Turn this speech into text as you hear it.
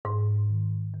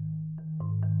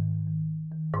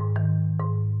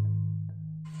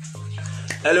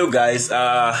Hello guys,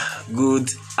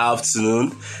 good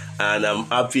afternoon, and I'm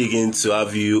happy again to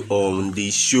have you on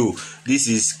the show. This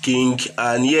is King,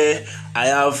 and here I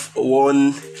have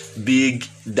one big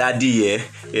daddy here.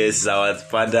 Yes, our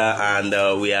father,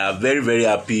 and we are very very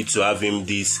happy to have him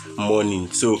this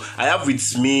morning. So I have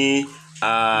with me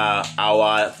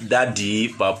our daddy,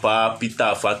 Papa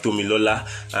Peter Fatomilola,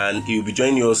 and he will be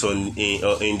joining us in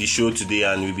the show today,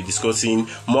 and we'll be discussing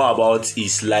more about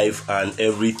his life and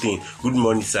everything. Good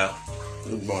morning, sir.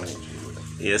 Good morning to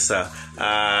you. Yes, sir.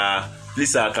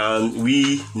 Please, sir, can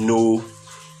we know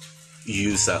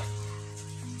you, sir?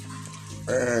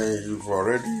 You've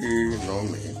already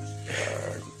known me.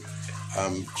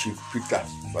 I'm Chief Peter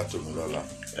Fatomilola.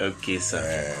 Okay,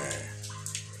 sir.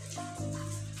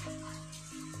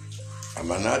 I'm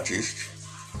an artist.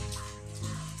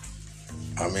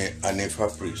 I'm an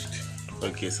Ifa priest.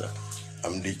 Okay, sir.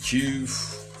 I'm the chief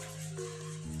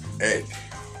head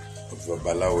of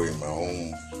Babalawo in my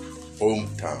own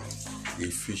hometown,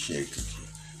 Ifishin Ekiti.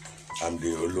 I'm the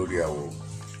Oloriawo,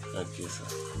 Okay, sir.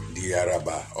 the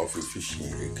Araba of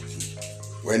Ifishin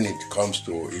Ekiti. When it comes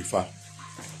to Ifa,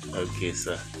 Okay,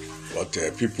 sir. but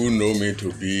people know me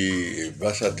to be a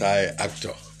versatile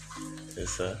actor. Yes,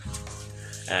 sir.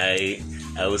 I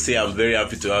will say I'm very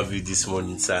happy to have you this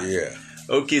morning, sir. Yeah.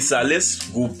 Okay, sir, let's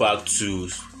go back to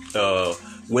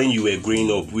when you were growing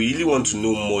up. We really want to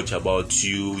know much about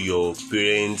you, your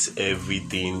parents,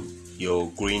 everything,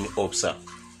 your growing up, sir.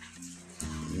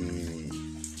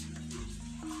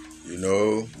 You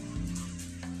know,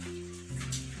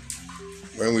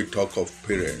 when we talk of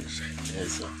parents,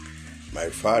 Yes, sir. my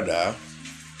father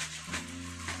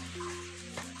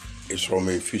is from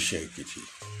Ifishin Ekiti.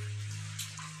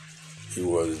 He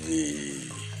was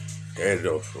the head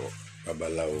of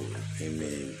Babalawo in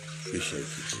Ifishin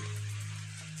Ekiti.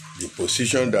 The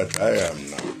position that I am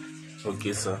now.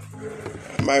 Okay, sir.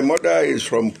 My mother is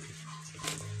from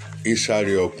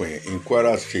Isariokwe in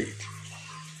Kwara State,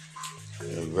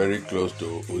 very close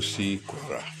to Osi,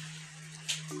 Kwara,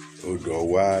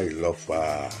 Odowa,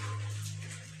 Ilofa,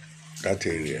 that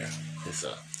area. Yes,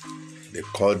 sir. They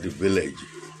call the village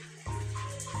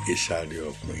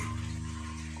Isariokwe.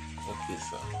 Okay,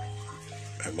 sir.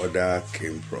 My mother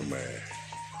came from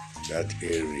that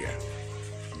area.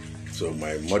 So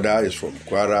my mother is from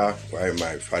Kwara, while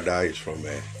my father is from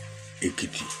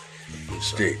Ekiti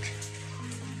State.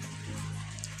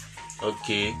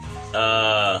 Okay.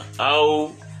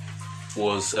 How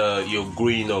was your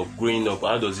growing up?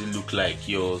 How does it look like?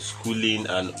 Your schooling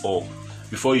and all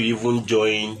before you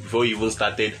even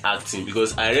started acting?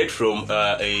 Because I read from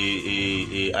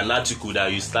an article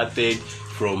that you started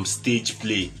from stage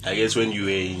play, I guess, when you were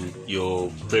in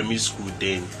your primary school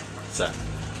then, sir.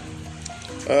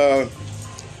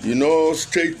 You know,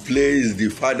 stage play is the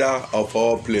father of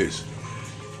all plays.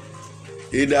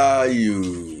 Either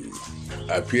you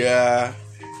appear,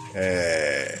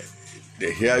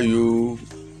 they hear you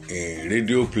in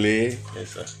radio play, Yes,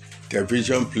 sir.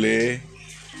 television play,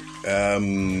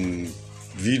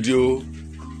 video,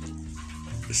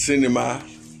 cinema,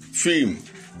 film,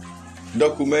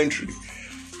 documentary.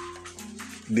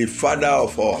 The father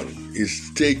of all is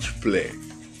stage play.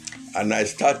 And I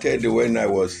started when I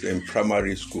was in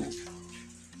primary school.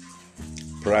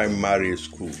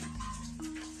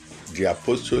 The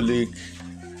Apostolic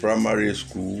Primary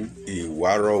School in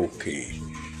Waroke,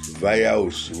 via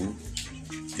Osu,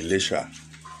 Ilesha.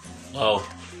 Wow.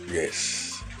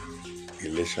 Yes,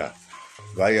 Ilesha,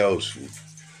 via Osu,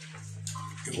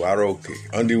 Waroke.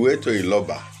 On the way to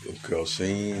Iloba,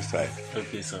 Okeosin side.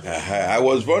 Okay, sir. I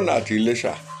was born at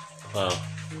Ilesha. Wow.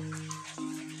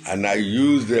 And I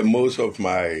used most of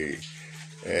my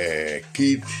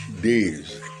kid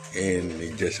days in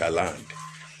Ijeshaland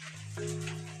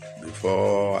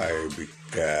before I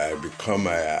become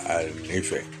an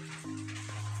Ife.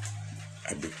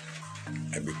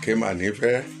 I became an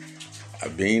Ife.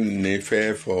 I've been in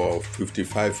Ife for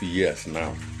 55 years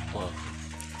now. Wow.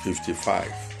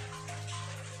 55.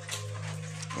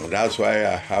 And that's why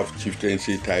I have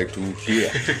chieftaincy title here.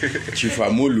 Chief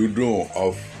Amuludun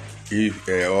of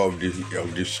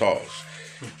the source,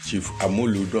 Chief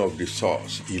Amuludun of the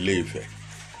source, Ile-Ife,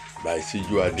 by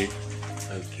Sijuade.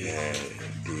 Okay.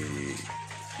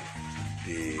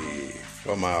 The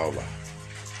former Oba.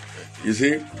 You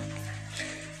see,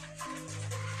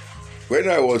 when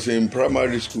I was in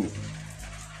primary school,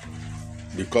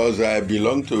 because I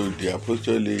belong to the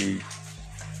Apostolic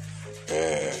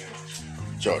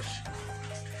Church,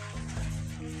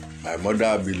 my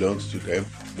mother belongs to them,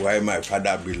 while my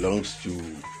father belongs to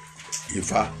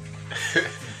Ifa.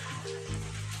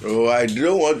 So I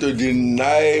don't want to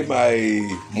deny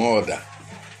my mother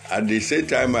At the same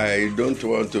time, I don't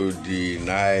want to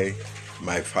deny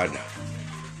my father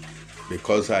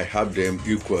because I have them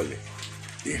equally.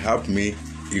 They have me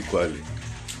equally.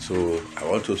 So I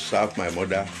want to serve my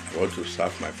mother, I want to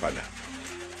serve my father.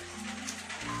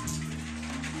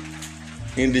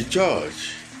 In the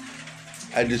church,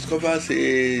 I discovered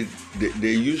they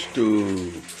used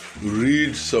to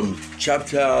read some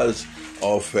chapters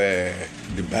of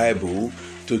the Bible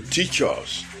to teach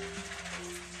us,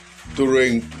 to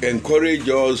encourage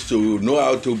us to know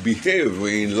how to behave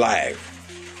in life.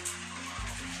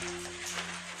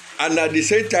 And at the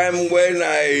same time, when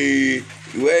the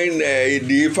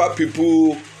Ifa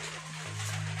people,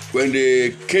 when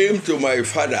they came to my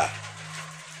father,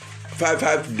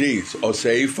 5 days or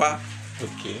Ifa,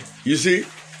 okay, you see,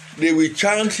 they will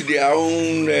chant their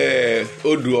own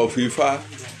Odu of Ifa,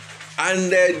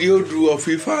 and the Odu of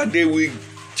Ifa, they will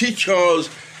teach us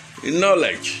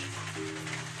knowledge.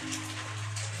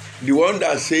 The one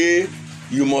that say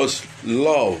you must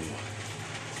love,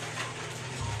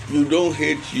 you don't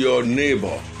hate your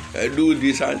neighbor, do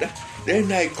this and that.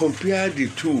 Then I compare the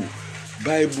two.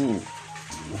 Bible,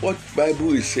 what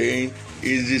Bible is saying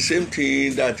is the same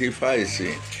thing that Ifa is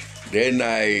saying. Then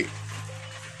I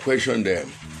questioned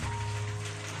them.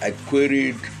 I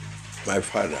queried my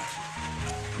father.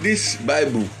 This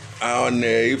Bible on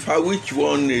Ifa, which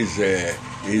one is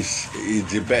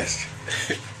the best?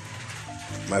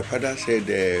 My father said,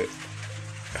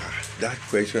 that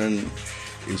question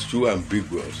is too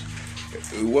ambiguous.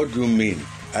 What do you mean?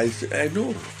 I said, I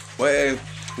know. Well,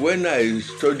 when I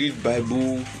studied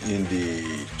Bible in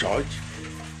the church,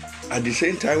 at the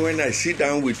same time when I sit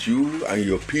down with you and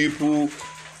your people,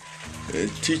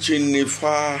 teaching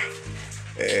Ifa,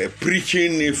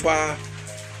 preaching Ifa,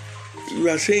 you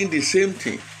are saying the same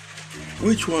thing.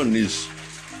 Which one is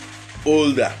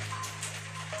older?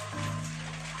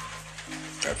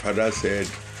 My father said,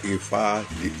 Ifa,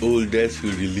 the oldest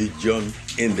religion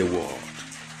in the world.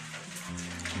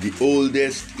 The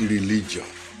oldest religion.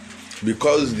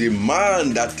 Because the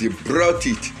man that brought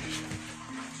it,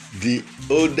 the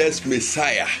oldest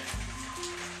Messiah,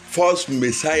 first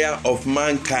Messiah of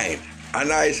mankind.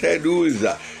 And I said, who is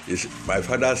that? My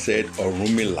father said,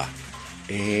 Orunmila.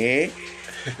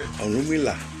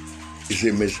 Orunmila is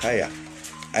a Messiah.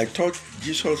 I thought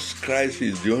Jesus Christ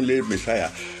is the only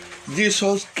Messiah.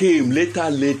 Jesus came later.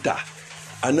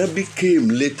 Anabi came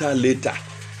later.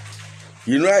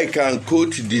 You know, I can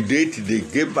quote the date they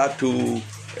gave back to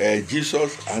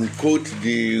Jesus and quote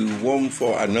the one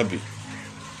for Anabi.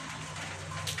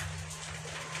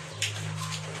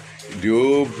 The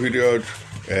whole period,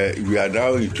 we are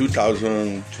now in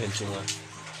 2021.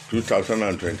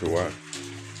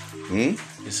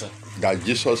 Yes, sir. That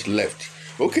Jesus left.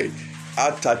 Okay,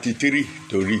 add 33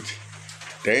 to read.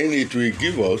 Then it will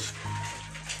give us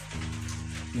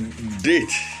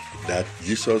date that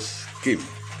Jesus came.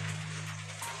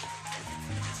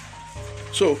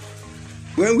 So,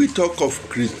 when we talk of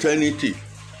Christianity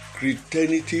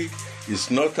is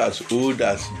not as old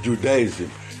as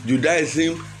Judaism.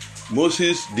 Judaism,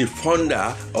 Moses, the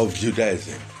founder of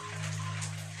Judaism.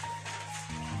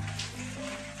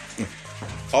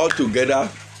 Altogether,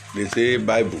 they say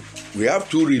Bible. We have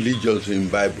two religions in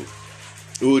Bible.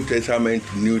 Old Testament,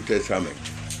 New Testament.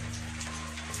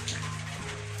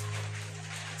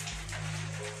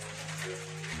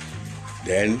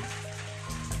 Then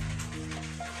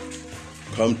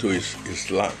come to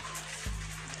Islam.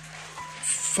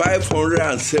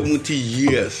 570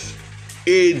 years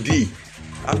AD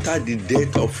after the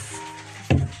death of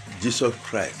Jesus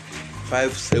Christ,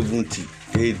 570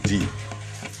 AD,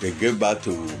 they gave birth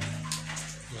to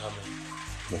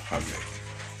Muhammad.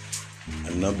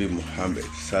 And Nabi Muhammad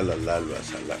sallallahu alaihi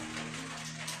wasallam.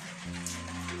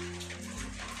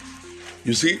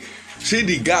 You see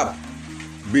the gap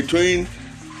between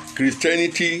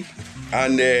Christianity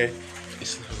and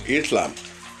Islam.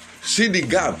 See the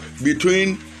gap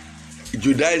between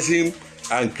Judaism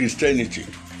and Christianity.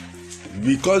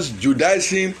 Because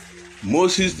Judaism,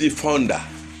 Moses the founder.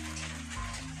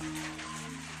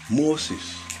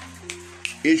 Moses,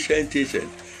 ancient.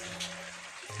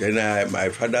 Then my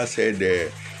father said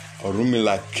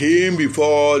Orunmila came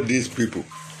before these people.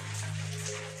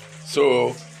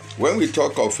 So when we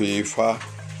talk of Ifa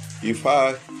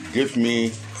gave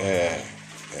me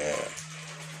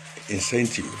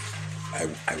incentive.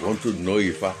 I want to know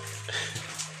Ifa.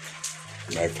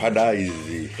 My father is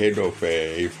the head of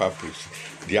Ifa priest.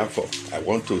 Therefore, I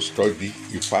want to study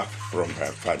Ifa from my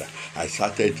father. I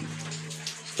started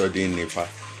studying Ifa.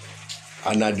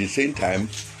 And at the same time,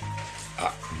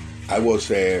 I was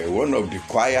one of the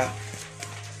choir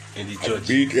in the church.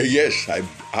 Yes,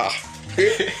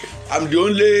 I'm the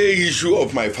only issue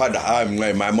of my father. I'm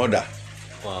my mother.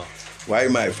 Wow. Why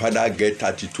my father get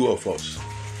 32 of us?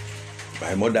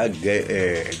 My mother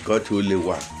got only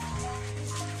one.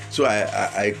 So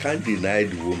I can't deny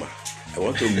the woman. I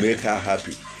want to make her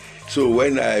happy. So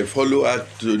when I follow her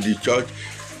to the church,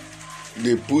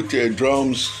 they put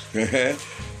drums.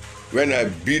 When I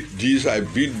beat this, I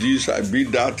beat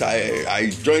that. I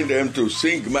join them to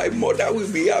sing. My mother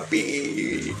will be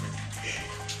happy.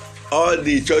 All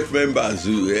the church members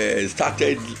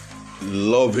started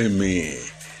loving me.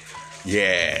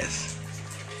 Yes.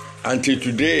 Until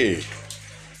today,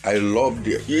 I love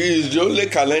it. It's the only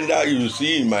calendar you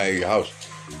see in my house.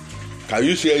 Can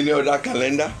you see any other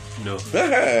calendar? No.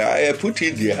 I put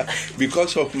it there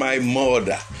because of my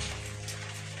mother.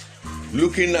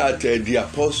 Looking at the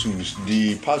apostles,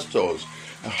 the pastors,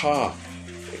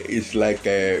 it's like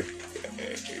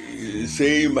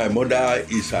saying my mother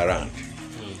is around.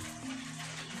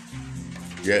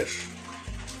 Yes.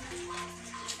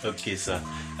 Okay, sir.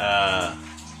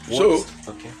 So,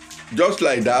 okay. Just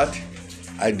like that,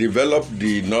 I developed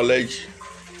the knowledge,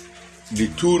 the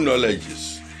two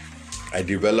knowledges. I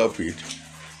developed it,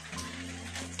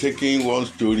 taking one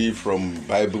story from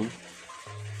Bible.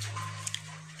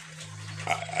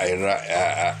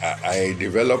 I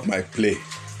developed my play.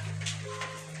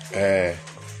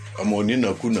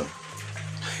 Amonina Kuna.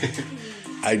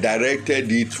 I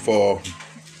directed it for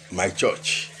my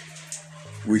church.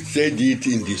 We said it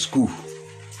in the school,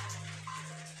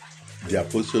 the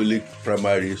Apostolic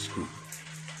Primary School.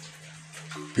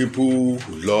 People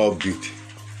loved it.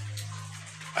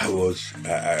 I was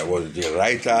the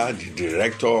writer, the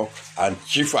director, and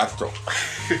chief actor.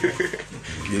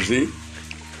 You see?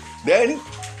 Then,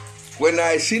 when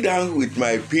I sit down with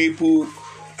my people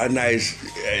and I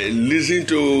listen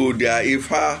to their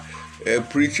Ifa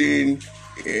preaching,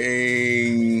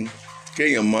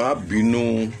 kéèyàn má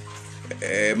bínú,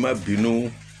 ẹ má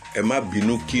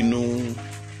bínú kínú,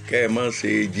 kẹ́ ẹ má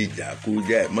ṣe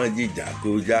jìjàkújà, ẹ má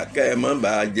jìjàkújà, kẹ́ ẹ má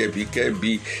bá jẹ̀bi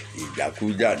kẹ́bi,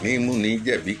 ìjàkújà nímú ní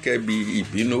jẹ̀bi kẹ́bi,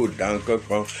 ìbínú ò dán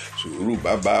kankan, sùúrù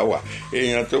bàbá wa.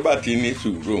 Èèyàn tó bá ti ní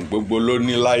sùúrù gbogbo ló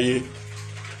ní láyé.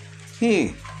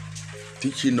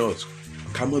 Teaching us,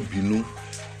 ká má bínú,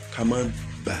 ká má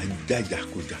bá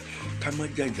jàjàkújà, ká má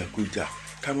jàjàkújà,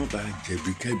 ká má bá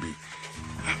jẹ̀bi kẹ́bi.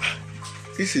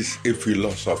 This is a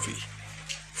philosophy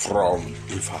from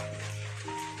Ifa.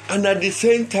 And at the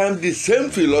same time, the same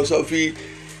philosophy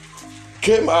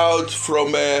came out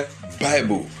from a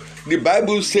Bible. The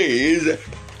Bible says,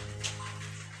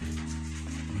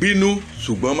 bínú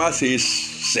ṣùgbọ́n má ṣe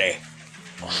ṣẹ̀.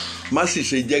 Má sì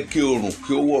ṣe jẹ́ kí oòrùn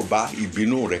kí ó wọ̀ bá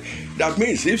ìbínú rẹ̀. That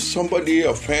means if somebody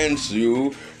offends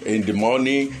you in the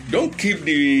morning, don't keep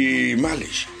the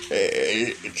malice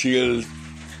till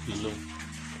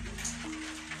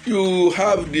you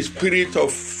have the spirit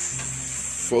of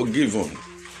forgiven.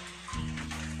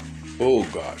 Oh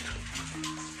God.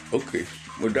 Okay.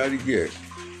 Mo dáríjì ẹ́.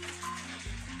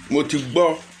 Mo ti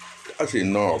gbọ́. That's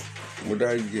enough. Mo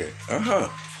dáríjì ẹ́.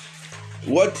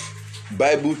 What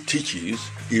Bible teaches,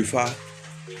 Ifa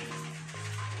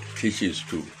teaches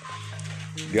too.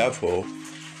 Therefore,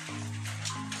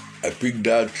 I pick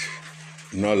that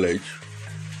knowledge,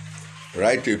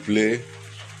 write a play,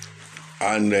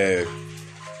 and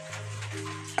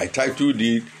I titled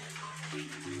it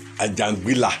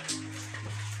Ajangbila.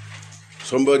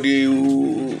 Somebody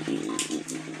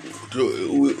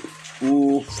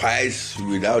who fights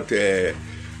without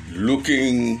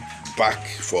looking back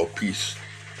for peace.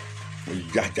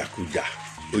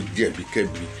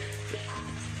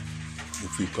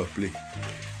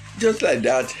 Just like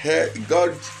that,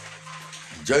 God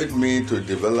joined me to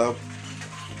develop.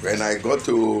 When I got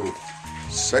to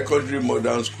secondary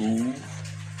modern school,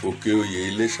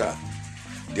 Okeoye Ilesha,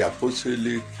 the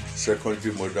Apostolic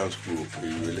Secondary Modern School,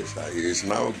 Okeoye Ilesha, it is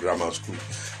now grammar school.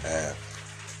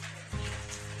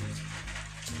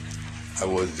 I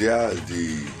was there as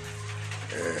the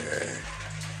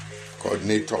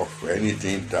coordinator for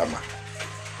anything drama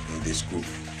in the school.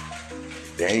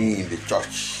 Then in the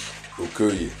church,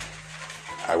 Okeoye,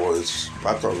 I was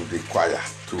part of the choir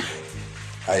too.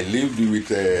 I lived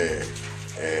with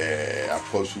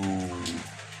Apostle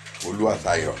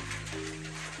Oluwatayo.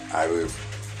 I will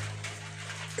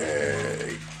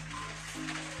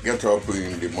get up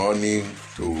in the morning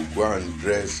to go and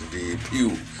dress the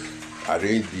pew,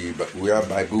 arrange where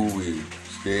Bible will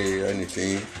stay,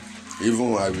 anything.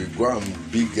 Even I will go and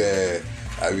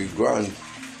I will go and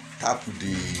tap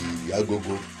the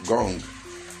agogo gong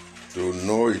to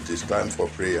know it is time for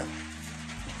prayer.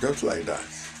 Just like that.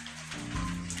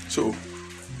 So,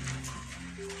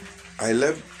 I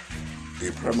left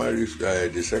the primary,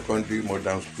 the secondary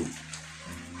modern school.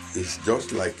 It's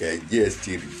just like a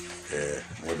GS3,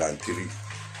 modern 3.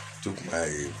 Took my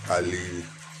pali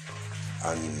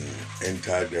and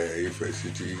entered Ife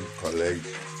City College,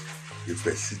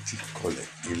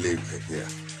 Ile-Ife here.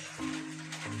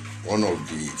 One of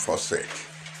the first set.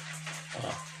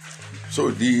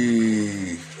 So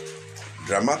the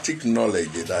dramatic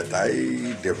knowledge that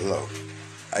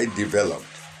I developed,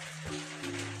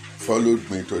 followed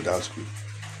me to that school.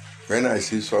 When I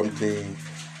see something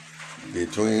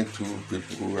between two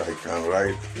people, I can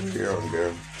write here on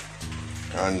them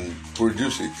and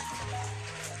produce it.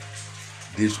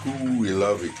 The school will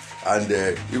love it. And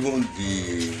even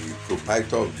the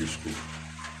proprietor of the school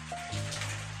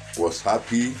was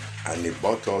happy, and he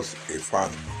bought us a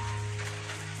farm.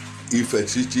 Ife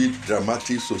City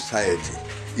Dramatic Society,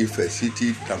 Ife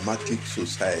City Dramatic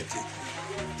Society,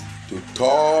 to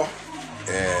tour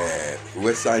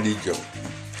Western region.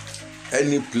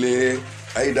 Any play,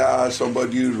 either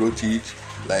somebody wrote it,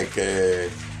 like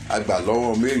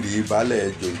Agbalowo Mary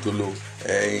Bale Jontolo,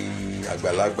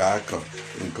 Agbalagba Akan,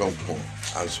 Nkankan,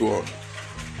 and so on.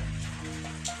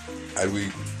 I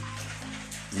will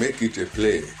make it a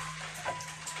play.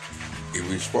 It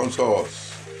will sponsor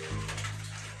us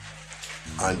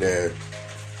and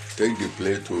take the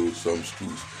play to some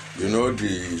schools. You know,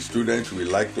 the students will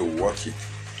like to watch it.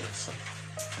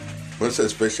 Most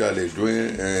especially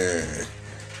during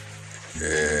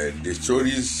the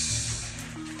stories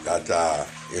that are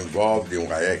involved in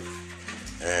WAEC.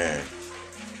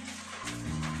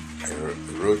 I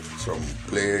wrote some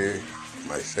play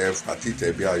myself,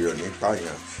 Atitebi Ayoni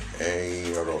Panya,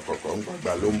 and Orokokongba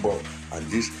Balumbo, and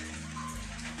this,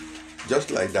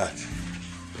 just like that.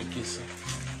 Thank you, sir.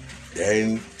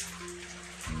 Then,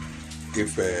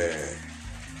 if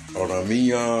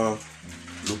Oromia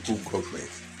local government,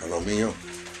 Oromia,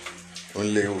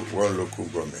 only one local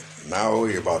government. Now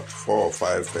about 4 or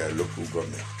 5 local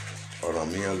government,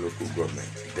 Oromia local government.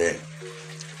 Then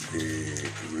we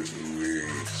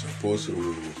supposed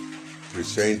to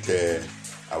present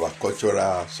our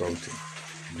cultural something.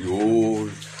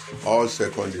 All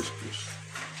secondary schools.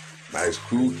 My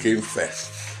school came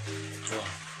first.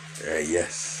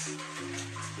 Yes.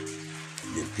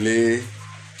 The play,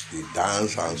 the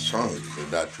dance and songs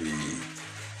that we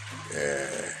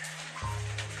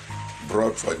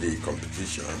brought for the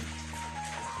competition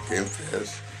came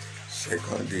first,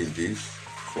 second in this,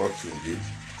 fourth in this,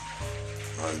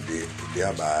 and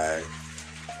thereby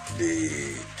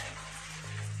the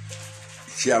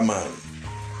chairman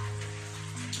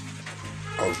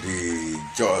of the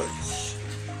judge,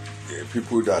 the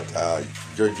people that are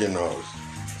judging us,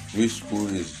 which school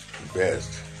is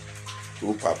best,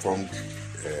 who performed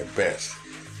best,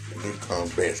 Lincoln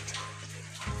best,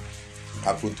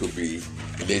 happened to be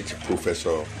late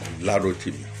Professor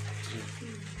Larotimi.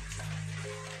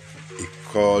 He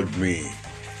called me,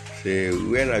 say,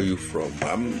 where are you from?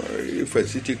 I'm Ife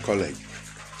City College.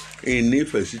 In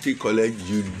Ife City College,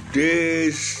 you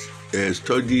days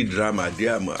study drama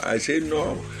there. I said,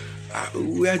 no,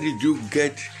 where did you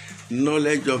get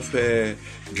knowledge of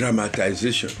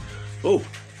dramatization? Oh,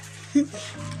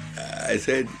 I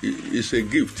said, it's a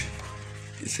gift.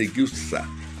 It's a gift, sir.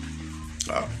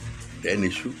 Oh. Then he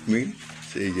shook me,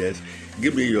 said, yes,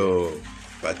 give me your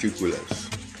particulars.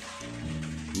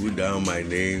 Put down my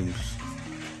names.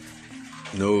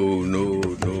 No,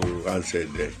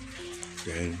 answered them.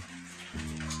 Then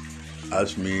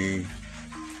asked me,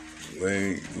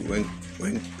 when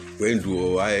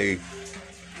do I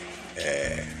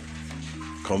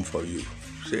come for you?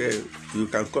 Say, you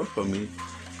can come for me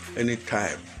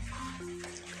anytime.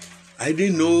 I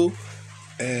didn't know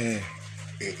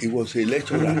he was a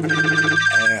lecturer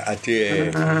at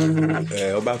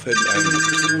Obafemi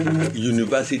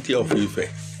University of Ife.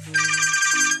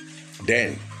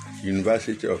 Then,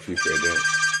 University of Ife then.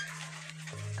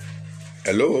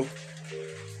 Hello?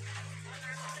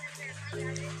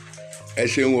 Ẹ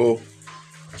ṣeun o.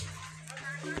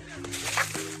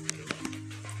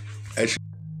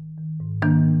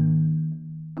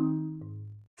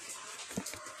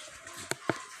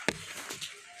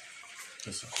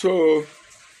 So,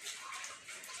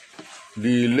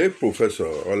 the late Professor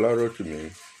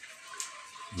Olarotimi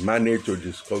managed to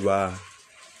discover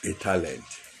a talent,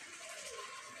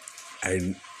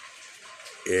 and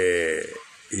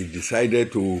he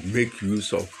decided to make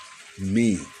use of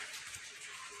me,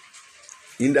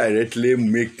 indirectly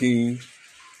making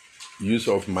use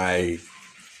of my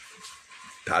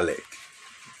talent.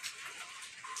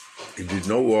 He did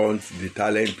not want the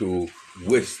talent to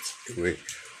waste away.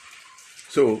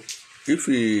 So, if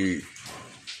he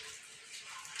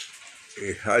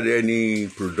had any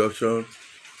production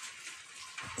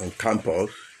on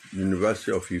campus,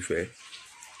 University of Ife,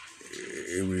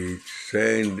 he will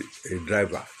send a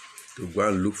driver to go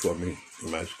and look for me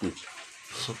in my school.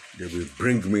 They will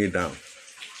bring me down.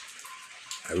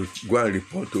 I will go and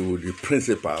report to the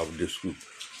principal of the school.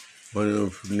 One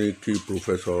of the key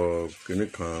professor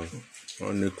Kinikan,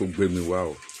 one could bring me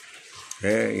wow.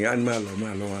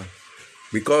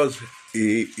 Because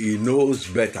he knows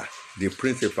better. The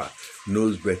principal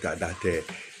knows better that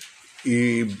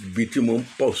Bitimum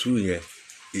pursue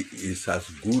is as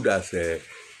good as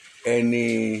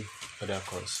any other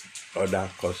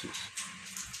courses.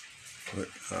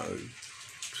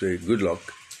 Say good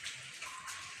luck.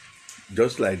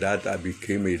 Just like that, I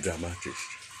became a dramatist.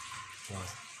 Wow.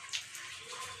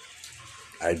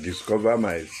 I discovered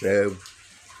myself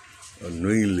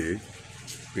unknowingly.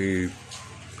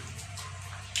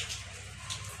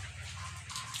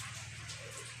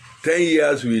 10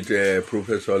 years with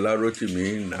Professor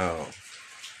Larotimi now.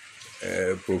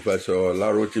 Professor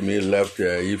Larotimi left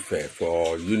Ife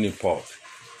for Uniport.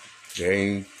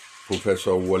 Then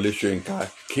Professor Wole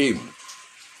Soyinka came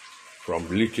from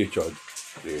literature.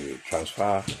 They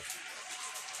transfer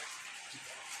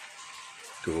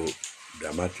to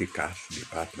dramatic arts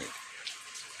department.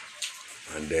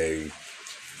 And they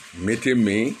meeting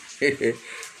me,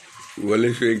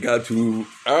 Wole Soyinka to,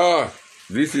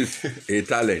 this is a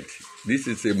talent. This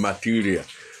is a material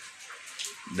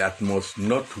that must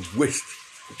not waste.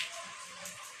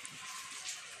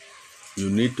 You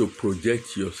need to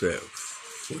project yourself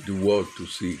for the world to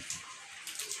see.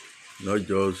 Not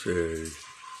just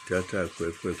theater,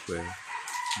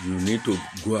 you need to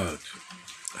go out.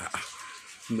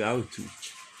 Out.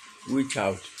 Which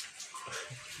out?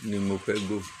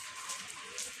 Go.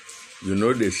 You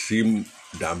know they seem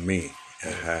than me.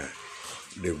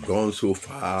 They've gone so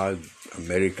far,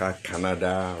 America,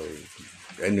 Canada,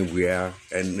 anywhere,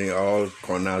 and all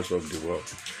corners of the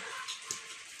world.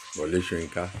 Wole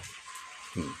Soyinka,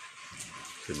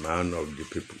 the man of the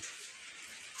people.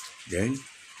 Then,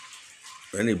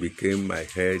 when he became my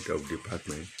head of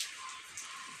department,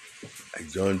 I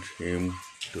joined him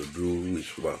to do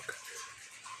his work.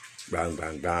 Bang,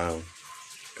 bang, bang.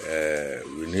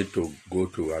 We need to go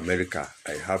to America.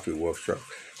 I have a workshop.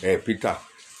 Peter,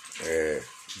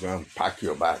 go and pack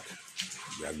your bag.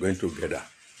 We are going together,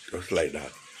 just like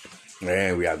that.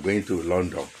 We are going to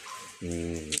London.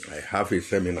 I have a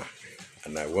seminar,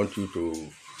 and I want you to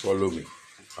follow me.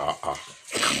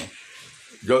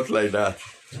 Just like that.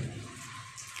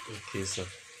 Okay, sir.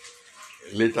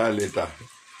 Later,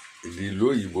 the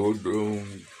low Igbo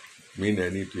don't mean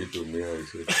anything to me. I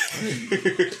said,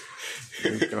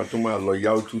 Katuma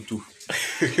loyal tutu.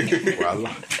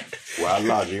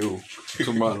 Wala reo.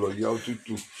 Katuma loyal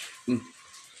tutu.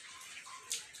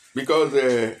 Because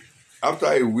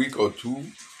after a week or two,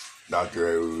 that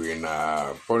we're in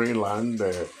a foreign land,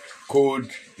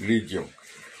 cold region,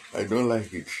 I don't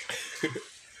like it.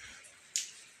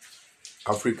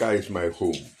 Africa is my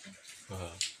home.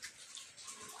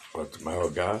 But my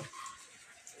God,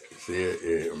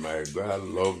 my God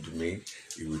loved me.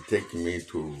 He would take me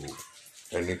to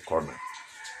any corner.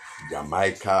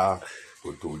 Jamaica,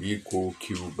 Puerto Rico,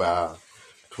 Cuba,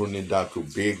 Trinidad,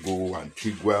 Tobago,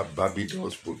 Antigua,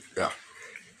 Barbados.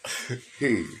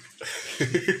 Hey.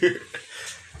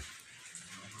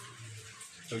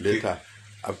 Okay. Later,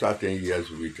 after 10 years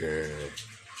with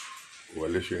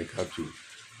Wole Soyinka,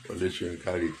 Wole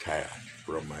Soyinka retired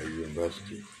from my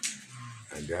university.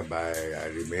 And thereby I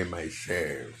remain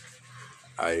myself.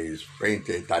 I spent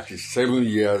 37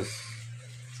 years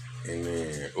in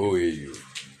OAU.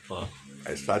 Wow.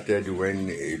 I started when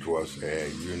it was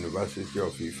University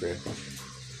of Ife,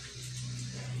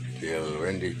 till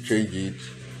when they changed it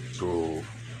to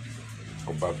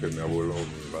Obafemi Awolowo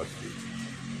University.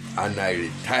 And I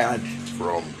retired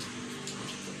from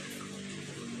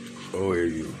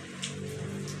OAU.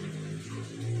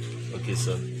 Okay,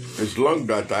 sir. It's long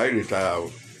that I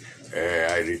retired.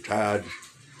 I retired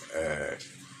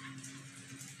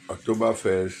October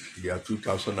 1st, year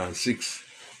 2006.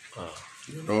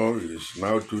 You know, it's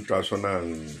now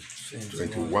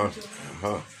 2021.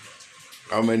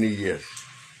 How many years?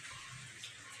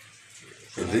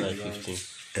 Is it? Like 15.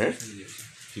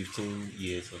 15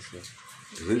 years or so.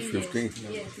 Is it 15? Yes,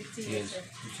 15 years.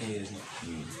 15 years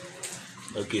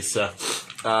now. Okay, sir.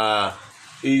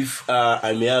 If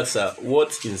I may ask, sir,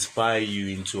 what inspired you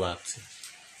into acting?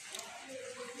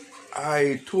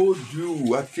 I told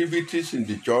you activities in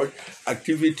the church,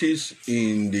 activities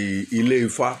in the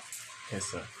Ile-Ifa. Yes,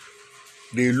 sir.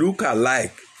 They look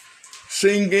alike.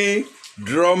 Singing,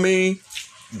 drumming,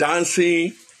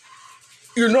 dancing,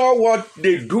 You know what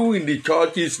they do in the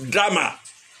church is drama.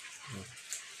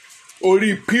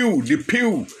 Only the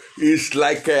pew is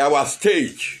like our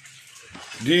stage.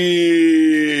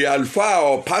 The alpha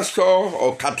or pastor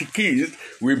or catechist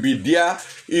will be there.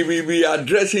 He will be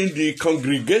addressing the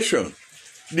congregation.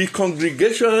 The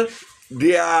congregation,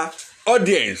 their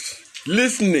audience,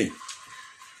 listening,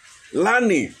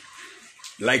 learning,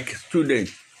 like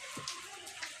students.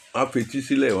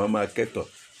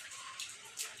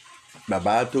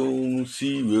 Bàbá tó ń sí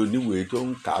ìwé oníwèé tó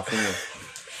ń kà fún wọn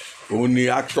òun ni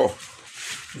actor.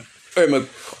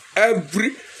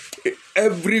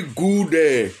 Every good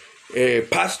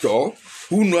pastor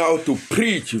who know how to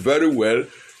preach very well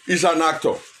is an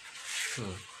actor.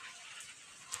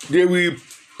 They will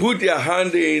put their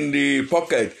hand in the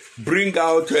pocket, bring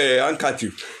out a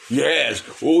handkerchief. Yes,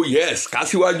 oh yes,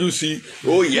 Kasiwaju see.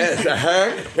 Oh yes,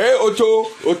 hey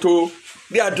Otto.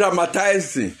 They are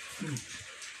dramatizing.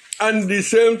 And the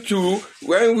same too,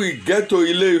 when we get to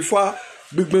Ile-Ifa,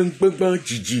 bang,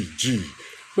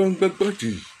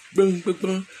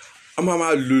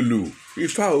 Amama Lulu,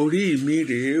 Ifa ori mi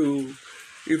re o,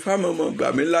 Ifa mama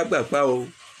gbà mí lágbàpá o.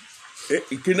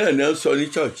 Ìkínà ni wọ́n sọ ní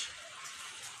church.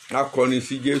 Akọni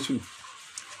sí Jésù.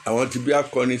 Àwọn tí bí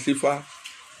akọni sí Ifá.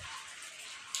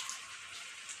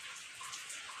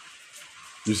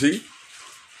 You see?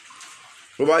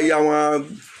 Bó bá yá wọ́n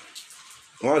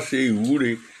ṣe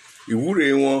ìwúre.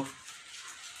 Ìwúre wọn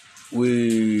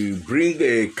we bring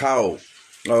a cow,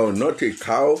 or not a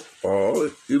cow,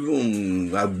 or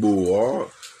even agbo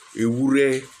or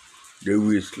ewúrẹ́. They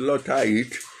will slaughter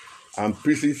it and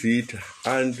pieces it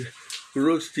and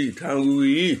roast it and we will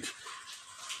eat.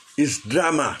 It's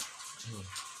drama.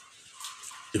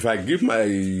 If I give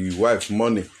my wife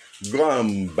money, go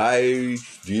and buy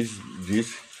this,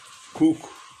 cook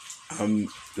and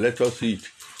let us eat.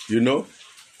 You know,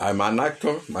 I'm an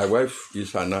actor. My wife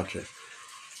is an actress.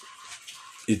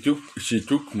 She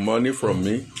took money from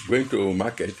me going to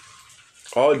market.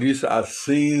 All these are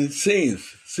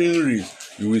sceneries.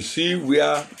 You will see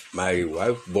where my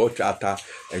wife bought ata,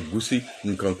 egusi,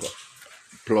 nkanko,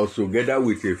 plus together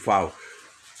with a fowl.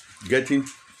 Getting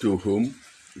to home,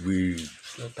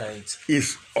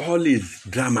 it's all is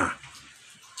drama.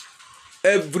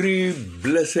 Every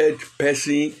blessed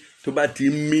person to bati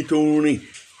mitoni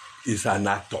is an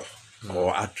actor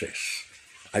or actress.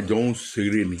 I don't say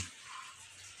any.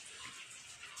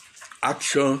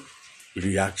 Action,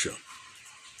 reaction.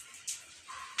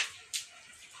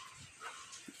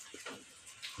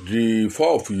 The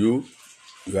four of you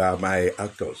are my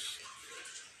actors.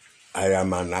 I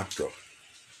am an actor.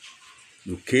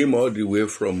 You came all the way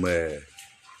from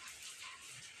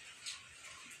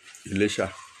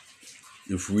Ilesha.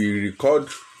 If we record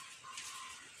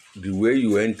the way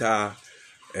you enter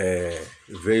a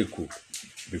vehicle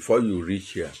before you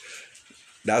reach here,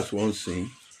 that's one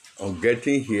thing. On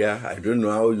getting here, I don't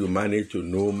know how you manage to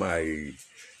know my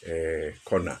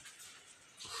corner.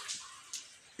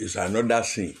 It's another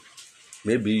thing.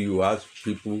 Maybe you ask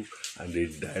people and they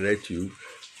direct you.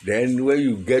 Then when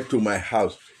you get to my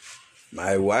house,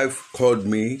 my wife called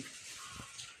me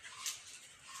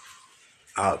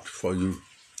out for you.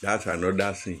 That's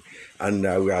another thing. And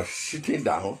we are sitting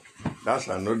down. That's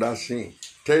another thing.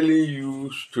 Telling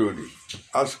you story,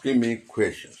 asking me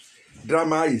questions.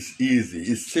 Drama is easy.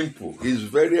 It's simple. It's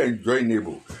very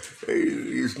enjoyable.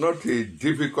 It's not a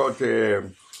difficult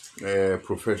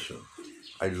profession.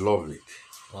 I love it.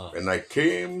 Wow. When I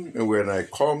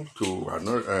come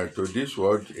to this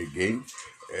world again,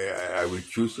 I will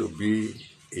choose to be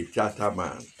a theater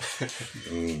man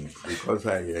because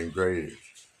I enjoy it.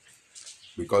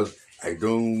 Because I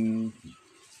don't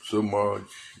so much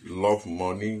love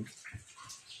money.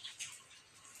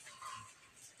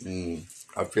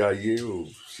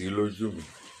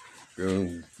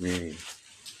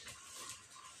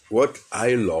 What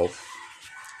I love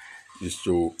is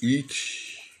to eat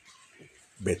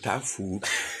better food,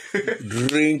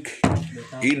 drink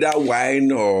either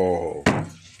wine or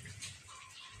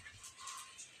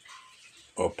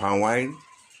palm wine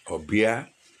or beer,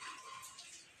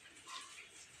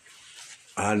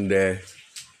 and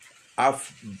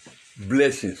have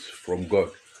blessings from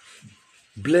God.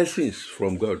 Blessings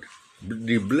from God.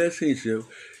 The blessings,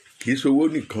 kì í ṣowó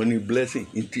nìkan ni blessing.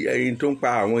 Ẹyin tó ń pa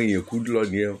àwọn èèyàn kú lọ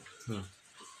nìyẹn.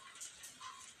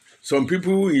 Some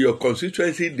people in your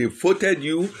constituency, they voted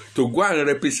you to go and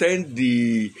represent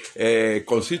the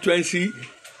constituency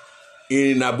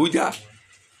in Abuja.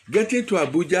 Getting to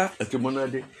Abuja,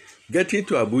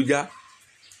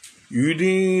 you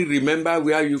didn't remember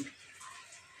where you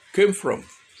came from.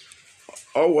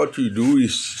 All what you do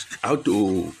is how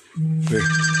to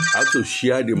How to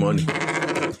share the money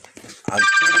and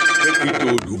take it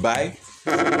to Dubai.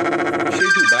 Ṣé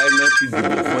Dubai náà ti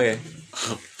dìbò fún ẹ?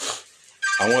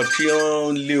 Àwọn tí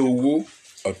wọ́n ń lé owó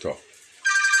ọ̀tọ̀,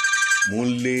 mo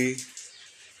ń lé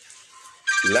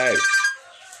life.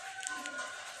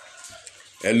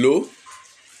 Hello?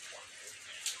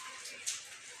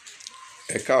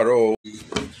 Ẹ káàárọ̀ o.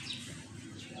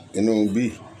 Inú bí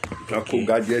ká kó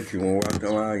gájẹ́ẹ̀tì wọn wá kí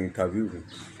wọ́n á interview mi.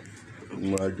 Mo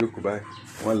máa jókòó báyìí,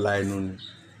 wọ́n la ẹnu ni.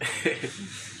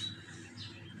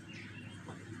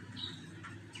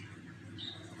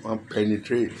 Wọ́n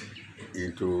penetrate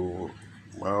into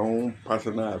my own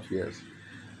personal affairs.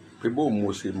 Pé bó mo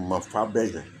ṣe mọ̀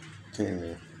fábẹ́yẹ kí ni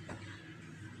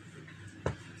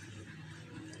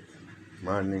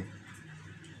máa ní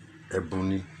ẹ̀bùn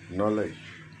ni knowledge.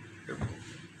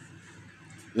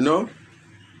 You know?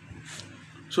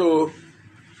 So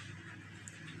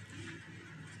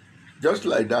just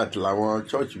like that làwọn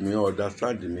church mi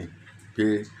understand mi pé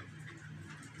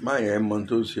máa yẹn mọ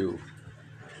tó ṣe o.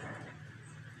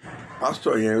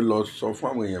 Pastor yẹn lọ sọ fún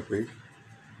àwọn èèyàn pé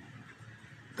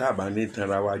tá a bá ní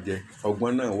tanra wa jẹ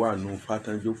ọgbọ́n náà wà nù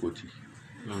Fátánjókòtì.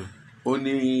 Ó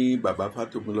ní bàbá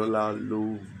Fátómilọ́lá ló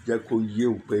jẹ́ kó yé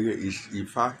òun pé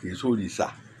Ifá kìí sòrìṣà.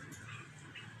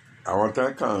 Àwọn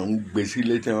tán kàn ń gbé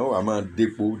sílé tí wọ́n wà máa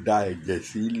dépo da ẹ̀jẹ̀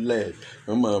sílẹ̀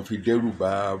wọ́n máa fi dẹ́rù bà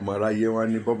ọmọ aráyé wọn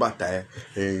ní bọ́bàtà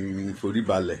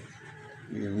ìforíbalẹ̀.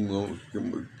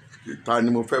 Ta ni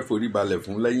mo fẹ́ foríbalẹ̀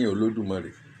fún lẹ́yìn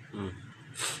Olódùmarè?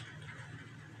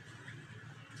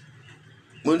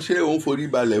 Mo ń ṣe òun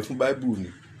foríbalẹ̀ fún Bible ni.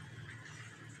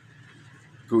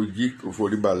 Kò jí kò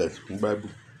foríbalẹ̀ fún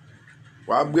Bible.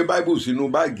 Wàá gbé Bible sínú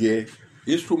báàgì ẹ,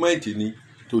 instrument ni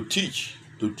to teach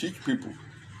people.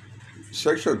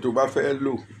 Section tó bá fẹ́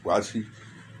lò wá sí.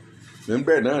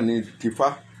 Níbẹ̀ náà ni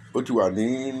tìfá ó ti wà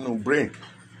nínú brain.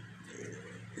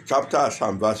 Chapters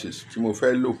and verses tí mo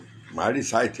fẹ́ lò màá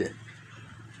recite ẹ̀.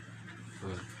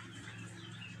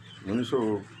 Mo ní so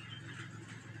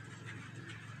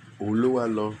òun ló wá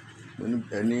lọ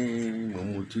ẹni mo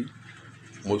mutí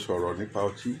mo sọ̀rọ̀ nípa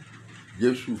ọtí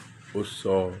Jésù ó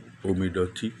sọ omi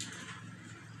dọ̀tí.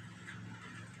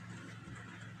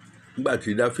 Nígbà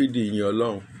tí Dáfídì yin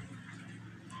Ọlọ́run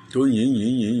tó yìn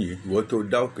ìwọ tó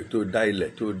dá òkè tó dá ilẹ̀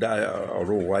tó dá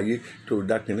ọ̀run wáyé tó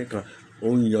dá kinní kan ó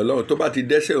yin Ọlọ́run tó bá ti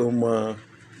dẹ́ṣẹ̀ ó mọ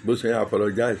bó ṣe ń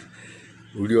apologize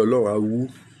orí Ọlọ́run á wú.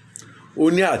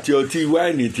 Ó ní àti ọtí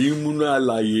wáìnì tí ń múnú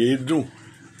alààyè dùn.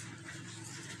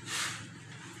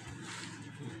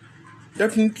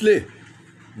 Definitely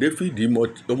David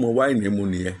ọmọ wáìnì mu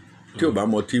nìyẹn tí ò bá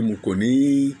mọ tí mu kò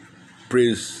ní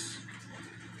praise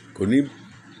kò ní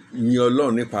yin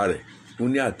Ọlọ́run nípa rẹ̀. Ó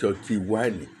ní àti ọtí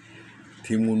wáìnì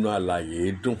tí múnú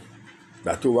alààyè dùn.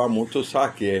 Gbà tó wá mú tó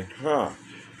sáàkì ẹ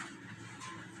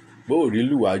bó rí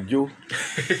lùwájó.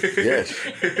 Yes,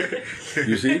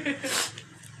 you see.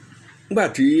 Nígbà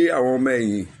tí àwọn ọmọ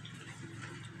ẹ̀yìn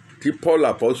tí Paul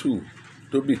apostle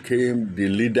tó became the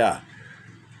leader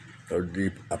of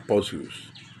the apostles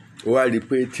ó wá rí i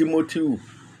pé Timothy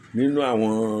nínú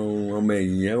àwọn ọmọ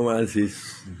ẹ̀yìn yẹn wọ́n á ṣe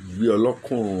bí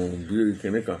ọlọ́kùnrin bí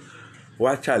kìnìún kan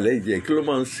wá challenge ẹ̀ kí ló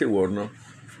máa ń ṣèwọ náà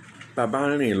bàbá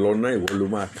rìn lọ́nà ìwọ ló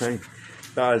máa káyìn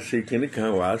bá a ṣe kìnìún kan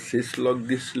wàá ṣe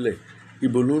slọ́gí sílẹ̀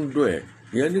ibo ló ń dùn ẹ̀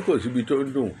ìyẹn ní kò síbi tó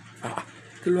ń dùn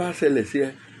kí ló wá ṣẹlẹ̀ sí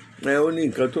ẹ ó ní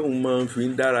nǹkan tóun máa ń fi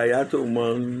ń dárayá tóun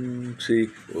máa ń ṣe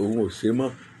òun ò ṣe mọ́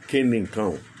kí ni nǹkan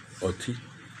ọtí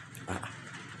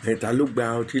ta ló gba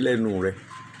ọtí lẹ́nu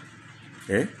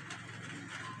rẹ̀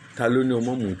ta ló ní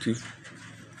ọmọ mutí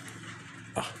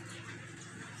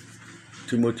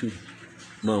Timothy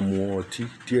máa mu ọtí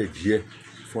díẹ̀díẹ̀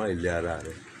fún àìlera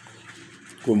rẹ̀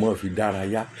kó máa fi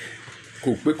dárayá kò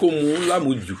pé kó mu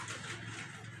lámujù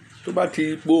tó bá ti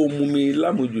pé ó mu mi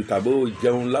lámujù tàbí ó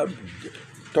jẹun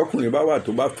tọkùnrin bá wà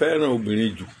tó bá fẹ́ràn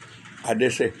obìnrin jù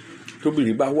adẹ́ṣẹ̀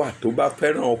tóbìnrin bá wà tó bá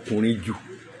fẹ́ràn ọkùnrin jù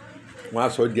wọ́n á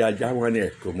sọ di ajá wọn ni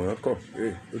ẹ̀ kò mọ̀ ọ́ kọ̀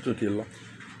ó tún ti lọ.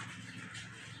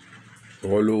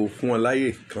 Ọ̀rọ̀ ló fún wọn láyè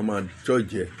kán máa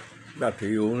jọ́jẹ̀ nígbà tí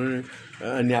ó ń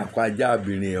ní àkọ ajá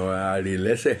abìnrin àrè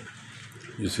lẹ́sẹ̀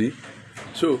you see.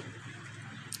 So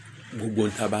gbogbo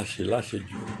ń tábà ṣe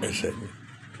láṣejù ẹ̀ṣẹ̀ ni.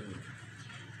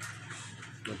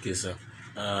 Okay, sir.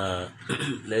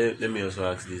 Let me also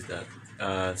ask this that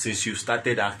since you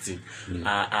started acting,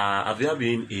 have there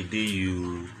been a day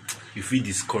you feel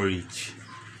discouraged?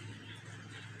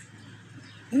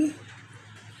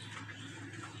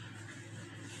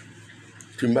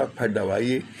 Tí n bá padà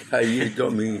wáyé ayé ẹjọ́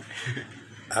mi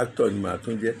actor ni màá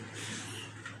tún jẹ́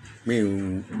mi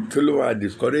kí ló wá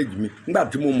discourage mi nígbà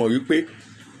tí mo mọ̀ wípé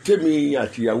tèmi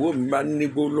àti ìyàwó mi bá ní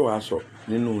gbólóhùn aṣọ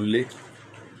nínú ilé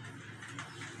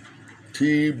tí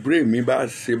tí brain mi bá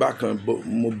ṣe bákan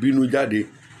mo bínú jáde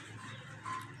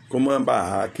kó má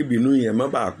bàa kí bínú yẹn má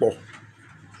bàa pọ̀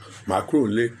màá kúrò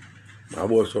lé màá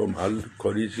wọṣọ màá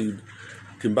kọrí sí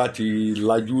tí n bá ti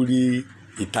lajú rí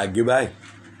ìtàgé báyìí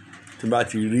tí n bá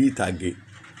ti rí ìtàgé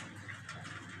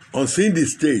on seeing the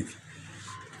stage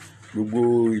gbogbo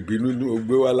ìbínú ló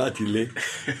gbé wá láti ilé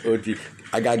ó ti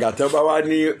àgàgà tó bá wá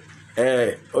ní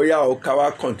ó yá ó ká wá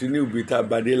continue bí tá a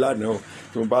bá dé lánàá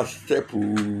tí mo bá step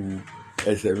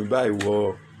ẹsẹ̀ mi báyìí wọ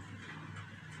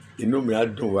inú mi á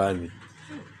dùn wá ni.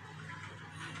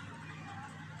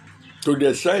 To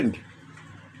the end,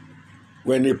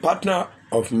 when a partner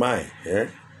of mine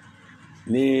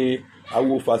ní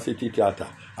Awo Fásitì theatre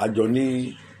àjọ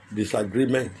ní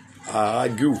disagreement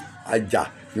argue ajá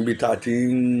níbi tá a ti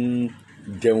ń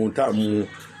jẹun tá a mú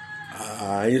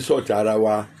insult ara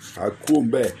wa àkó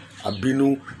bẹ́ẹ̀ àbínú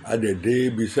àdẹ̀dẹ̀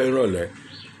ibi iṣẹ́ ìrọ̀lẹ́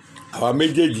àwa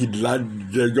méjèèjì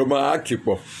lájọ máa kì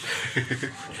pọ̀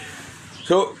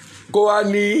so kó wá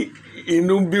ní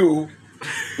inú bí o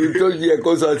tó yẹ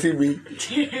kó sọ sí mi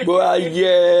bó a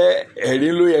yẹ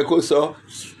ẹ̀rín ló yẹ kó sọ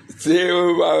ṣé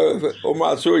ó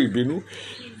máa sọ ìbínú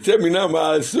tèmi náà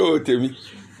máa sọ tèmi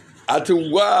àti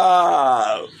wá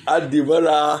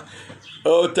àdìmọ́ra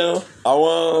ọ̀tán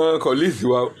àwọn kọ̀líìsì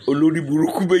wa olórí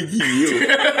burúkú méjì yìí o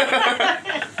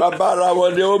bàbá ara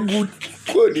wọn ni ó bú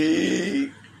kò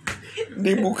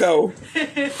ní búkà o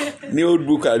ní old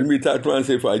búkà níbi tá a tún wá ń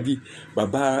ṣe fàájì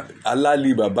bàbá alálì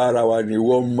bàbá ara wa ni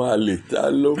wọ́n máa lè ta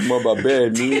ló mọ bàbá ẹ̀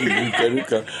ní ìlú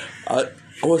kẹrìkan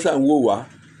wọ́n sàn wò wá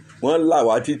wọ́n là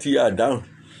wá títí àdáhùn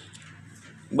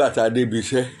nígbà tá a débi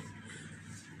iṣẹ́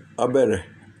wọ́n bẹ̀rẹ̀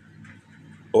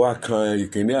ó wá kan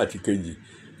ìkíní àti kejì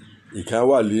ìkan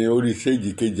wà ní orí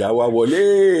séèjì kejì àwa wọlé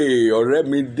ọ̀rẹ́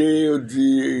mi dé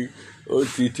ó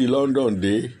ti London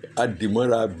dé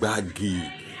àdìmọ́ra gbági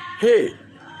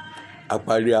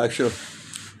àparí action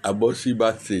àbọ̀ sí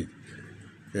birthday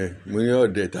mo ní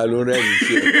ọ̀dẹ̀ ta ló rẹ́rìn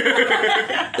sí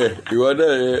ẹ ìwọ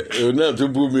náà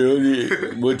tún bú mi ó ní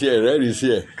mo ti ẹ̀ rẹ́rìn sí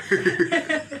ẹ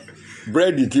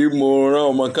búrẹ́dì tí mo rán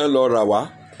ọmọ kan lọ rà wá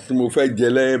tí mo fẹ́ jẹ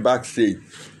lẹ́yìn backstage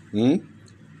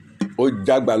ó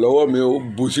jagbà lọ́wọ́ mi ó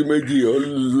bù sí méjì ó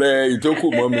lẹ ìtókù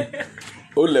mọ́ mi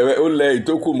ó lẹ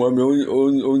ìtókù mọ́ mi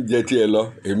ó ń jẹ tiẹ̀ lọ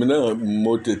èmi náà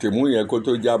mo tètè mú yẹn kó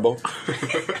tó jábọ́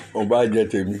ó bá jẹ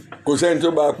tèmi kò sẹ́ni tó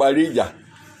bá parí ìjà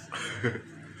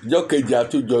ìjọ́ kejì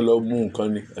àtújọ lọ mú nǹkan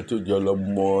ni àtújọ lọ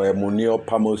mọ ẹmu ní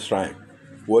Opamo Shrine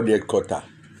world headquarter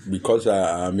because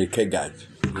I'm a kegaj.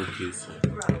 Okay, sir.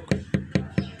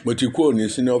 Mo ti kúrò ní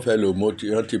senior fellow mo ti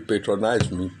wọ́n ti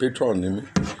patronize mi patron ni mi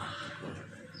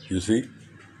you see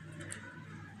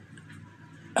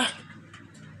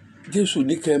Jésù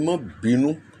ní kẹ́ ẹ má bínú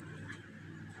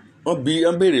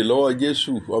wọ́n béèrè lọ́wọ́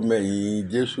Jésù ọmọ ẹ̀yìn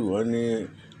Jésù wọ́n ní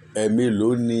ẹ̀mí ló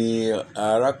ní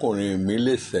arákùnrin mi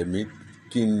lè sẹ̀mí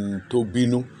kí n tó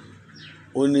bínú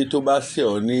ó ní tó bá ṣẹ̀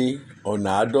ọ́ ní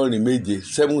ọ̀nà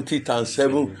 70 ×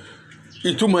 7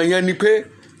 ìtumọ̀ yẹn ni pé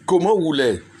kò mọ̀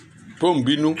wulẹ̀ tó ń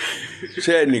bínú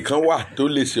ṣé ẹnìkan wà tó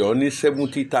lè ṣẹ̀ ọ́ ní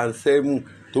 70 × 7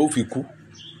 tó fi kú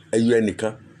ẹyọ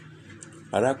ẹnìkan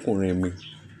arákùnrin mi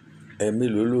ẹ̀mí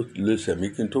ló lè sẹ̀mí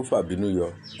kí n tó fà bínú yọ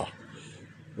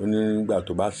ó ní nígbà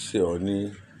tó bá ṣẹ̀ ọ́ ní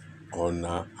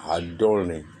ọ̀nà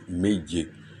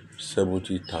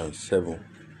 70 × 7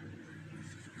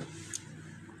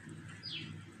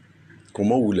 kò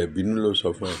mọ̀ wulẹ̀ bínú ló sọ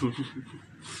fún ẹ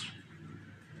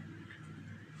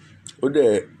ó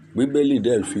dẹ̀ Bíbélì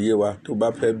dẹ̀ fi yé wa tó bá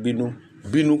fẹ́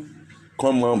bínú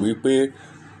kàn mọ̀ wípé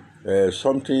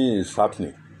something is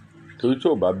happening torí tó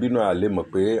bá bínú àlè mọ̀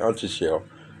pé wọ́n ti ṣẹ̀ ọ́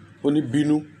ó ní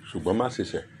bínú ṣùgbọ́n má ṣe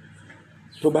ṣẹ̀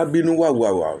tó bá bínú wà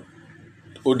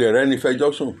ó dẹ̀ rẹ́ni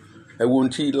fẹjọ́ sùn ẹ wo ohun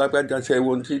tí lágbájá ṣe ẹ wo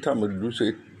ohun tí tàmọ̀dúdú ṣe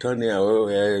tán ni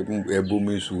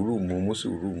ẹ̀bùnmi sùúrù mú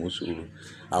sùúrù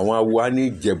àwọn awo á ní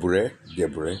jẹ̀bùrẹ́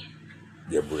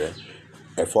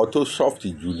ẹ̀fọ́ tó soft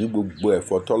jù ní gbogbo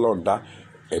ẹ̀fọ́ tọ́lọ́run dá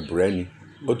ẹ̀bùrẹ́ ni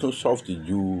ó tún soft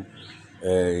ju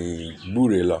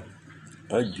gbúre lọ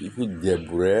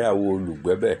jẹ̀bùrẹ́ awo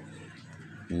olùgbẹ́bẹ̀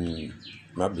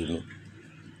má bínú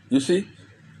you see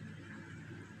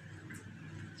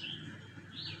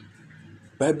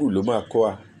Bible ló máa kọ́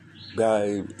wa gba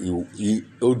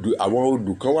àwọn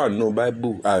odù kan wà nínú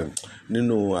Bible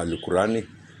nínú àlùkùránì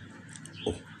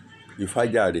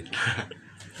ìfájàre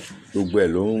gbogbo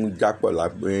ẹ̀ ló ń jápọ̀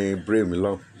lápẹ́ brain mi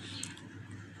lọ́n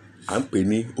à ń pè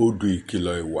ní odù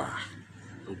ìkìlọ̀ ìwà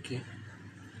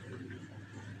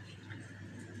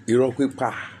irọ́ pípa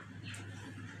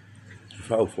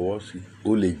Ifá ò fọwọ́ sí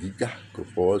olè jíjà kò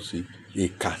fọwọ́ sí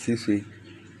ìkà ṣíṣe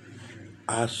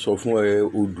a sọ fún ẹ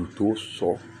odù tó sọ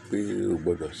pé o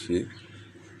gbọ́dọ̀ ṣe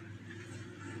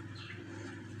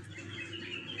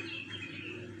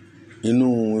inú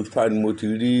Ifá ni mo ti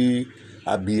rí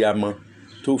abiyamọ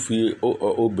tó fi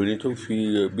obìnrin tó fi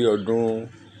bí ọdún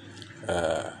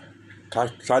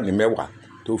sáàní mẹ́wàá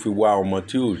tó fi wá ọmọ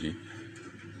tí ò rí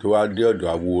tó wá dé ọ̀dọ̀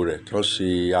àwo rẹ̀ tó ṣe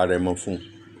arẹmọ fún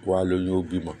wá lóyún ó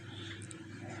bímọ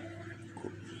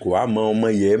kò wá mọ ọmọ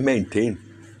yẹn maintain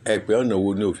ẹ pé ọ̀nà wo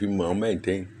ni òfin mọ̀ ọ́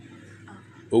maintain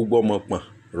ó gbọ́ ọmọ pọ̀n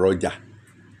rọjà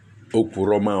ó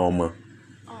purọ́ mọ́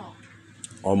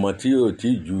ọmọ tí ò tí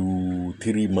ju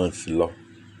 3 months lọ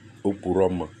ó purọ́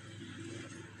mọ́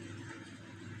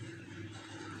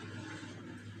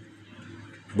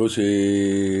bó ṣe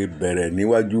bẹ̀rẹ̀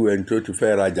níwájú ẹni tó ti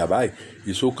fẹ́ rajà báyìí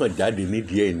ìṣó kàn jáde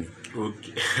nídìí ẹ̀ ni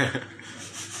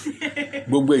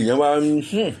gbogbo èèyàn wá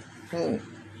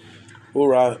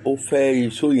ó fẹ́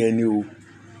ìṣó yẹn ni o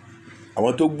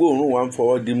àwọn tó gbóòórùn wa ń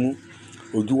fọwọ́ dimú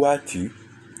ojú wa tì í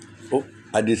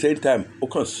at the same time ó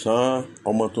kàn sán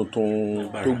ọmọ tuntun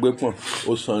tó gbé pọ̀n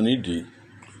ó sán nídìí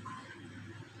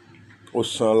ó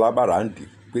sán lábàrá ń dì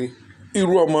pé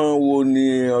irú ọmọ wo ni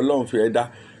Ọlọ́run fi ẹ́ dá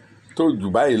tó jù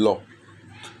báyìí lọ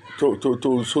tó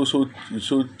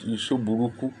iṣó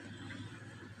burúkú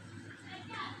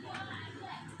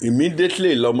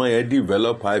immediately lọmọ yẹn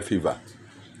develop high fever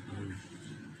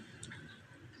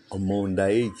ọmọ under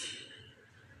age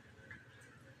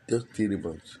just 3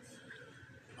 months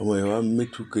ọmọ yẹn wá mí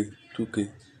túke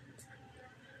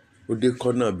ó dé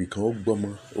kọ́nà ibìkan ó gbọ́mọ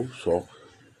ó sọ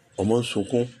ọmọ ń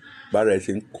sunkún bára ẹ̀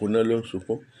ṣe ń koná ló ń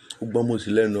sunkún ó gbọ́mọ sí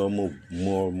lẹ́nu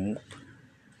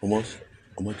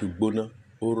ọmọ ti gbóná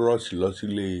ó rọ́ọ̀sì lọ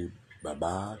sílé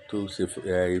bàbá tó ṣe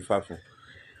ifá fún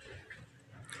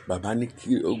bàbá ní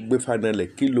kí ó gbé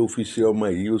fanalẹ̀ kí ló fi ṣe ọmọ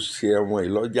yìí ó ṣe ọmọ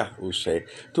yìí lọ́jà ó ṣe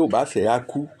tó bá ṣe á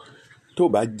kú tó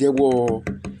bá jẹ́wọ́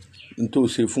n tó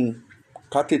ṣe fún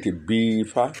ká tètè bí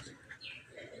ifá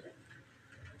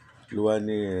ló wá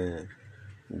ní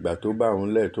ìgbà tó bá òun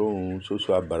lẹ̀ tó òun ṣoṣo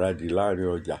àbàràdì láàrin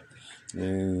ọjà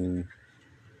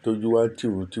tójú wá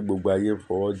tí gbogbo ayé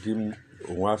fọwọ́ dí mú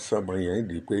òun á sán ọmọ yẹn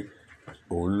dì pé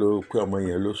òun ló pé ọmọ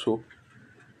yẹn ló só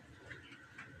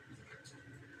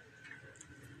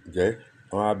jẹ́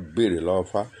wọ́n á béèrè lọ́wọ́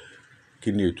Ifá kí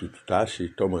ni ètùtù tá a ṣe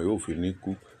tọmọ yóò fi ní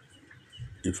kú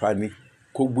Ifá ní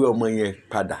kó gbé ọmọ yẹn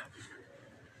padà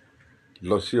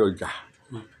lọ sí ọjà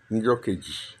níjọ́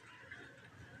kejì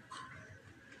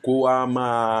kó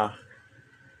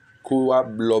wá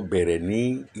lọ bẹ̀rẹ̀ ní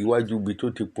iwájú ibi tó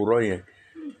ti purọ́ yẹn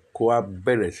kó wá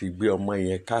bẹ̀rẹ̀ sí gbé ọmọ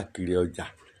yẹn káàkiri ọjà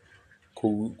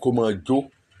kó máa jó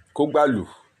kó gbàlù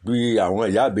bí àwọn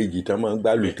ìyá àbèjì tán máa ń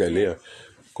gbàlù tẹ̀lé ẹ̀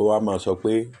kó wá máa sọ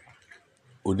pé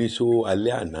oníṣó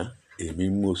alẹ́ àná èmi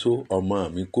mọṣó ọmọ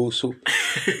mi kó só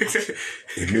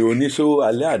èmi oníṣó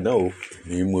alẹ́ àná o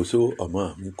èmi mọṣó ọmọ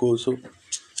mi kó só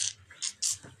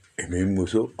èmi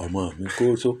mọṣó ọmọ mi kó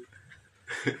só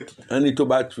ẹni tó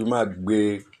bá tún máa gbé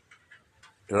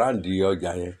ráǹdì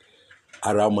ọjà yẹn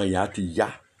ara ọmọ yẹn á ti yá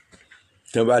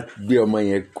tí wọ́n bá gbé ọmọ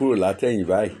yẹn kúrò látẹ̀yìn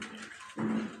báyìí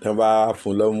tí wọ́n bá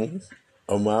fún lọ́mú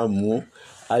ọmọ á mú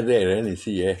adé rẹ̀ ní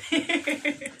sí yẹ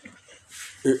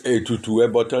ètùtù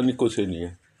ẹbọ tán ní kò ṣe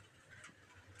nìyẹn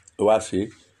wá ṣe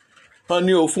wọ́n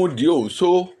ní o fún di òun só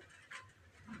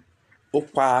ó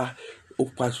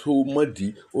pa só mọ́dì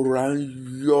ó ra ń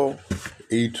yọ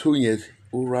èyí tó yẹn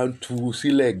ó ra ń tu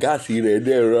sílẹ̀ gáàsì rẹ̀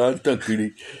dẹ̀ ra ń tàn kiri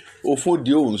o fún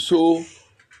di òun só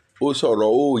ó sọ̀rọ̀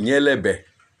ó yẹn lẹ́bẹ̀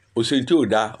ó ṣe tí ò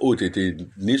dáa ó tètè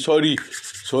ní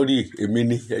sọ́rí èmi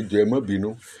ni ẹjọ́ ẹ má bínú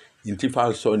ntí Ifá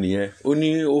ń sọ nìyẹn ó ní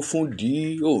ó fún di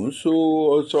òun só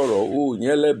ó sọ̀rọ̀ ó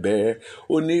yẹn lẹ́bẹ̀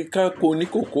ó ní káko ní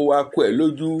kòkó wa kó ẹ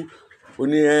lójú ó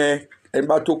ní ẹ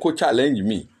bá tó kó challenge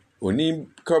mi ó ní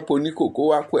káko ní kòkó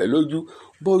wa kó ẹ lójú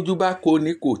bójú bá kó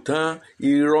ní kò tán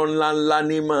irọ́ ńláńlá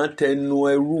ní máa tẹnu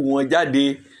ẹrú wọn jáde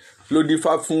ló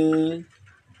dífá fún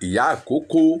ìyá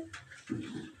àkókò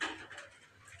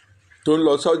tó ń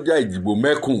lọ sọ́jà ìdìbò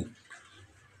mẹ́kùn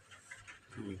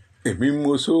èmi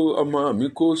mo só ọmọ mi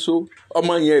kó só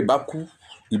ọmọ yẹn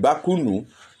ìbá kú nù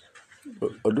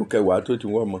ọdún kẹwàá tó ti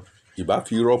wọ́n mọ ìbá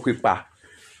fi irọ́ pípa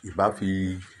ìbá fi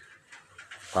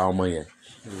pa ọmọ yẹn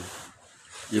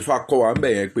Ifá kọ́ wa ń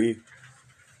bẹ̀ yẹn pé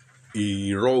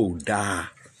irọ́ ò dáa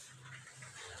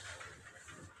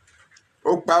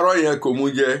ó parọ́ yẹn kò mú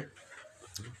jẹ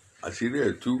àṣírí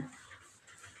ẹ̀ tú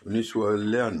oníṣó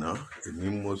alẹ́ àná èmi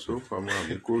mo só ọmọ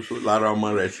mi kó só lára ọmọ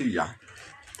rẹ̀ sì yá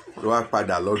ló wá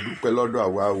padà lọ dúpẹ́ lọ́dọ̀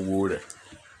àwa awo rẹ̀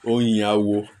ó yin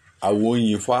awo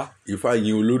yin Ifá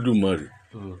yin Olódùmarè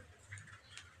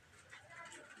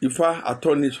Ifá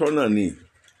atọ́nisọ́nà ni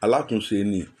alátúnṣe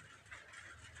ni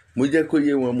mo jẹ́ kó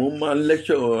yé wọn mo máa ń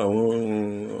lẹ́kṣọ̀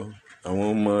àwọn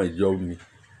ọmọ ìjọ mi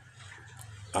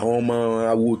àwọn ọmọ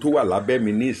awo tó wà lábẹ́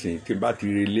mi nísìn tí bá ti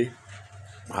relé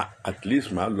at least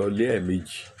máa lọ lé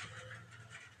ẹ̀ẹ̀mejì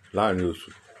láàrin oṣù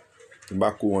tí bá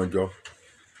kó wọn jọ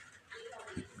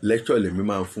lecture lèmi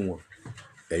máa ń fún wọn.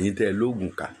 Ẹ̀yin tẹ́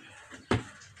lóògùn kà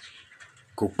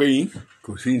kò pé yín,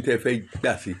 kò sí ní tẹ́ fẹ́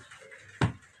gbà sí.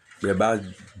 Bẹ́ẹ̀ bá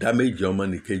dá méjì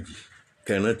ọmọnìkejì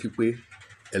kẹrántí pé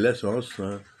ẹlẹ́san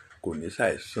san kò ní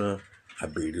ṣàìsàn,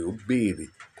 àbèrè ó béèrè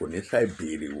kò ní ṣàì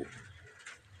béèrè wò.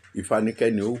 Ifá ní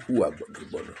kẹ́ni ó hùwà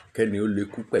gbọ̀dọ̀gbọ̀dọ̀, kẹ́ni ó lè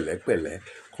kú pẹ̀lẹ́pẹ̀lẹ́,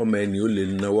 kọ́mọ ẹni ó lè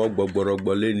nawọ́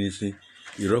gbọgbọrọgbọ lẹ́ni sí.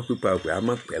 Irọ́ pípa òpè á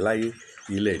mọ̀ pẹ́ láyé,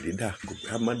 ilẹ̀ dídà kò pé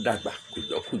á mọ̀ dàgbà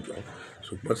kùjọ́kùjọ́.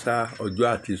 Ṣùgbọ́n ṣá ọjọ́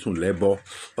àti sùn lẹ́bọ.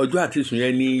 Ọjọ́ àti sùn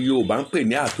yẹn ni Yorùbá ń pè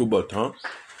ní àtúbọ̀tán.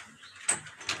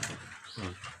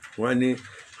 Wọ́n ní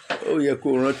ó yẹ kó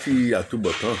rántí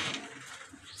àtúbọ̀tán.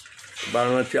 Bá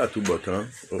rántí àtúbọ̀tán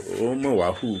ó mọ̀ wá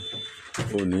hù,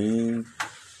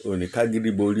 òní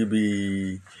kágídí borí bí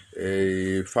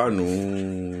fáànù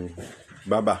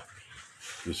bábà.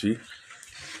 You see?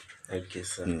 Okay,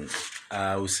 sir.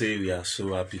 I will say we are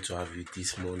so happy to have you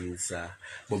this morning, sir.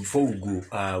 But before we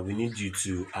go, we need you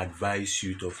to advise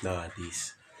youth of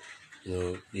nowadays.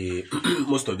 You know,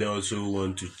 most of them also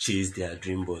want to chase their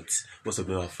dream, but most of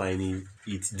them are finding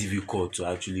it difficult to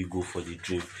actually go for the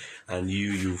dream. And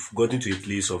you've gotten to a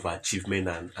place of achievement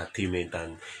and attainment,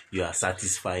 and you are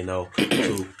satisfied now.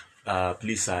 So,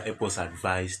 please, sir, help us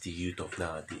advise the youth of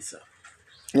nowadays, sir.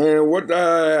 What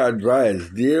I advise,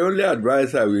 the only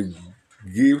advice I will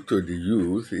give to the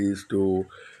youth is to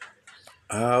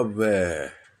have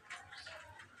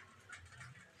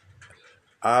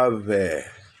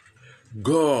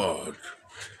God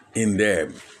in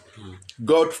them.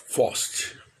 God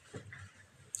first.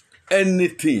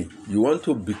 Anything you want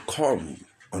to become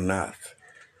on earth,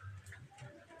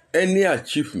 any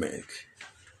achievement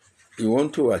you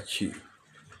want to achieve,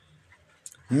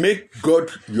 make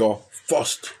God your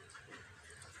first.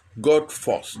 God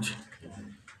first.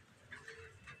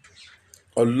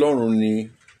 Ọlọ́run ni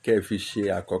kẹ́ fi ṣe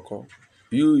àkọ́kọ́.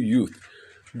 You youth,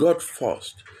 God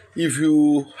first. If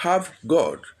you have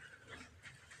God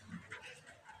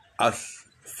as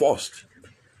first,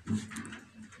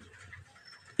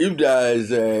 if there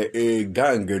is a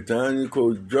gang, then you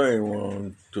could join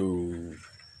one to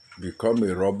become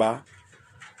a robber,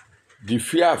 the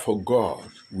fear for God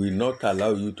will not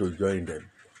allow you to join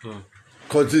them.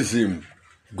 Cultism,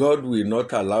 God will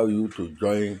not allow you to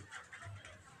join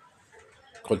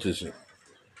cultism.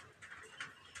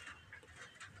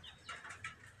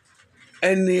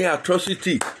 Any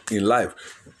atrocity in life,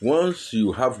 once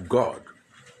you have God,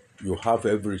 you have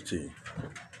everything.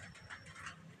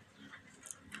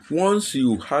 Once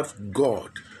you have God,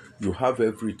 you have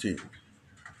everything.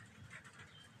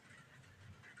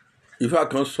 If I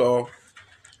can saw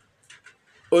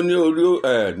only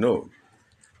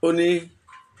only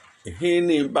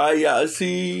hini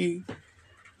bayasi,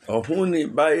 ohuni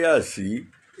bayasi,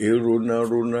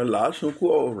 erona lasuku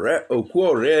oku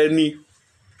ọ̀rẹ́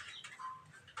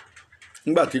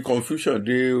nígbà tí confusion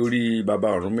dé orí baba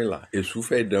Ọ̀rúnmìlà, Èṣù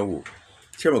fẹ́ dán wò.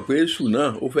 Ṣé mọ̀ pé Èṣù náà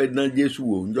ó fẹ́ dán Jésù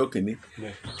wò níjọ́ kìíní.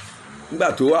 Nígbà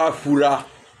tó wá fura,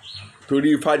 torí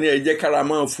Ifá ní ẹ jẹ́ kára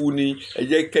máa fún ni, ẹ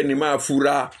jẹ́ kẹ́ni máa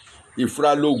fura,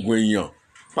 ìfura lóògùn èèyàn.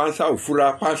 Pánsá ò fura,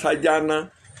 pánsá jáná,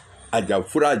 àjà ò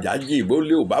fura, àjà jìn, bó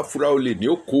lé ò bá fura ó lè ní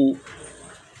ó kó.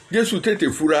 Jésù tètè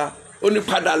fura, ó ní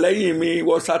padà lẹ́yìn mi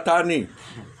ìwọ Sátánì.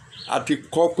 A ti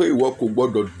kọ́ pé ìwọ kò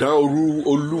gbọdọ̀ dán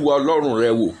Olúwa Ọlọ́run rẹ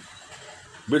wò.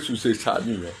 Bẹ́sù ṣe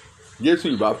sáàmì yẹn, Jésù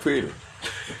ìbá fail.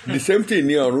 The same thing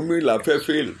ni Ọ̀rúnmìlà fẹ́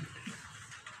fail.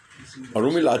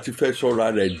 Ọ̀rúnmìlà ti fẹ́ sọ́ra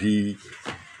rẹ̀ di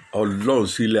Ọlọ́run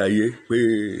sílẹ̀ ayé pé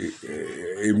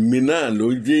èmi náà ló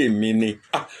jẹ́ èmi ni.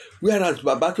 Whereas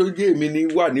bàbá tó jẹ́ èmi ni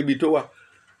wà níbi tó wà.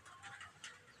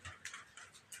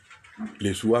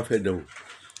 Lèṣù wá fẹ́ dán o.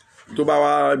 Tó bá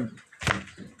wá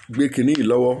gbé kinní yìí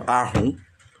lọ́wọ́, ahùn.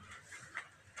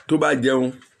 Tó bá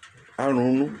jẹun,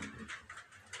 arùnnú.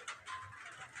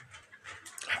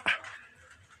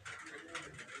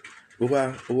 Ó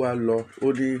wá lọ, ó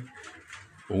ní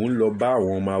òun lọ bá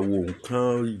àwọn ọmọ awo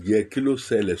nǹkan yẹ kí ló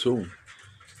ṣẹlẹ̀ sóhun.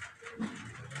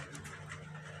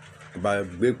 Bá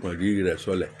gbé pọ̀nrí rẹ̀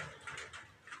sọlẹ̀.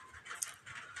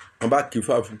 Wọ́n bá kí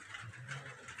Ifá fún.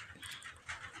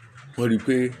 Wọ́n rí i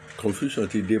pé confusion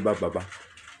ti dé bá bàbá.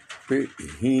 Pé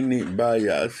ìhín ní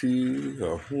báyà sí,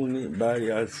 ọ̀hún ní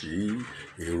báyà sí,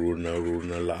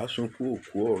 èrònà lásùnkú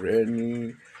òkú ọ̀rẹ́ ní.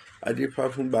 Adéfá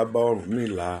fún bàbá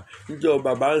Ọ̀rúnmìlà. Níjọ́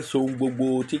bàbá ń sọ ohun gbogbo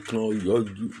tí kan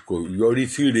kò yọrí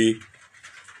síre.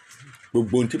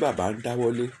 Gbogbo ohun tí bàbá ń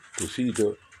dáwọ́lé kò sí ìjọ.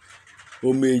 Ó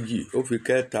méjì, ó fi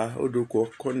kẹta, ó dóko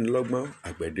kọ́nilọ́gbọ́n,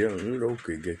 àgbẹ̀dẹ ọ̀run rọ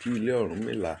òkè gẹ̀tì ilé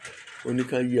Ọ̀rúnmìlà. Ó ní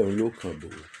ká yẹ òun ló kàn bò.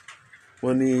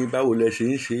 Wọ́n ní báwo lẹ ṣe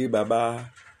ń ṣe bàbá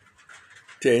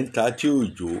tẹ̀ ń ta tí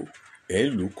òjò ẹ̀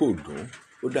ń lù kò dùn.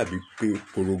 ó dàbí pé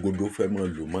porogodo fẹ́ mọ́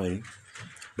lò mọ́ yín.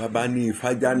 Bàbá ní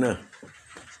Ifájá náà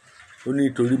ó ní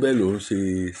torí bẹ́ẹ̀ ló ń ṣe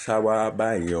sáwá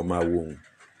báyìí ọmọ awo òun.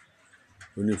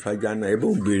 Ó ní Ifájá náà ẹ bó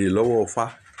ń béèrè lọ́wọ́ Ifá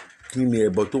kí ni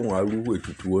ẹbọ tóun arúgbó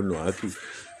ètùtù wọn nà á tù.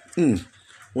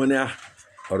 Wọ́n ní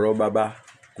ọ̀rọ̀ bàbá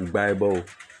kò gba ẹbọ o,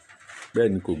 bẹ́ẹ̀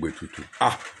ni kò gbètùtù.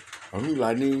 Ọ̀rúnmìlà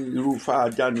ní irú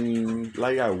Ifájá ní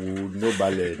láyàwó ní ó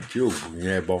balẹ̀ tí ò gùn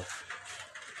yẹn ẹbọ.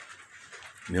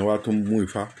 Ni wọ́n tún mú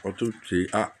Ifá wọ́n tún ṣe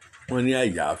wọ́n ní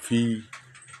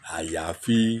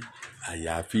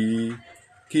àyàfi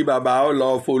kí bàbá ọ lọ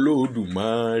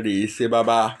f'Olódùmarè ṣe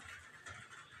bàbá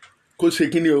kó ṣe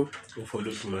kí ni o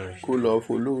kó lọ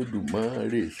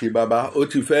f'Olódùmarè ṣe bàbá. Ó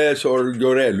ti fẹ́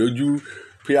sọ̀rọ̀ rẹ̀ lójú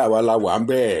pé àwa la wà ń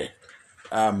bẹ́ẹ̀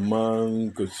àmọ́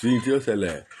kò sí tí ó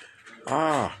ṣẹlẹ̀.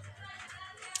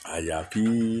 Àyàfi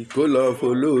kó lọ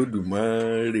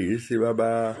f'Olódùmarè ṣe bàbá.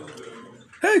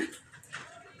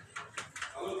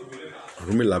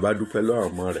 Ọ̀rúnmìlà bá dúpẹ́ lọ́wọ́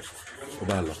ọmọ rẹ̀ ó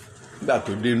bá lọ. Nígbà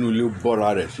tó dé inú ilé ó bọ́ra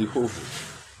rẹ̀ sí hòhò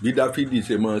bí Dáfídì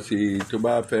ṣe máa ṣe tó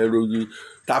bá fẹ́ rójú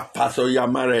tá paṣọ ya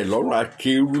mára ẹ̀ lọ́rùn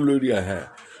akéwú lórí ẹ̀.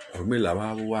 Ọ̀rúnmìlà wá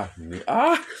wà ní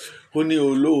ó ní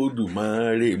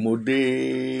Olódùmarè mo dé,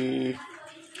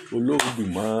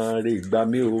 Olódùmarè gbà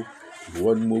mí o, ìwọ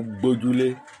ni mo gbójúlé,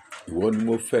 ìwọ ni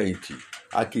mo fẹ̀yìntì,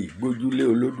 a kì í gbójúlé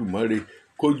Olódùmarè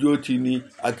kójú ó ti ní,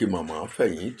 a kì í mọ̀mọ́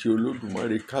fẹ̀yìntì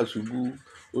Olódùmarè ká ṣubú.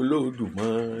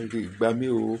 Olódùmarè gbà mí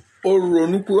o. Ó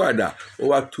ronúpìwàdà ó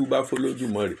wá túbá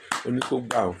f'Olódùmarè ó ní kó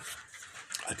gbà ó.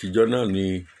 Àtijọ́ náà ni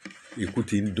ikú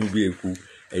ti ń dún bí eku,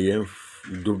 ẹyẹ ń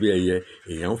dún bí ẹyẹ,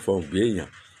 èèyàn ń fọhùn bí èèyàn.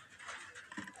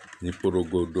 Ní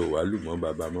porogodo wà lù mọ́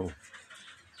bàbá mọ́.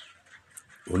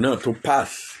 Òun náà tún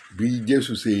pass bí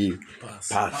Jésù ṣe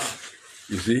pass.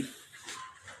 You see?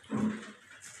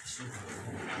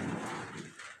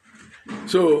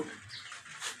 So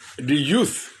the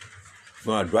youth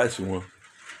no advice wọn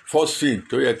first thing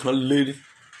tó yẹ kán lérí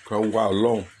kán wá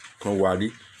Ọlọ́run kán wá rí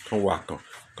kán wá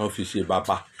kán fi ṣe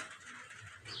bàbá.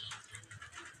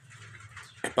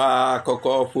 Bá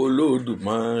kọ́kọ́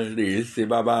f'Olódùmarè ṣe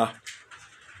bàbá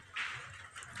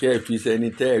kẹ́ ẹ fi sẹ́ni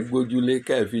tẹ́ ẹ gbójúlé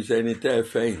kẹ́ ẹ fi sẹ́ni tẹ́ ẹ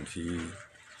fẹ̀yìntì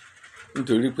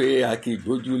nítorí pé a kì í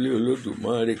gbójúlé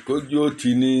Olódùmarè kójú ó ti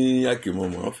ní, a kì í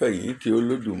mọ̀mọ́ fẹ̀yìntì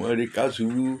Olódùmarè ká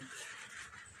ṣubú.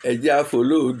 Ẹ jẹ́ á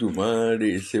f'Olódùmarè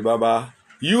ṣe bàbá.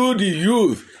 You the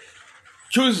youth,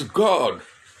 choose God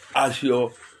as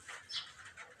your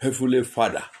heavenly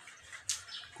father.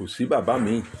 Kò sí bàbá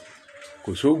mi,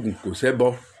 kò sóògùn, kò sẹ́bọ,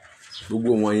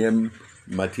 gbogbo wọn yẹn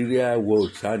material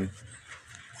world sani.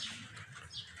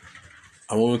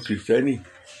 Àwọn kìrìsìtẹ́nì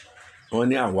wọ́n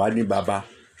ní àwa ní bàbá,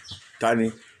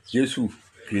 tani Jésù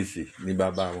Kristi ní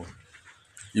bàbá wọn.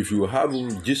 If you have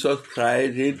Jesus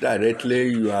Christ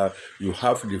indirectly, you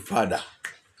have the Father.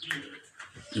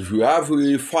 If you have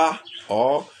Ifá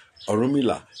or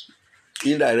Ọ̀rúnmìlà,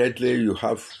 indirectly you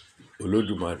have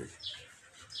Olódùmarè.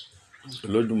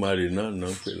 Olódùmarè náà ń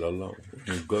pè lọ́lọ́run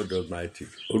ní God Almighty.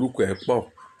 Orúkọ ẹ̀ pọ̀,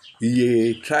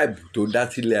 iye tribe tó dá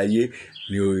sílẹ̀ ayé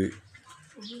ni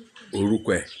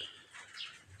orúkọ ẹ̀.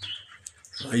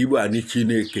 Ìgbò á ní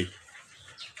Chineke,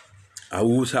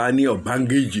 Haúsá ní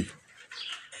Ọ̀bángéjì,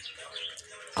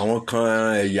 àwọn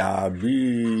kan ẹ̀yà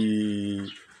bíi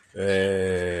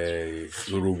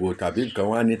Yorùbá tàbí nǹkan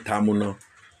wá ní Tamuna.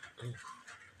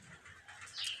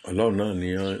 Ọlọ́run náà ní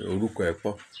orúkọ ẹ̀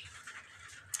pọ̀.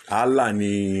 Allah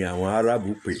ni àwọn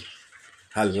Árábù pè.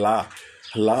 Allah,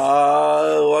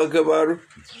 Allahu Akbar,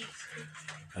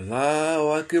 Allahu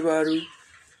Akbar,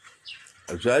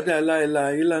 Ashhadu an la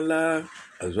ilaha illallah,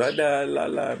 Ashhadu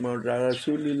anna Muhammadan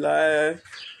Rasulullah.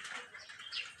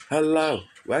 Allahu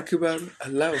Akbar,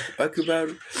 Allahu Akbar,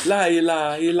 la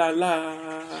ilaha illallah.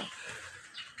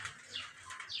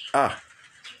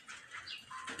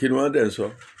 Kí ni wọ́n dẹ̀ sọ?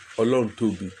 Ọlọ́run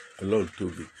tóbi, Ọlọ́run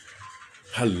tóbi.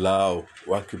 Allahu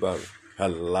Akbar,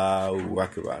 Allahu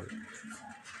Akbar.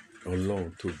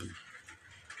 Ọlọ́run tóbi.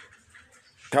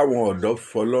 Káwọn ọ̀dọ́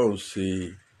fọlọ́run ṣe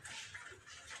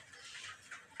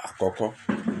àkọ́kọ́.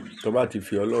 Tó bá ti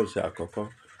fi Ọlọ́run ṣe àkọ́kọ́,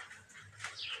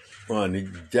 wọn ò ní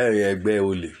jẹ́ ẹgbẹ́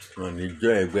olè, wọn ò ní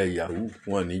jẹ́ ẹgbẹ́ yahoo,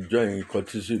 wọn ò ní jẹ́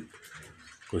cultism.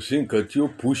 Kò sí nǹkan tí ó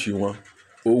pùṣì wọn.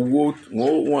 Owó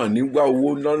wọn ò ní wá owó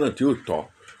lọ́nà tí ó tọ́.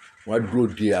 Wọ́n dúró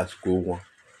de àsìkò wọn.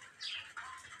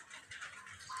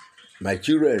 My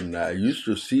children, I used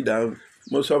to sit down.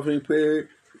 Mo sọ fún yín pé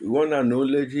wọ́n náà ní ó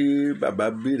lé tí bàbá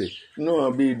béèrè náà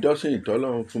bí dọ́sìn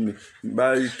ìtọ́lọ́run fún mi. Bá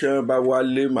iṣẹ́ bá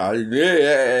wálé màá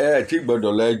tí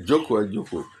gbọ́dọ̀ lọ ẹ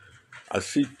jókòó.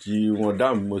 Àsìtì wọn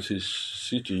dáhùn mo ṣe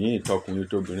síìtì yín ìtọkùnrin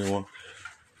tóbìnrin wọn.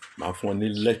 Màá fún ọ ní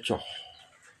lecture.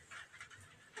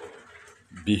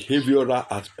 Behavioral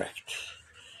aspect.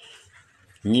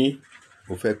 Yín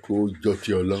mo fẹ́ kó jọ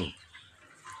ti Ọlọ́run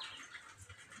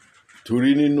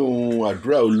torí nínú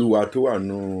àdúrà Olúwa tó wà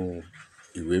nínú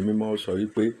ìwé mímọ́ sọ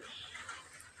wípé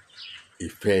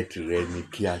ìfẹ́ tìrẹ ni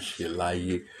kí a ṣe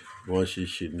láyé bí wọ́n ṣe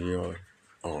ṣe ní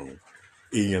ọ̀run.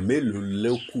 Èèyàn mélòó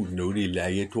ló kù lórí ilẹ̀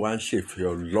ayé tó wá ń ṣèfẹ́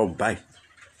Ọlọ́run báyìí?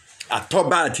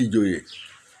 Àtọ́ba àti ìjòyè,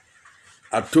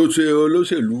 àtòṣe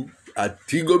olóṣèlú,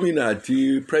 àti gómìnà àti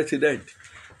president.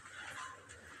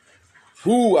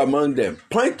 Who among them?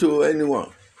 Point to anyone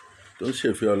tó ń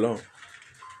ṣèfẹ́ Ọlọ́run.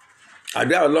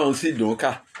 Àdúrà Ọlọ́run sì dùn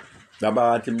ká. Bàbá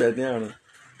wa ti bẹ ní ọ̀run.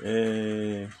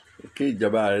 Kí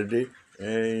ìjọba rẹ̀ dé.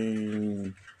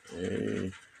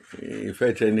 Ìfẹ́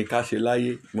tẹni ká ṣe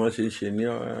láyé bí wọ́n ṣe ń ṣe ní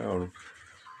ọ̀run.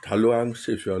 Ta ló wá ń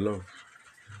ṣèfẹ́ Ọlọ́run?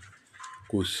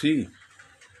 Kò sí.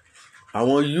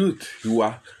 Àwọn youth wa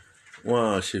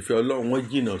wọn ṣèfẹ́ Ọlọ́run, wọ́n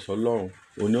jìnnà sọ́lọ́run.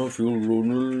 Òní wọ́n fi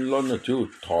ronú lọ́nà tí ò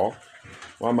tọ́.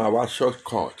 Wọ́n máa wá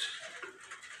shortcut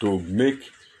to make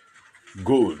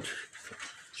good.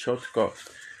 Shortcut.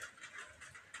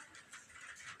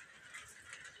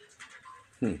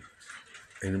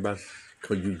 Ẹni bá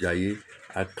kánjú jayé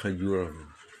á kánjú rọrùn.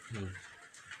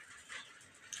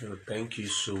 Thank you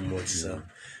so much, sir.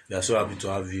 We are so happy to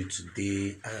have you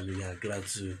today, and we are glad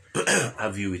to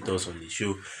have you with us on the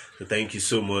show. So thank you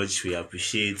so much. We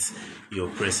appreciate your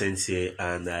presence here,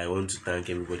 and I want to thank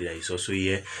everybody that is also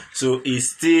here. So it's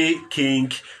still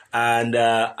King, and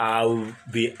I'll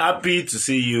be happy to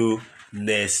see you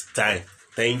next time.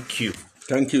 Thank you.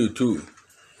 Thank you too.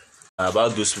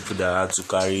 About those people that had to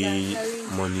carry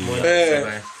money.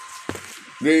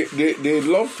 They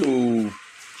love to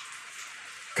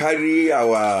carry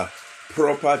our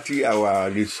property, our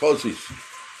resources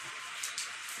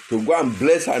to go and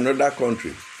bless another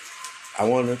country.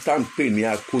 Àwọn tá ń pè ní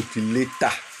akótilétà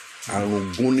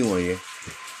àrùn gún níwọ̀nyẹn.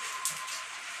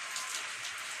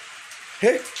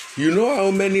 Hey, you know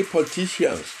how many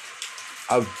politicians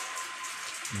have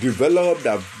developed,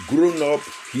 have grown up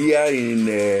here in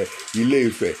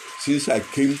Ile-Ife since I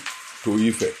came to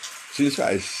Ife, since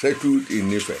I settled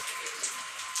in Ife.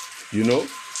 You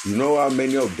know how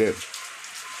many of them?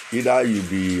 Either you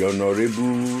be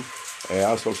honorable,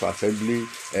 House of Assembly,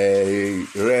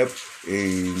 rep,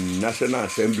 National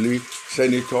Assembly,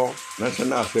 senator,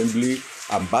 National Assembly,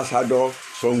 ambassador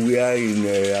somewhere in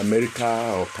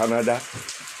America or Canada.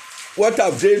 What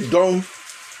have they done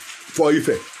for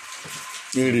Ife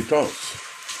in returns?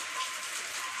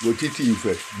 Gotiti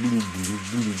Ife,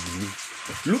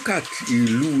 blue. Look at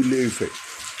ìlú Ile-Ife.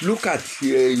 Look at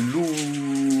ìlú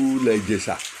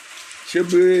Ìjẹ̀ṣà. Ṣé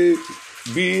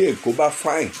bí Èkó bá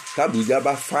fine, t'Àbújá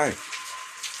bá fine,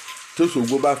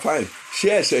 t'Òṣogbo bá fine, ṣé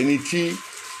ẹ̀ṣẹ̀ ni tí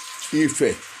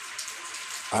Ifẹ̀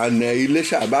and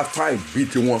Iléṣà bá fine bí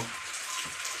tiwọn?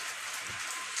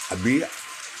 Àbí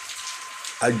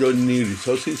àjọ ní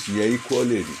resources yẹn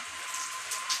equally ni?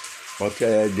 But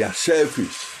they are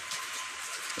selfish.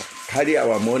 Carry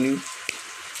our money,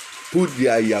 put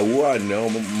their ìyàwó and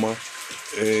ọmọ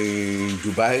in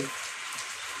Dubai.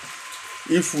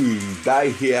 If we die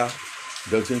here,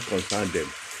 doesn't concern them.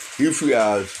 If we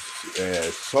are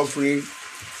suffering,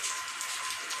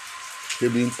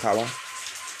 saving power.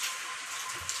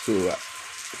 So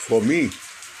for me,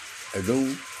 I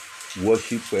don't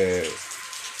worship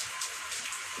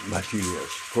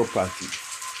materials, property.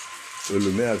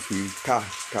 Olùmẹ́ àfi ká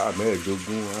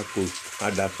mẹ́ẹ̀ẹ́dógún àpò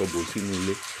àdàsọ̀bò sínú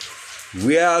ilé.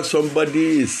 Where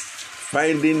somebody is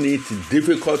finding it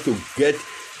difficult to get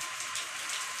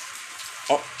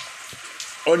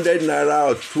 100 naira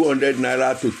or 200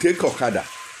 naira to take Okada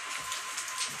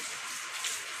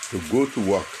to go to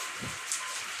work.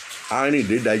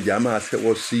 Arìndédàjà máa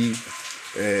ṣẹ́wọ́ sí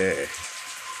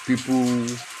people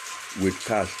with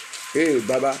cars. Hey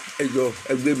baba, ẹjọ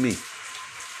ẹgbẹ́ mi,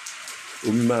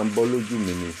 omi máa ń bọ́ lójú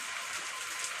mi ni.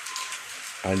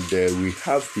 And we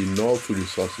have enough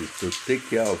resources to take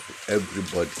care of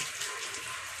everybody.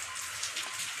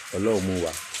 Ọlọ́run mú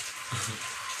wa.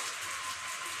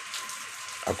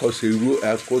 Àkọsẹ̀ irú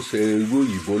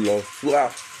òyìnbó lọ fúà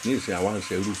ní ìsìn àwọn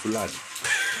àṣẹ irú Fúlàní.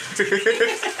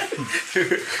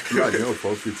 Fúlàní of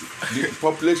all people. The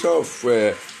population of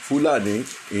Fulani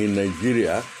in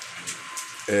Nigeria,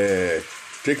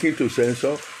 taking to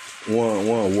census,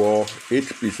 wọ́n wọ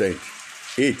 8%.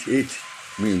 8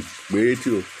 means pé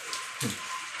 80 o.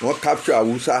 Wọ́n capture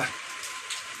Hausa.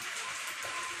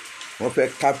 Wọ́n fẹ́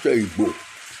capture Igbo.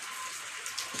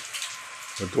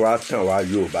 Wọ́n tó wá tàn wá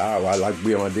Yorùbá, àwa la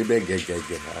gbé wọn débẹ̀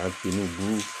gẹ̀gẹ̀gẹ̀. Tinubu,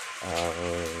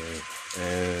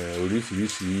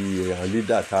 oríṣiríṣi àwọn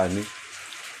leader tá a ní.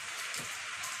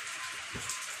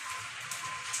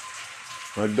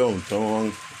 Wọ́n dọ̀hún tán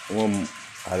wọ́n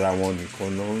ara wọn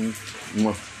nìkan náà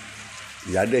mọ̀.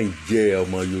 ìyá dẹ̀ ń jẹ́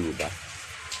ọmọ Yorùbá,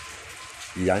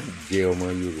 ìyá ń jẹ́ ọmọ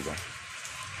Yorùbá.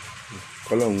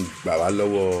 Kọ́lọ́run gbà wá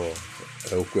lọ́wọ́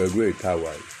oko ẹrú ìta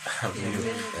wa yìí.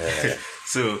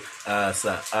 So,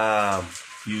 sir,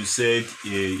 you said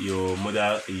your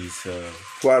mother is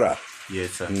Kwara.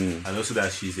 yes, sir. And also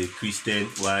that she's a Christian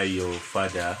while your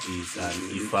father is an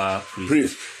Ifa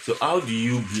priest. So how do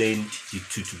you blend the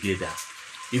two together?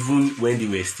 Even when they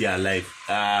were still alive,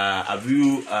 have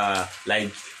you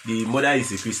like the mother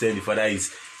is a Christian, the father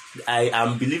is? I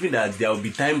am believing that there will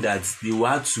be time that they will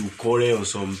have to quarrel on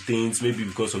some things, maybe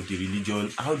because of the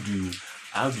religion. How do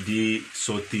they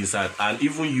sort things out? And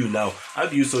even you now, how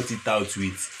do you sort it out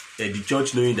with the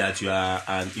church knowing that you are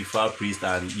an Ifa priest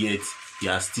and yet you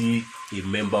are still a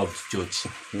member of the church?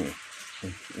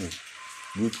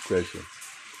 Good question.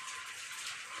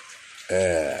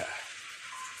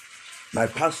 My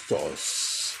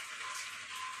pastors,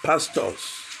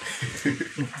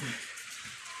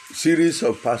 series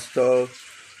of pastors,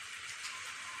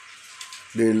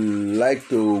 they like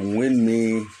to win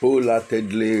me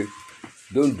wholeheartedly.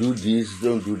 Don't do this,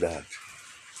 don't do that.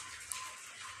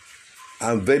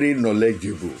 I'm very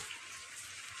knowledgeable.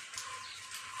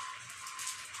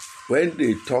 When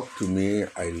they talk to me,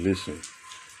 I listen.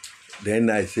 Then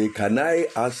I say, can I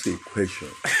ask a question?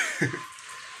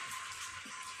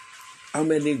 How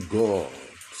many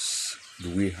gods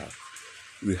do we have?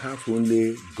 We have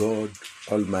only God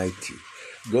Almighty.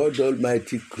 God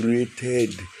Almighty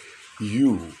created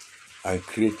you and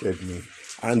created me.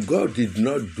 And God did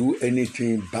not do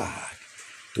anything bad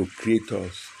to create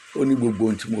us. Only gbogbo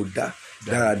ohun tí mo dá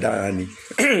dáradára ni.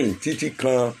 Títí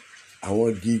kan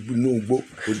àwọn igi inú igbó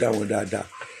ó dá wọn dáadáa.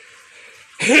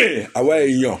 Àwa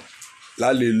èèyàn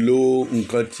la lè lo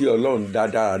nǹkan tí Ọlọ́run dá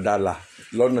dáradára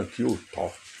lọ́nà tí ò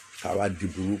tọ́ káwa di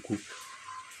burúkú.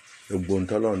 Gbogbo ohun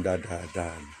tí Ọlọ́run dá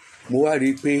dáradára ni. Mo wá rí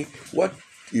i pé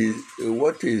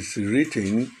what is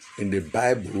written in the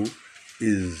Bible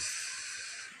is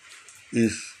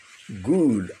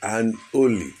good and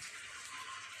holy,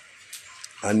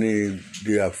 and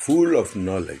they are full of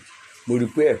knowledge. Mo rí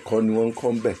i pé ẹ̀kọ́ ni wọ́n ń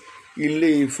kọ́ bẹ̀. Ilé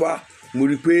Ifá, mo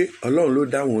rí i pé Ọlọ́run ló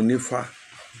dá wọn nífá.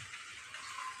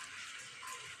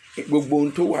 Gbogbo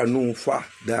ohun tó wà nínú Ifá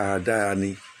dáadáa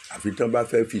ni, àfi tán bá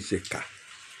fẹ́ fi ṣèkà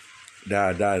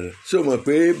dáadáa. Ṣé o mọ̀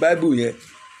pé Bible yẹn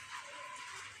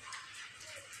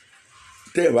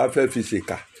tẹ́ ẹ̀ bá fẹ́ fi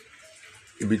ṣèkà,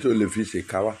 ibi tó lè fi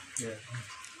ṣèkà wá.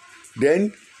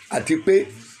 Then àti pé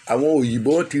àwọn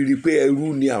òyìnbó ti rí i pé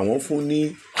ẹrú ni àwọn fún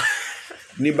ní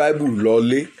Bible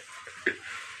lọ́lé.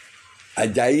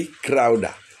 Àjàyí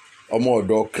Crowther, ọmọ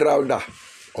ọ̀dọ̀ Crowther,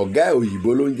 ọ̀gá ẹ̀ òyìnbó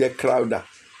ló ń jẹ́ Crowther,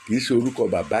 kì í ṣe orúkọ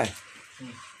bàbá ẹ̀.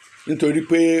 Nítorí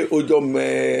pé ó jọ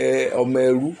ọmọ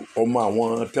ẹrú, ọmọ àwọn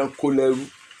tán kó lẹ́rú.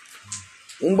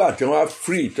 Ńgbà tí wọ́n á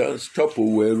free tán stop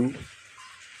owó ẹrú,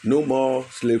 no more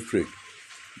slave trade.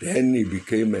 Then he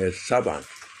became a servant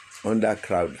under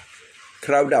Crowther.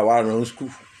 Crowther wá run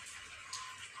school.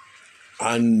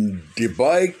 And the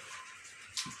boy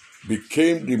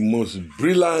became the most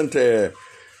brilliant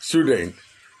student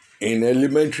in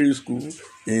elementary school,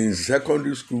 in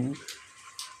secondary school,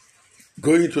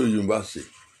 going to university.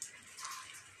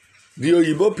 The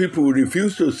Oyibo people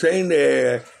refused to send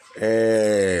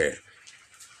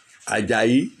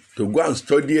Ajayi to go and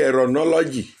study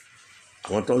aeronology.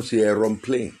 I want to say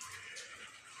aeroplane.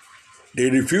 They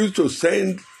refused to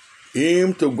send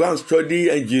him to go and study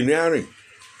engineering,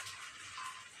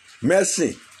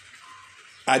 medicine,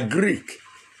 agric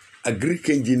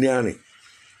engineering,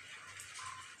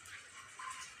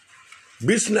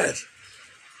 business.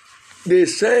 They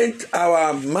sent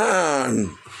our man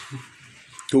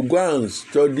to go and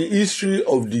study history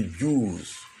of the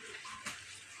Jews.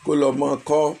 Kó lọ mọ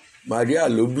kọ́ Maria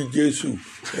ló bí Jésù,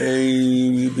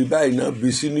 ibi báyìí náà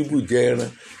bí sí níbùjẹ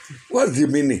ẹran. What's the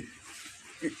meaning?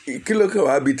 Kí ló kàn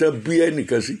wá bí tán bí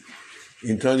ẹnìkan sí?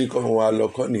 Ìtàn ní kan wá lọ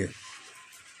kọ́ nìyẹn.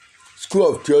 School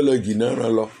of Theology náà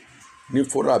rán lọ ní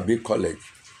Forabi College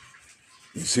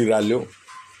in Sierra Leone.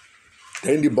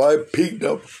 Then the boy picked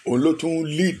up, òun ló tún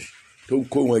lead tó ń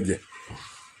kó wọn jẹ.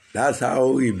 That's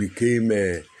how he became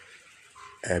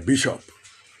a bishop.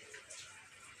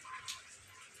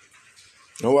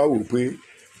 Wọ́n wá wò pé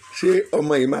ṣé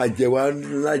ọmọ yìí máa jẹ wá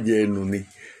lájẹ ẹnu ni?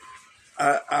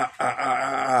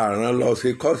 Àrán lọ ṣe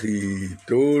kọ́ọ̀sì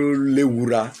tó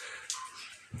léwura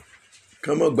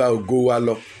kán mọ́ gba ògo wa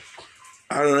lọ.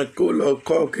 Àrán kó lọ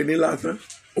kọ́ kíní lásán.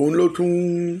 Òun ló tún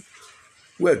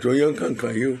wẹ̀ tó yán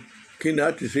kankan yìí o. Kí ni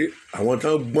a ti ṣe? Àwọn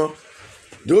tán gbọ́n.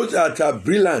 Those that are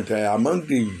brilliant among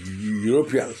the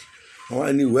Europeans, wọ́n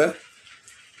á ní wẹ́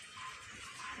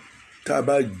tá a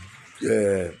bá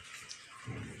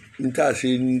níta ṣe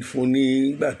fún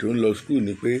nígbà tó ń lọ skul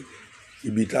ni pé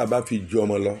ibi tá a bá fi ju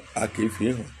ọmọ lọ a kì í fi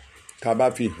hàn, tá a bá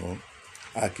fi hàn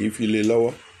a kì í fi lé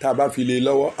lọ́wọ́, tá a bá fi lé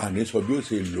lọ́wọ́ àní sọ bí ó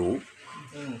ṣe lò ó.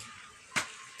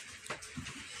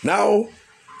 Now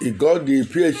he got the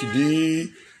PhD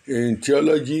in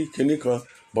theology kìnìkan,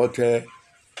 but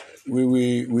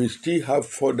we still have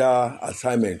further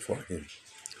assignment for him.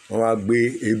 Wọ́n wá gbé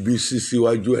ABC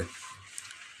síwájú ẹ̀,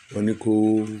 wọ́n ní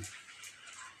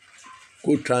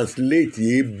kó translate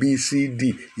ABCD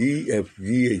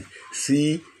EFGH sí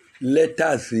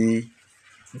letters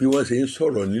bí wọ́n ṣe ń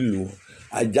sọ̀rọ̀ nílùú wọn.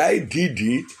 Ajayi did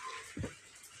it.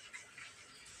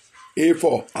 A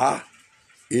for A,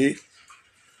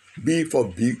 B for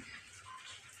B.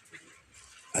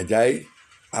 Ajayi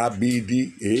A B D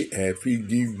A F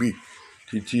G B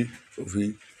títí ó fi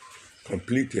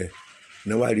complete ẹ̀.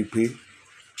 Ní wá rí i pé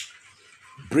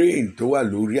brain tó wà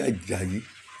lórí Ajayi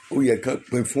ó yẹ kán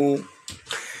pín fún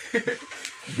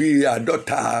bí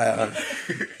 50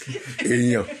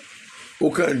 èèyàn, ó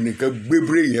kàn nìkan gbé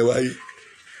brain yẹn wáyé.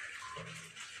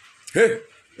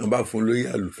 Wọ́n bá fún lóyè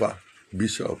àlùfáà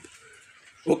bishop,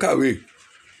 ó kàwé,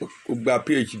 ó gba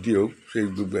PhD, ó ṣe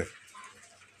gbogbo ẹ̀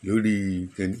lórí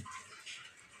kẹ́ni.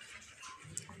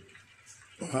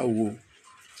 Wọ́n á wo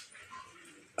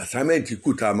assignment kù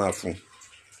tá a máa fún.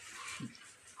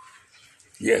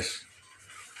 Yes,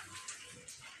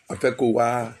 a fẹ́ kó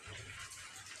wọ́n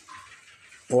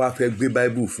wá fẹ́ gbé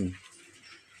Bible fún.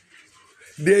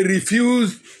 They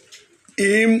refused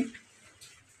him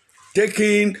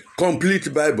taking complete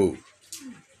Bible.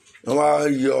 Wọ́n wá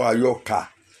yọ àyọkà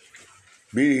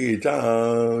bí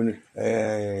ìtàn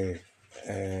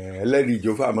ẹlẹ́rìí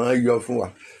Jèhófà máa ń yọ fún wa,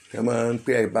 ẹ máa ń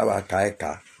pè é bá wa ka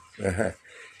ẹ̀ka.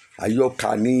 Àyọkà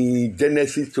ní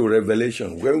Genesis to Revelation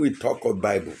when we talk of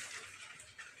Bible.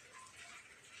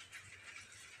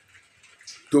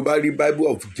 Tó bá rí Bible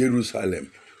of Jerusalem,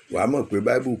 wàá mọ̀ pé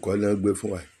Bible kọ́ ló ń gbé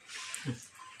fún wa.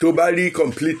 Tó bá rí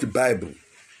complete Bible,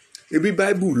 ebi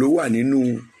Bible ló wà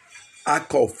nínú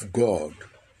Ark of God,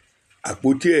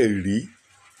 àpótí ẹ̀rí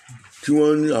tí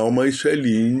wọ́n ní àwọn ọmọ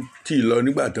Ísírẹ́lì ń tì lọ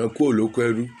nígbà tán kúrò lóko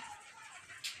ẹrú,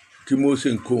 tí Mósè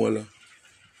ń kó wọn lọ.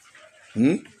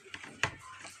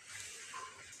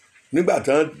 Nígbà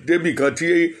tán débì kan tí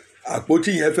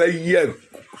àpótí yẹn fẹ́ yẹ̀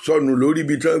sọnù lórí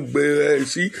ibi tán gbé ẹ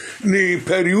sí ní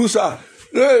Pèrúsà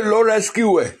ló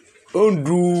rescue ẹ̀, ó ń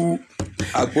du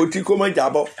àpótí kó má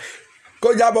jábọ́, kó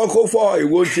jábọ́ kó fọ́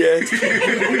ìwo tiẹ̀.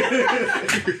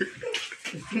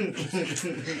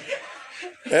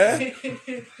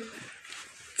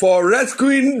 For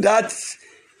rescuing that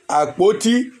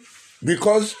àpótí,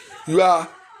 because you are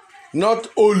not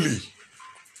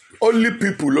holy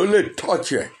people ló lè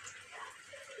touch ẹ̀.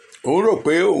 Òun rò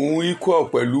pé òun equal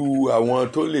pẹ̀lú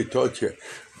àwọn tó lè touch ẹ̀,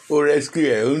 ó rescue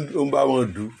ẹ̀, ó ń bá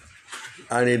wọn dù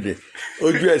arìndìn,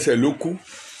 ojú ẹsẹ̀ ló kú.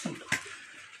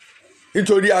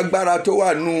 Nítorí agbára tó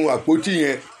wà nù àpótí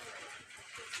yẹn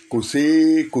kò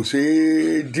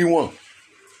ṣeé díwọ̀n.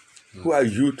 Who are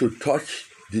you to touch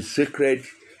the sacred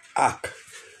ark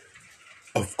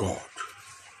of God?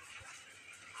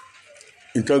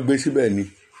 Ìtàn gbé síbẹ̀ ni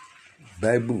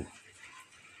Bible.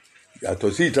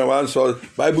 Yàtọ̀ sí ìtàn wa ń sọ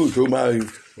Bible tó máa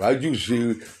wájú sí,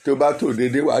 tó bá tó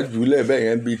dédé wájú lẹ́ẹ̀bẹ̀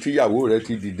yẹn bí tíyàwó rẹ̀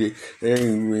ti dìde.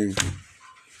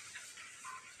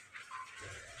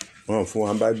 Wọ́n fún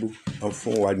wa Bible, wọ́n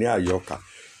fún wa ní àyọkà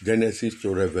Genesis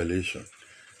to Revelation.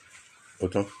 Ó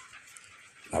tán,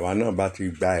 àwa náà bá ti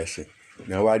gba ẹ̀sìn,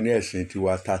 ní wá ní ẹ̀sìn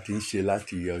tiwa ta ti ń ṣe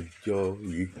láti ọjọ́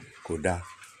yìí kò dáa.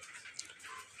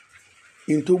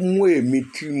 In tó mú èmi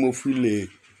tí mo fi lè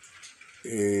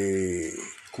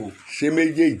kò ṣe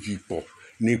méjèèjì pọ̀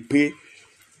ni pé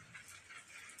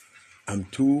I'm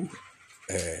too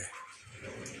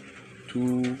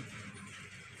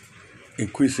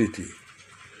inquisitive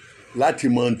láti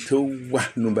mọ tó wà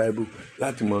nínú Bible,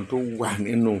 láti mọ tó wà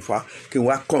nínú Ifá, kí n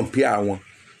wá compare wọn.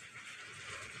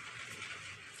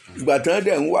 Ìgbà tí wọ́n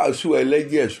dẹ̀ ń wàásù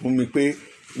ẹlẹ́jẹ̀ fún mi pé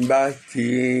n bá ti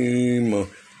mọ̀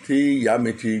tí ìyá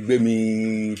mi ti gbé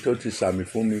mi tó ti sàmì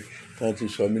fún mi, tí wọ́n ti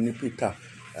sọ mí ní Peter,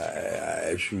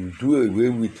 I should do away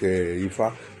with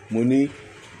Ifá. Mo ní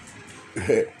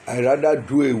I rather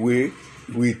do away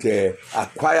with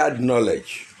acquired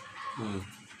knowledge.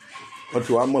 Wọ́n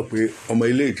ti wá mọ̀ pé ọmọ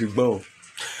ilé ti gbọ́n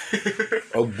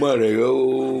ọgbọ́n rẹ̀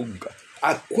ó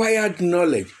acquired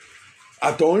knowledge.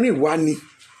 Àtọ̀rìn wá ní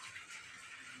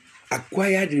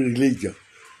acquired religion.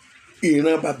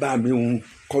 Ìran bàbá mi òun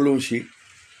kọ́ ló ń ṣe.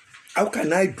 How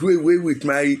can I do away with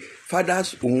my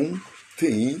father's own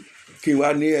thing? Kí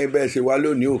wá ní ẹgbẹ́ ṣe wá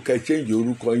lónìí ò kẹ́ change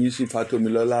orúkọ yín sí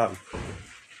Fátómilọ́lá o,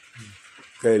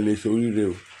 kẹ́ ẹ lè ṣoríire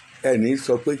o. Ẹni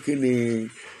sọ pé kí ni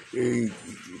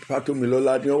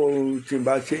Fátómilọ́lá ní ó tí n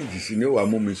bá change sí ní ó wàá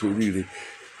mú mi sóríire.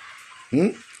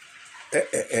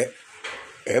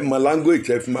 Ẹ mọ language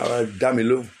ẹ fi máa dá mi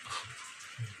lóhùn.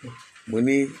 Mo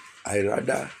ní I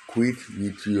rather quit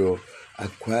with your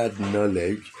acquired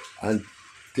knowledge and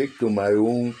take to my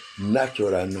own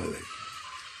natural knowledge.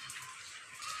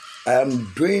 I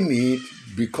am doing it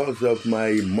because of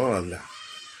my mother.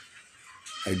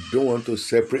 I don't want to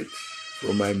separate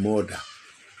from my mother.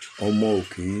 Ọmọ ò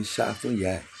kì í sá fún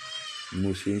ìyá ẹ̀. Mo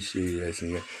ṣe ń ṣe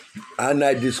ẹ̀sìn yẹn. And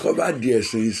I discovered the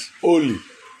ẹ̀sìn is holy,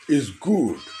 is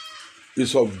good,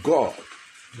 is of God.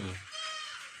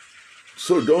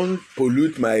 So don't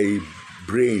pollute my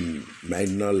brain, my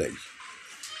knowledge.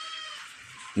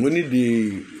 Only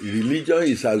the religion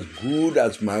is as good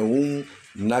as my own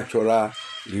natural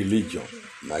religion,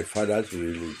 my father's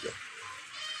religion.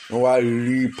 Wọ́n wá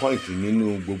rí point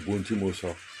nínú gbogbo ohun tí mo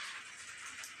sọ.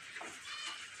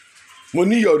 Mo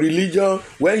ní your religion,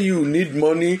 when you need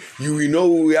money, you will know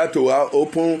where to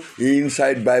open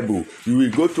inside Bible. You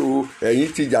will go to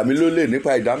ẹ̀yin ti Jàmílólè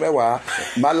nípa ìdámẹ́wàá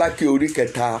Málákì orí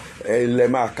 3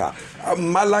 lẹ́màkà.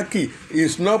 Málákì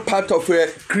is not part of a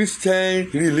Christian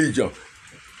religion.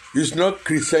 It's not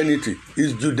Christianity,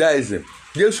 it's Judaism.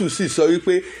 Jésù sì sọ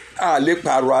wípé a lè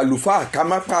pààrọ̀ àlùfáà ká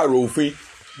má pààrọ̀ òfin.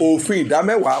 Òfin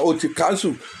ìdámẹ́wàá ó ti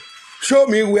cancel. Show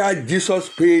me where Jesus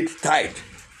paid tithe.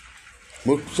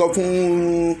 Mo sọ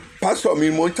fún pastor mi,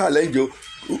 mo challenge you,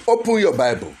 open your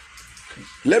Bible.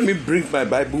 Let me bring my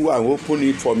Bible and open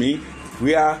it for me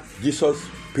where Jesus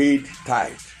paid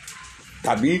tithe.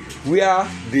 Tàbí where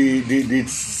the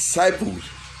disciples,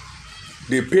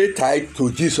 they pay tithe to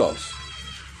Jesus.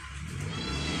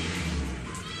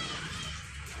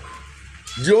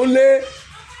 The only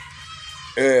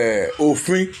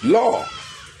òfin law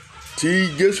tí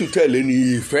Jésù tẹ̀lé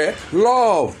ní ìfẹ́,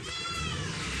 love.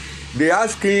 They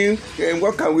ask him,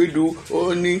 what can we do?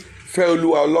 Ó ní fẹ́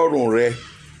Olúwa Ọlọ́run rẹ.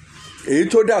 Èyí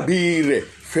tó dàbí rẹ̀,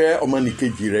 fẹ́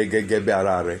ọmọnìkejì rẹ gẹ́gẹ́ bí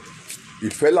ara rẹ.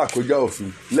 Ìfẹ́ làkójá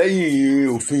òfin. Lẹ́yìn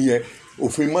òfin yẹn,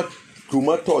 òfin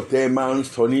tòmọ́tò tẹ́ máa ń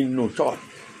sọ nínú church.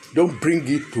 Don't bring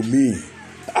it to me.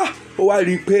 Ó wá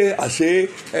rí i pé àṣé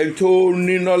ẹni tó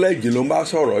ní knowledge ló ń bá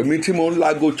sọ̀rọ̀. Èmi tí mo ń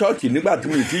lago church nígbà tí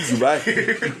mi ti jù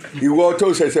báyìí. Ìwọ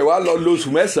tó ṣẹ̀ṣẹ̀ wá lọ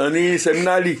lóṣù mẹ́sàn-án ní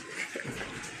seminary.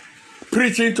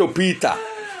 Preaching to Peter.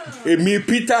 Èmi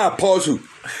Peter apostle.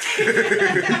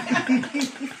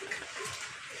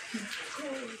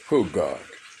 Oh God.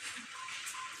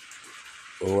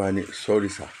 Oh, sorry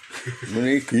sir. Mo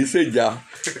ní kì í ṣèjà.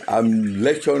 I'm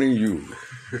lecturing you.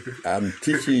 I'm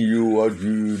teaching you what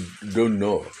you don't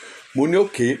know. Mo ní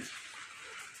okay.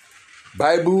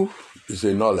 Bible is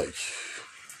a knowledge.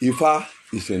 Ifá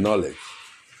is a knowledge.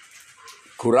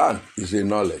 Quran is a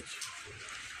knowledge.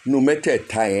 No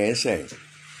mẹ́tẹ̀ẹ̀ta yẹn sẹ́yìn.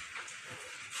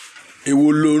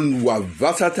 Èwo ló ń wà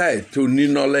versatile tó ní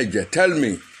knowledge? Tell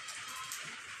me.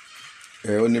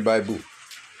 Ó ní Bible.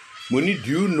 Mo ní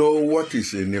do you know what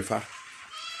is a Ifá?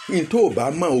 In tó bá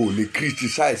mọ̀ ò lè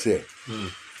criticize ẹ̀.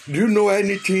 Do you know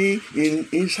anything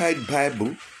inside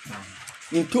Bible?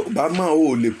 In tó bá mọ̀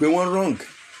ò lè pé wọ́n wrong.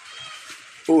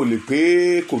 Ò lè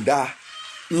pé kò dáa.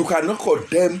 You cannot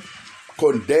condemn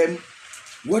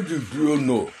what you do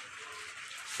know.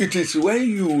 It is when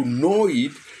you know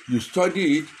it, you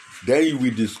study it, then you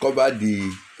will discover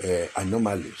the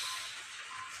anomalies.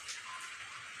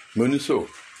 So,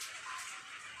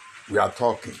 we are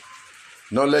talking.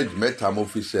 Knowledge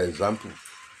metamorphosis example.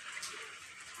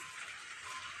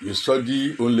 You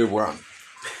study only one.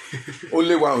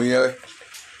 Only one here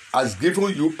has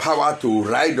given you power to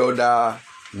ride other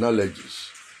knowledges.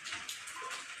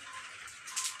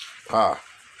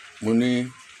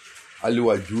 Muni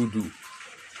aliwa judu.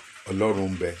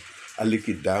 Ọlọ́run bẹ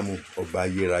alikidamu ọba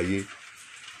ayérayé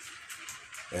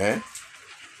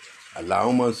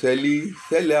Allahumma salli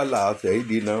ala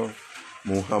sayyidina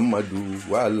Muhammadu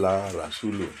wa ala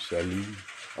rasulu salli.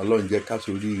 Ọlọ́run jẹ́ ká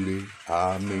ṣoríire,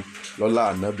 àmín.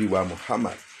 Lọ́lá ànábì wa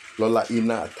Muhammad, lọ́lá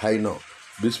iná àtàìnà,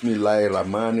 bismillahir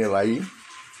rahmanir rahim.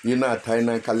 Iná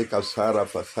àtàìnà kálíkà sára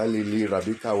fasalili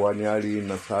rabika waniari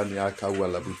nasani akawa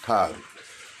labutari.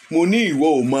 Mo ní ìwọ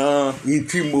ò mọ in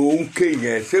tí mo ń ké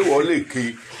yẹn, ṣé wọ́n lè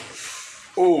ké?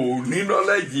 O ní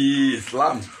knowledge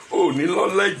Islam, o ní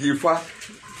knowledge Ifá.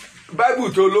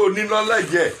 Bible tó ló ní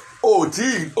knowledge ẹ̀, o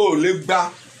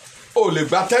lè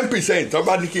gba 10% tó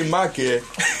bá ní kí n máàkì ẹ.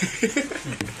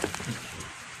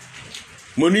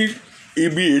 Mo ní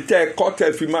ibi ìtẹ́ ẹ̀kọ́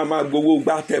tẹ fi máa gbowó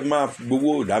gbá tẹ máa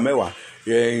gbowó ìdámẹ́wàá.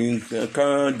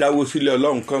 Kan dáwó sílẹ̀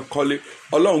Ọlọ́run kan kọ́lé.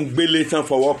 Ọlọ́run gbélé tán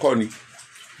fọwọ́ kọ́ ni.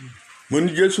 Mo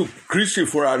ní Jésù Kristi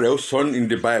fúnra rẹ̀ ó sọ in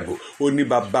the Bible. Ó ní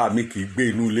bàbá mi kì í gbé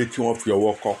inú ilé tí wọ́n fi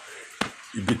ọwọ́ kọ́.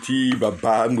 Ibi tí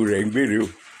bàbá rẹ̀ ń gbèrè o.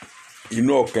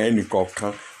 inú ọkàn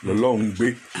ẹnìkọ̀ọ̀kan lọ́lọ́run gbé,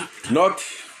 not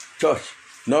church,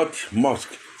 not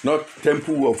mosque, not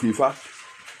temple of Ifá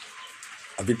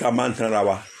àbí tá a máa ń tanra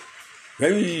wa.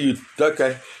 When you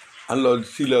tọ́kẹ́ à ń lọ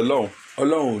sílẹ̀ ọlọ́run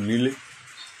ò nílé.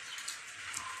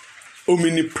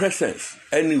 Omnipresence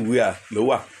anywhere ló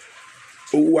wà.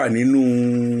 Ó wà nínú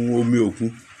omi òkun,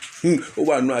 ó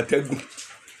wà nínú atẹ́gùn.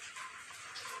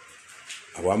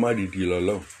 Àwa má dìdì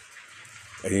lọ́lọ́run.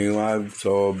 Ẹ̀yin wá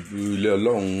sọ ilé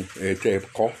ọlọ́run tẹ́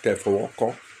kọ́ tẹ́ fọwọ́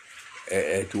kọ́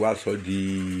tí wá sọ di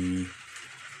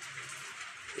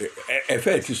ẹ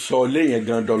fẹ́ ti sọ léyìn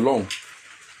gan dọ́lọ́run.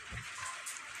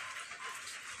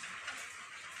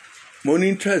 Mo ní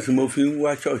interest mo fi ń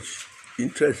wá church,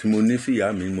 interest mo ní sí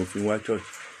ìyá mi mo fi ń wá church.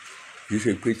 Kì í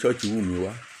ṣe pé church wù mí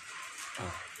wá,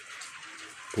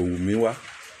 kò wù mí wá.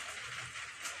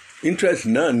 Interest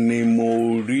náà ni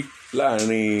mo rí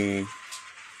láàrin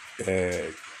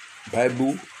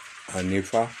Bible and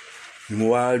Ifá.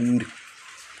 Mo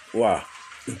wà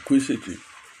inquisitive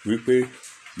wípé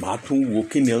màá tún wo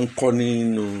kí ni à ń kọ́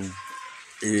nínú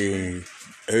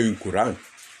Quran.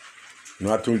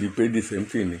 Màá tún rí pé the same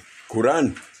thing ni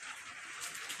Quran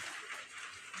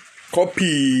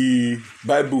copy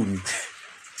Bible ni.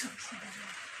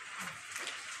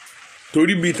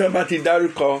 Torí bí tán bá ti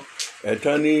dárúkọ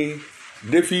ẹ̀tàn ní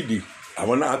Dáfídì,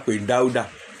 àwọn náà pè Dáúdà,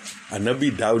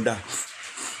 ànábì Dáúdà.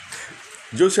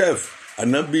 Joseph,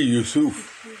 ànábì Yusuf.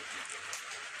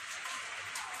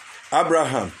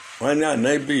 Abraham, wọ́n ní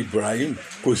ànábì Ibrahim.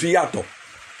 Kò sí yàtọ̀.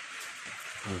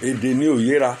 Èdè ní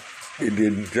òyera, èdè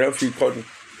ìdíra fi kọ́ni.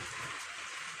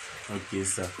 Okay,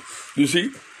 sir. You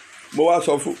see, mo wá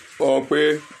sọ fún ọ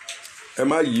pé ẹ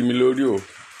má yí mi lórí o,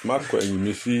 má kọ ẹ̀yìn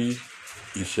mi sí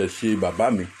ìṣẹ̀ṣe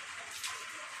bàbá mi.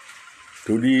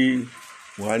 Torí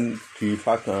wọ́n ti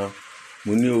Ifá kan,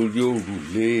 mo ní orí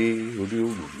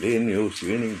òrùlé ni ó sì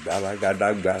rìn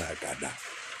gbàràgàdà.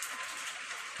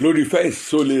 Lórí fẹ́ǹsì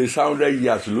tó lè 100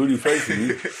 years lórí fẹ́ǹsì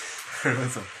yìí.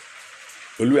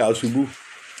 Olúwa àṣubú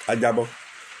ajábọ́.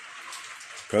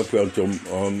 Kan pé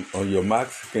on your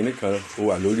marks kìíní kan ó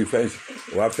wà lórí fẹ́ǹsì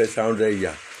wá fẹ́ 100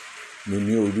 years. Mo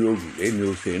ní orí òrùlé ni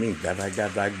ó sì rìn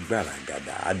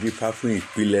gbàràgàdà. Adífá fún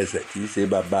ìpilẹ̀ṣẹ̀ kì í ṣe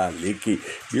bàbá àlékè.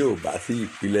 Bí ò bá sí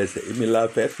ìpilẹ̀ṣẹ̀ èmi la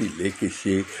fẹ́ fi lékè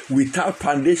ṣe. Without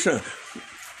foundation,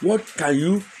 what can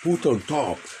you put on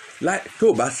top? Like tó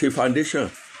o bá ṣe foundation.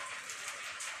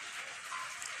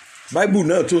 Bible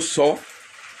náà tó sọ,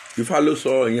 Ifá ló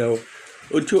sọ yẹn o.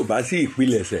 Ó tí ò bá sí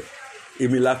ìpilẹ̀ṣẹ̀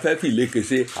èmi la fẹ́ fi lékè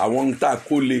ṣe. Àwọn tá a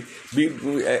kó lé bí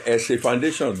ẹ ṣe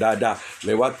foundation dáadáa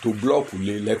lẹ wá tó blọọkù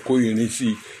lé lẹ kó irin sí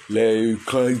lẹ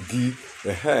kan igi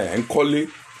ẹ ń kọ́lé.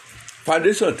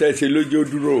 Foundation tẹ́ ṣe lójó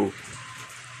dúró.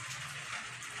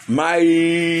 My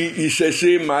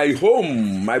ìṣẹ̀ṣe, my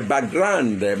home, my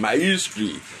background, my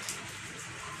history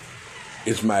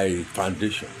is my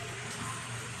foundation.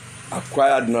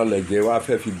 Acquired knowledge ẹ wá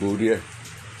fẹ́ fi borí ẹ̀.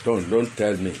 Don't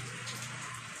tell me.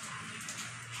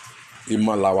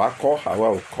 Ìmọ̀ làwa kọ́, àwa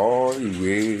ò kọ́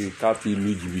ìwé ká fi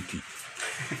lu jìbìtì.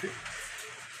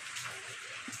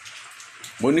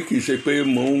 Mo ní kì í ṣe pé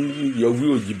mo ń yọwí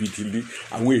òjìbìtì ní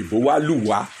àwọn èèbó wá lù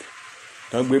wá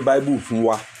tán gbé Bible fún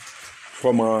wa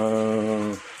fọmọ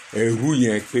ẹrú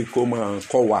yẹn pé kó máa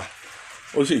kọ́ wa.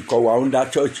 Ó sì kọ́ wa ó ń dá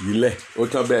church yìí lẹ̀, ó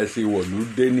tán bẹ́ẹ̀ sí wọ̀lú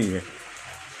dé nìyẹn.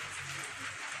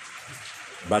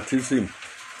 Baptism.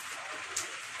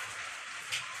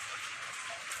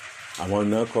 Àwọn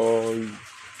náà kọ́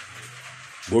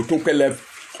bó tún pẹ́lẹ́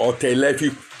ọ̀tẹ̀ lẹ́fi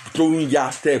tó ń ya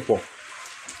tẹ̀ pọ̀.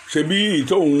 Ṣebí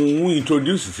ìtòhún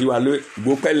introduce sí wa ló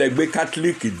bó pẹ́lẹ́ gbé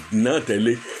Catholic náà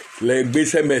tẹ̀lé lẹ gbé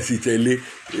sẹ́mẹ̀sì tẹ̀lé.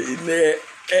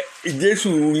 Jésù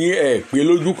yín ẹ̀ pé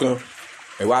lójú kan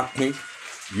ẹ̀ wá pín.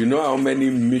 You know how many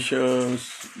missions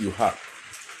you have?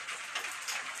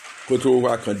 Kó tó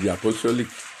wá kan di apostolic.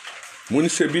 Mo ní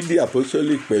ṣebí di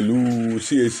apostolic pẹ̀lú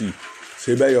CAC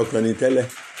ṣe bẹ́ẹ̀ yọkan ní tẹ́lẹ̀.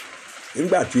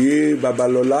 Nígbà tí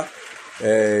Babalọ́lá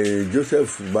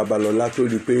Joseph Babalọ́lá tó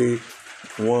rí pé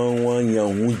wọ́n yan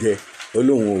òun jẹ ó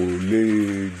lóun ò lè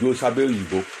dúró sábẹ́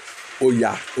òyìnbó ó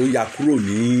ya kúrò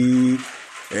ní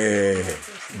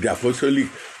the apostolic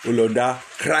ó lọ dá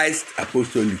Christ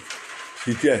apostolic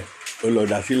sí tiẹ̀ ó lọ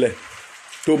dá sílẹ̀.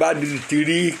 Tó bá ti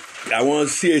rí àwọn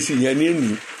CAC yẹn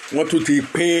níní wọ́n tún ti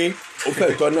pín ó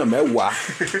fẹ́ tọ́nà 10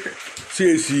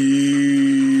 CAC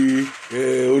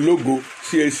ológo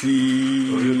CAC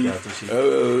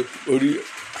orí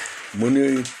mo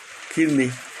ní kí ni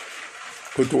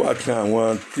kó tó wá kan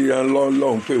àwọn tí wọ́n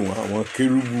lọ́n pè wọ́n àwọn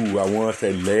kérúbù àwọn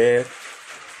ṣẹlẹ̀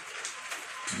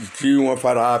tí wọ́n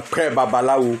fara pẹ́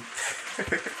babaláwo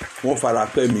wọ́n fara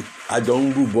pẹ́ mi àjọ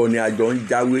ń rúbọ ni àjọ ń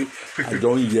jáwé àjọ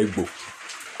ń yẹgbò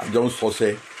àjọ ń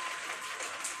sọsẹ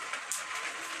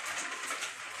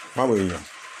fáwọn èèyàn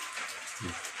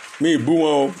mi bú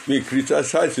wọn o mi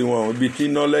criticize wọn o ibi tí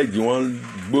knowledge wọn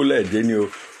gbólẹ̀ dé ni o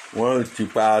wọ́n ti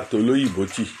pa tolóyìnbó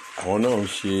tì àwọn náà ń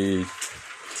ṣe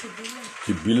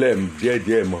tìbílẹ̀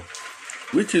díẹ̀díẹ̀ mọ́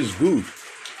which is good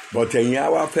but ẹ̀yin á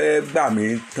wá fẹ́ gbà mí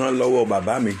tán lọ́wọ́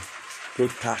bàbá mi tó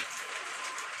ta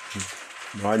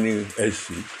wọ́n ní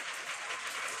ẹ̀sìn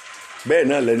bẹ́ẹ̀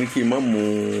náà lẹ́ni kí n má mu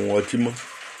ọtí mọ́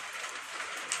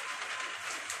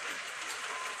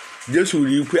Jésù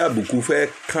rí i pé àbùkù fẹ́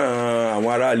kàn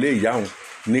àwọn aráalé ìyá òun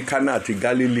ní Kánà àti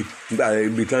Gálílì nígbà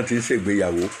ibi tán ti ń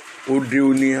ṣègbéyàwó ó dé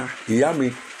ó ní ìyá mi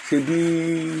ṣe bí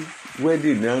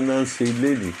wedding náà ń ṣe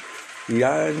lénìí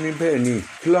ìyá ní bẹ́ẹ̀ ni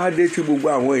kí ló á dé tí gbogbo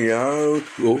àwọn èèyàn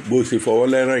bó ṣe fọwọ́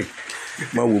lẹ́ràn yìí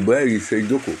máa wò bẹ́ẹ̀ yìí ṣe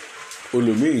jókòó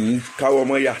olùmíì káwọ́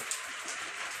mọ́yà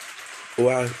ó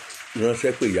wá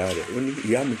ránṣẹ́ pé ìyá rẹ̀ ó ní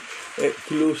ìyá mi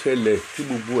kí ló ṣẹlẹ̀ tí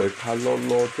gbogbo ẹ̀ ta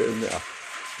lọ́lọ́ tẹ́lẹ̀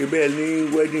ibẹ̀ ní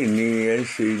wedding ni ẹ̀ ń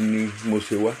ṣe ni mo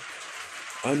ṣe wá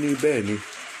wọ́n ní bẹ́ẹ̀ ni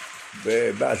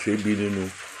bẹ́ẹ̀ bá ṣe bí nínú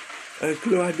kí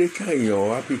ló wá dé káyàn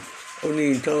happy ó ní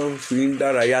tán fi ń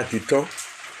dárayá ti tán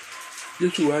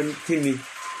Jésù wá ní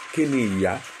kí ni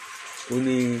ìyá ó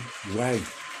ní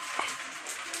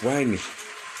wáìnì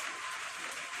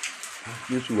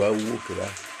Jésù wá wó kìlá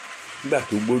nígbà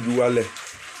tó gbójú wálẹ̀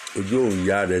ojú òun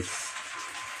ìyá rẹ̀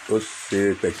ó ṣe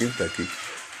pẹ̀kínpẹ̀kín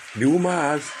the woman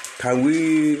asked, can we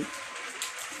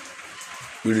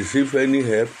receive any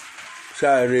help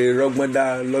sáré rọ́gbọ́ndá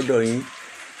lọ́dọ̀ yín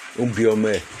ó ń bi ọmọ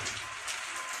ẹ̀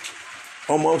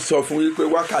ọmọ sọ fún yín pé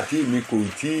wákàtí mi kò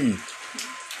tíì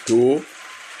tó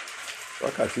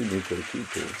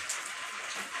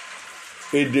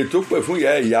èdè tó pè fún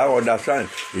ìyá understand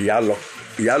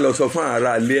ìyá lọ sọ fún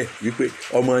ara ilé ẹ̀ wípé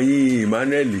ọmọ yín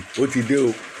Emmanuel ó ti dé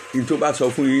o ní tó bá sọ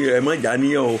fún yín ẹ má jà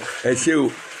níyàn o ẹ ṣé o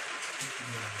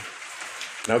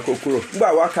náà kó kúrò nígbà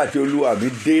wákàtí Olúwa mi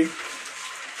dé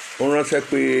ó ránṣẹ́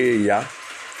pé ìyá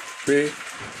pé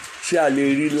ṣé a lè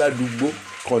rí ládùúgbò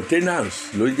containers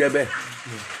ló jẹ́ bẹ́ẹ̀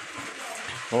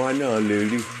wọ́n náà lè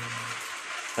rí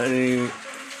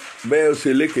bẹ́ẹ̀ ó ṣe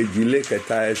lékejì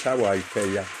lékẹta ẹ sáwà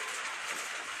ìkẹyà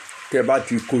kẹ bá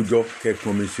ti kójọ kẹ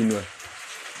pọnmi sínú ẹ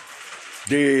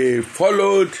they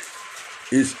followed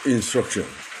his instruction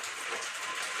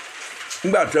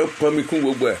nígbà tó pọnmi kún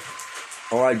gbogbo ẹ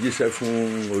wọ́n á jíṣẹ́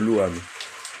fún Olúwa mi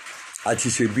àti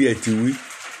ṣe bí ẹ ti wí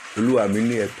Olúwa mi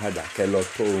ní ẹ padà kẹ lọ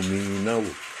tọ́ omi náà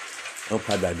wò wọ́n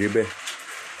padà débẹ̀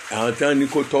àwọn tí wọ́n ní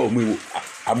kó tọ́ omi wò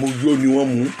àmójó ni wọ́n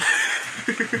mú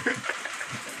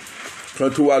kan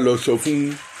tó wá lọ sọ fún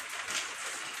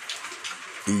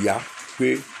ìyá pé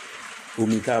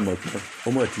omi tá a mọ̀ tán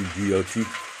ọmọ ti di ọtí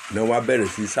náà wá bẹ̀rẹ̀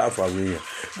sí sáfù àwọn èèyàn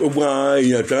gbogbo àwọn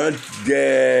èèyàn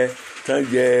tán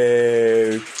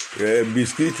jẹ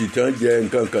bisikíìtì tán jẹ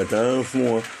nǹkan kan tán fún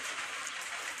wọn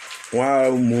wọ́n á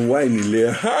mu wáìnì lé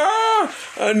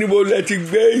níbo lẹ ti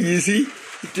gbé yìí sí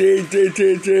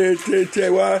tẹ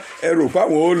wá ẹrù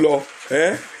fáwọn ó lọ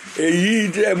èyí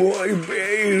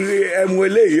ẹmu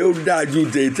eléyìí ó dáa ju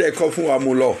tẹ kọ́ fún wa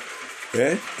mu lọ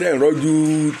tẹ ń rọ́jú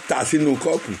ta sínú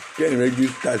kọ́ọ̀pù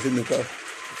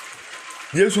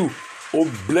Jésù ó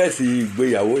bless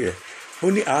ìgbéyàwó yẹn ó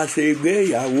ní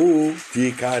àṣegbéyàwó ti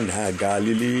Kánà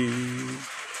Gálílì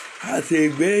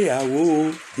àṣegbéyàwó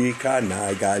ti Kánà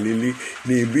Gálílì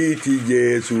níbi tí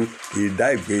Jésù ti dá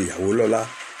ìgbéyàwó lọ́lá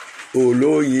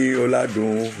olóyin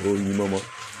ọládùn oyin mọ́mọ́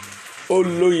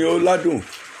olóyin ọládùn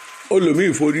olómi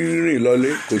ìforí rìn lọlé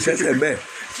kò ṣẹ̀ṣẹ̀ bẹ́ẹ̀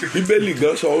Bíbélì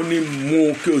gan sọ ó ní mú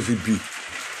kí o sì bì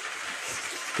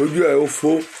tójú ẹ̀ ó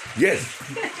fó yes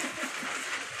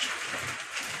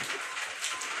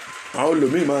àwọn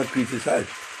olómi máa criticize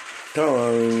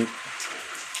táwọn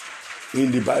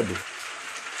in the Bible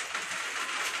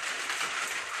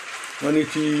wọ́n ní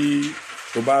tí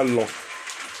o bá lọ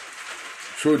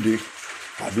sóde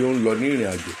tàbí ó ń lọ ní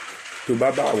ìrìn àjò tó bá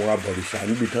bá àwọn abọ̀rìṣà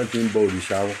níbi tán ti ń bọ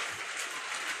òrìṣà wọn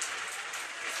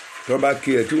tó bá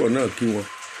kí ẹ tí wọn náà kí wọn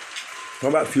tó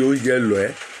bá fi oúnjẹ lọ ẹ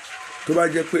tó bá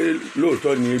jẹ́ pé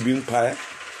lóòótọ́ ni ebi ń pa ẹ́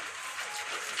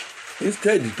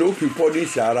instead tó fi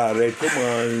pọ́níṣì ara rẹ tó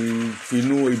máa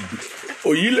finú ebi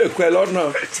òyì lè kọ́ ẹ lọ́nà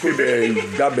kó dẹ̀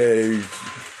dábẹ̀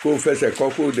kó fẹsẹ̀ kọ́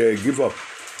kó dẹ̀ give up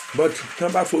but tí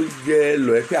wọ́n bá fo jẹ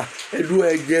lọ ẹ pé ẹdú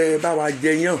ẹ jẹ báwa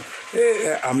jẹ yàn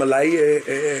àmàlà yìí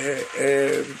ẹ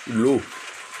lò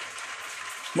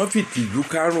wọ́n fi tìjú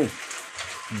kárùn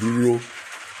dúró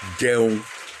jẹun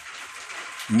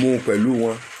mu pẹ̀lú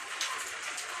wọn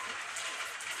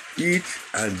eat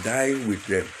and dine with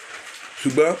them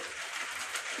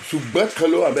ṣùgbọ́n kan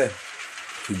ló wà bẹ́ẹ̀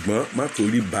ṣùgbọ́n má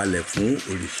torí balẹ̀ fún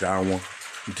òrìṣà wọn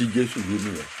tí Jésù wí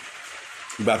nìyẹn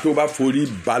ìgbà tó bá forí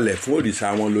balẹ̀ fún òrìṣà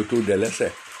wọn ló tó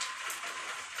dẹlẹ́ṣẹ̀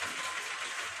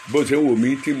bó ṣe ń wò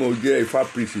mí tí mo jẹ́ Ifá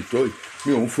priest tó yìí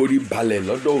mi ò ń forí balẹ̀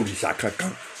lọ́dọ̀ òrìṣà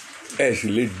kankan ẹ sì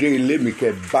lè dé ilé mi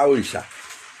kẹ́ bá òrìṣà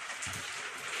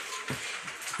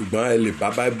ṣùgbọ́n ẹ lè bá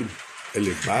Bible ẹ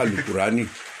lè bá alukurani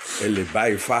ẹ lè bá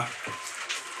Ifá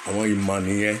àwọn ìmọ̀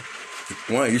nìyẹn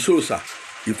wọn yìí sòòṣà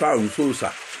Ifá òun sòòṣà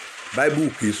Bible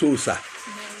kì í sòòṣà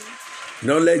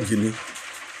knowledge ni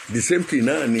the same thing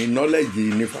náà ni knowledge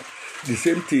nífa the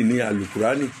same thing ni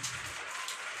alukurani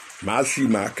màá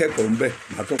kẹ́kọ̀ọ́ ń bẹ̀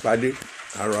màá tún padé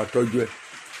àrò àtọ́jú ẹ̀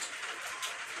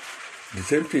the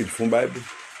same thing fún Bible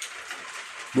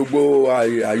gbogbo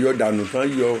àyọdànù tán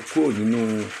yọ kúrò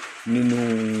nínú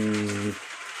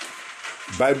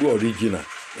Bible original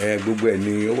gbogbo ẹ̀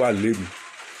ni ó wà lẹ́nu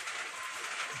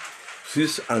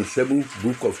 6 and 7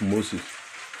 book of Moses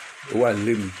ó wà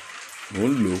lẹ́nu mò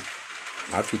ń lò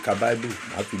màá fi ka Bible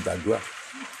màá fi gbàdúrà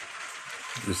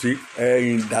you see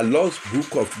in the lost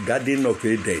book of Garden of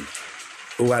Eden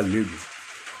ó wà lẹ́nu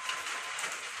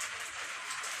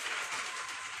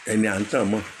ẹni à ń tàn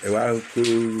mọ́ ẹ wá kó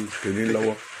kéré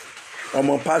lọ́wọ́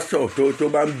ọmọ pásítọ̀ tó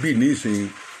bá ń bì nísìnyí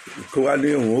kó wá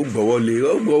ní òun ó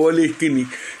gbọ́wọ́lé kí ni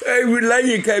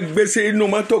lẹ́yìn kẹ́ gbèsè inú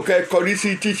mọ́tò kẹ́ kọrí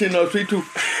sí teaching hospital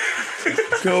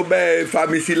kí wọ́n bẹ́ẹ̀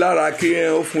fami sí lára kí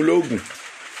wọ́n fún lóògùn.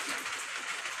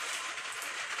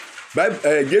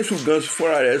 Jésù gan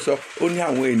fúnra rẹ̀ sọ ó ní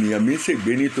àwọn ènìyàn mi ń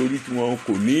ṣègbé nítorí tí wọn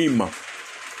kò ní ìmọ̀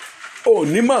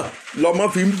onímọ̀ lọmọ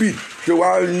fi ń bì tí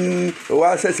wá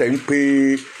ṣẹ̀ṣẹ̀ ń pe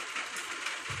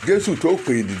Jésù tó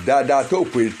pè dáadáa tó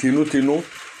pè tinútinú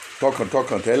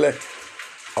tọkàntọkàn tẹ́lẹ̀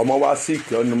ọmọ wa sick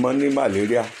ọmọ ní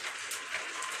malaria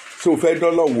ṣé o fẹ́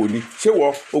dọ́lọ̀ wò ni ṣé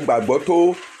wọ́n o gbàgbọ́ tó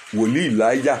wòlíì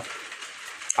Èlíjà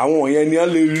àwọn yẹn ni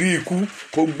wọ́n lè rí ikú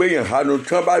kó gbéyàn hánu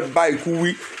tí wọ́n bá bá ikú wí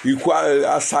ikú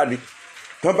asá ni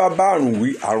tí wọ́n bá bá àrùn wí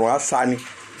àrùn asá ni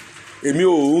èmi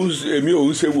ò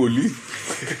ń ṣe wòlíì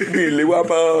mi lè wá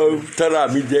bá tẹ́ra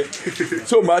mi jẹ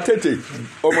so máa tètè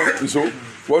ọmọ ìṣó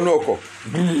wọnú ọkọ̀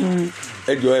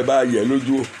ẹjọ́ ẹ bá yẹ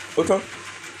lójú ó tán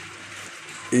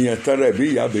èèyàn tẹ́ra ẹ̀ bí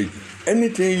ìyá bèjì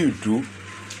anything you do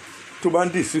tó bá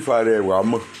ń dì sífà rẹ̀ wà á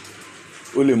mọ̀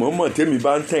o lè mọ̀ tẹ́mi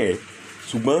bá ń tẹ̀ ẹ́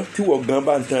ṣùgbọ́n tí wọ́n gan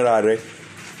bá ń tanra rẹ̀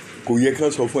kò yẹ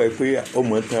kán sọ fún ẹ pé ó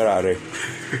mọ̀ ń tanra rẹ̀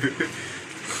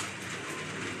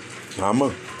màá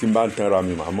mọ̀ tí n bá ń tanra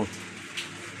mi màá mọ̀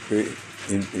pé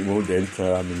mo dẹ̀ ń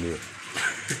tanra mi ni o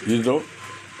you know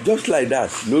just like that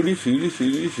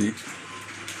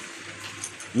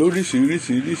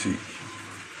lóríṣiríṣi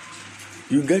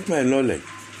you get my knowledge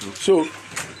so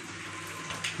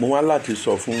mo wá láti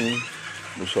sọ fún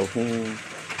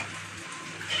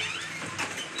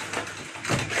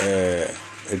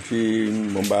ẹ tí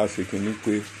mo bá ṣe kínní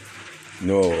pé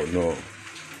no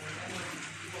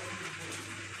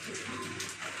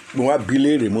mo wá bi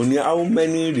léèrè mo ní how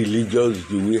many religions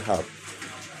do we have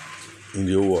in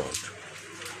the world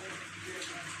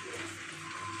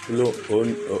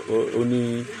ó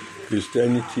ní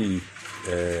Christianity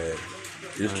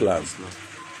Islam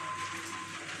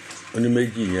ó ní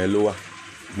méjì yẹn ló wà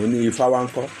mo ní Ifá wa ń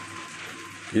kọ́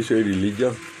kì í ṣe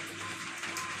religion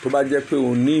tó bá jẹ́ pé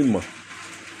o ní ìmọ̀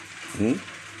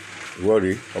ìwọ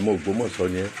rèé ọmọ Ògbómọ̀ṣọ́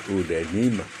ni o rẹ̀ ní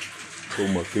ìmọ̀ o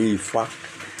mọ̀ pé Ifá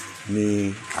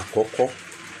ni àkọ́kọ́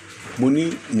mo ní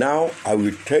now I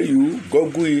will tell you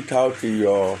google it out in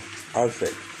your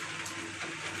answer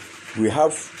we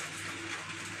have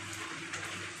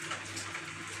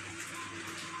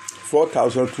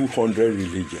 4,200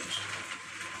 religions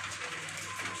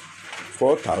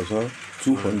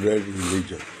 4,200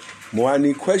 religions mo wá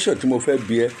ní question tí mo fẹ́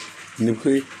bi ẹ́ ni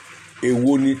pé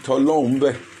èwo ni tọlọ́hun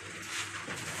bẹ̀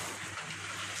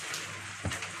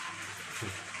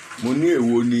mo ní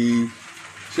èwo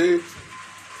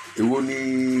ni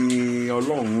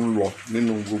Ọlọ́run lọ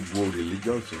nínú gbogbo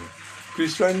religions yẹn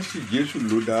Christianity Jésù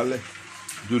ló dálẹ̀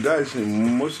Judaism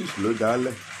Moses ló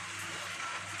dálẹ̀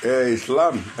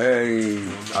Islam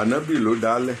Ànábì ló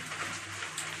dálẹ̀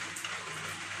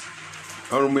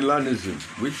Ọ̀rúnmìlànism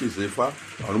which is Ifá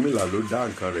Ọ̀rúnmìlà ló dá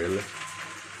nǹkan rẹ̀ lẹ̀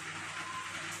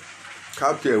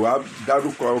kápẹ́ wa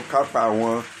dárúkọ kápá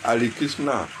àwọn Hare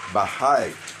Krishna Baha'i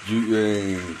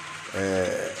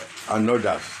and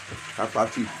others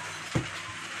kápátì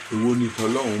èwo ni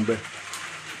tọlọ́hun bẹ́ẹ̀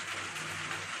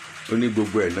ó ní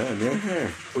gbogbo ẹ̀ náà ní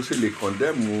ó sì lè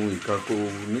kọ̀ndẹ́mù nǹkan kó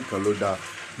nìkan ló dáa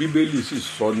Bíbélì sì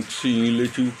sọ sí yín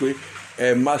létí wípé ẹ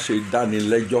má ṣe dáni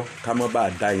lẹ́jọ́ ká má bàa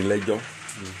dá yín lẹ́jọ́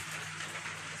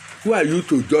who are you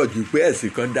to judge pé ẹ̀sìn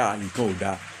kan dáa nǹkan ò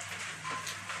dáa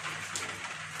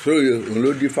so òun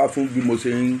ló dífá fún bí mo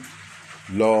ṣe ń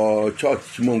lọ church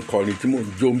tí mo ń kọrin tí mo ń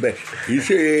jó ń bẹ̀ kì í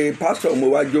ṣe pásítọ̀ mo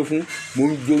wá jó fún mo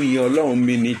ń jó yin Ọlọ́run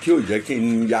mi ni tí ò jẹ́ kí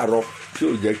n yarọ tí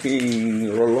ò jẹ́ kí n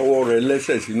rọ lọ́wọ́ rẹ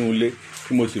lẹ́sẹ̀ sínú ilé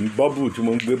tí mo sì ń bọ́bù tí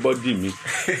mo ń gbé bọ́dì mi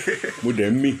mo dẹ̀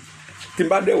ń mì tí n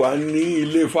bá dẹ̀ wá ní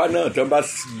ilé Ifá náà tí wọ́n bá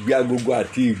gbé agogo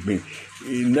àti ìgbìn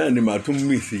náà ni màá tún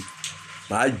mì sí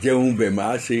màá jẹun bẹ̀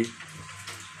màá ṣe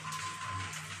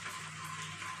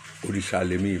òrìṣà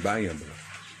lèmi ìbáyàn bọ̀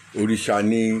òrìṣà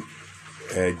ni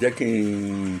jẹ́ kí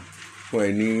n fún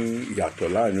ẹ ní ìyàtọ̀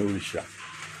láàrin òrìṣà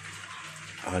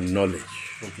and knowledge.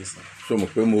 Okay, sir. So mo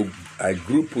pé I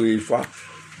group Ifá,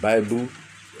 Bible,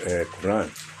 Quran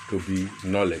to be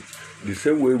knowledge. The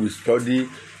same way we study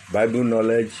Bible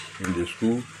knowledge in the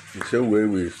school, the same way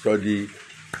we study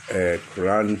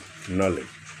Quran knowledge,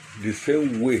 the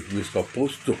same way we're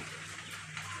supposed to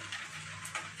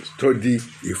study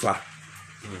Ifá.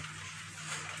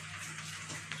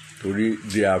 Torí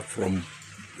they are from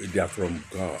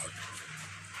God.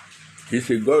 Kì í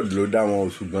ṣe God ló dá wọn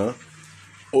ṣùgbọ́n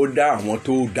ó dá àwọn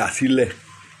tó dá sílẹ̀.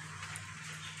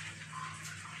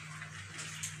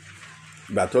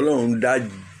 Ìgbà t'Ọlọ́run dá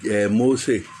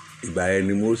Mósè ìgbà yẹn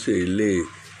ni Mósè lè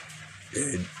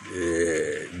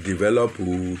develop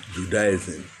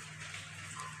Judaism.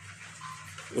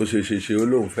 Ó ṣe ó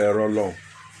lóun fẹ́ rọ́lọ́run.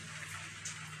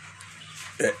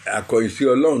 Àkọ̀yìn sí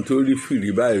Ọlọ́run tó rí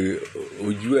fìrí báyìí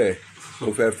ojú ẹ̀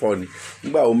ó fẹ́ fọ́ ni.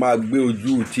 Nígbà ó máa gbé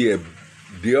ojú tiẹ̀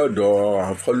dé ọ̀dọ̀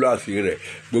àwọn followers rẹ̀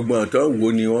gbogbo àwọn tó ń wò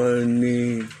ni wọ́n ní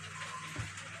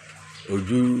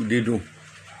ojú dídùn,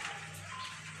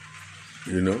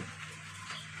 you know.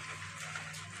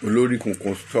 Olórí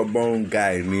kunkun stubborn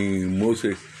guy ni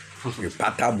Moses,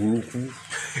 ìpátá burúkú,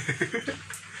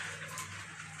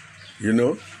 you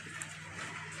know.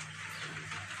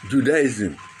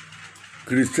 Judaism,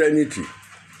 Christianity,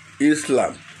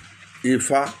 Islam,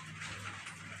 Ifá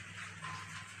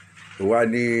wá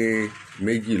ní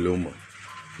méjì ló mọ̀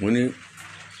mo ní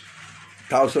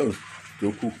thousands tó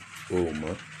kù ò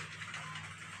mọ̀.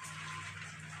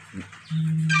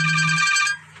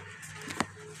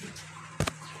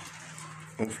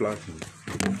 Wọ́n flat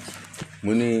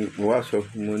mo ní mo wá sọ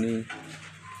fún mo ní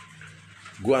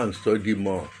go and study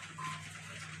more.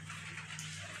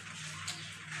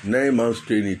 9 months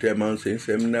training 10 months in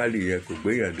seminary yẹn kò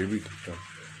gbéyàn débi kankan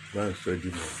go and study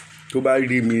more. Tó bá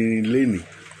rí mi lénìí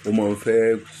ó máa ń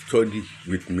fẹ́ study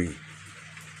with me.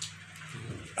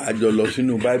 A jọ lọ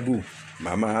sínú Bible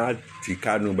màmá ti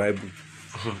kánú Bible.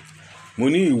 Mo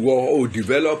ní ìwọ ò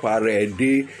develop ara ẹ̀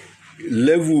dé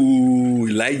level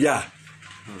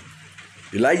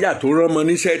Elijah tó rán mọ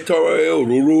níṣẹ́ tọ́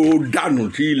òróró dànù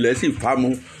tí ilẹ̀ sì fà mu.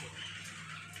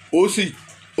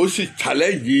 Ó sì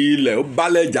challenge ilẹ̀ ó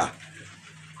bálẹ̀jà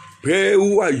pé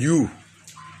who are you?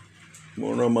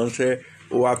 Mo rán mọ níṣẹ́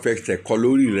ó wá fẹsẹ̀ kọ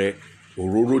lórí rẹ̀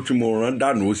òróró tí mo rán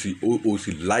dànù ó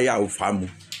sì láyà ó fà mu.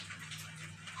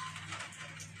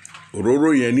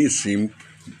 Òróró yẹn ní ìsìn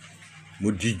mo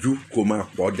díjú kó máa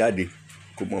pọ̀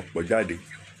jáde.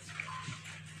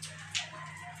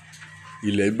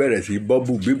 Ilẹ̀ bẹ̀rẹ̀ sí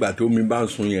bọ́bù bígbà tó mi bá ń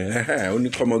sun yẹn ó ní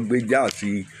kọ́mọ gbé já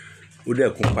sí ó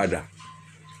dẹ̀kun padà.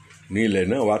 Ní ilẹ̀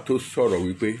náà wá tó sọ̀rọ̀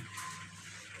wípé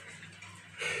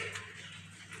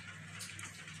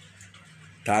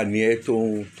ta ni ẹ tó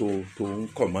ń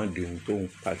kọ̀máǹdì òun tó ń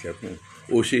pàṣẹ fún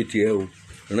ó ṣe tiẹ̀ o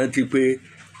rántí pé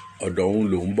ọ̀dọ̀ òun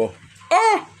ló ń bọ̀.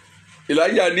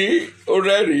 Elijah ní ó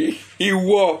rẹ́rìí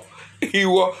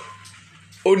ìwọ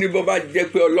ó ní bó bá jẹ́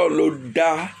pé Ọlọ́run ló dá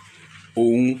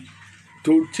òun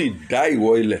tó ti dá ìwọ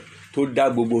ilẹ̀ tó dá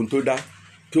gbogbo ohun tó dá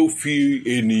tó fi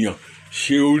ènìyàn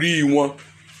ṣe orí wọn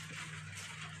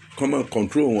command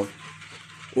control wọn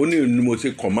ó ní mo ṣe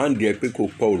command ẹ pé kó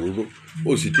pọ̀ òróró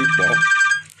ó sì ti pọ̀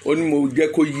ó ní mo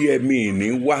jẹ́ kó yí ẹ̀mí ní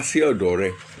wá sí ọ̀dọ̀ rẹ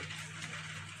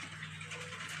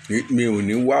mi ò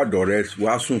ní wá ọ̀dọ̀ rẹ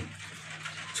wá sùn.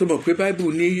 Sọ mọ̀ pé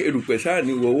Bible ní erùpẹ̀ sáà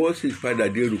ní wọ́wọ́ sì padà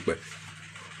dé erùpẹ̀.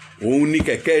 Òun ní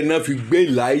kẹ̀kẹ́ iná fi gbé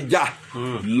Elijah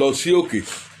lọ sí òkè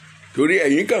torí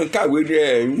ẹ̀yin kan kàwé ní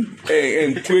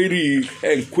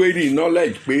query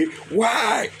knowledge pé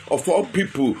why of all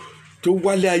people tó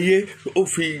wálé ayé ó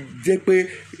fi jẹ́ pé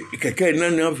kẹ̀kẹ́ iná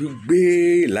ni wọ́n fi gbé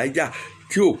Elijah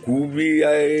tí ò kú bí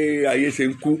ayé ṣe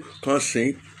ń kú kan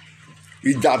sìn.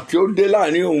 Ìjà tí ó dé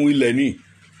láàrin òun ilẹ̀ ni.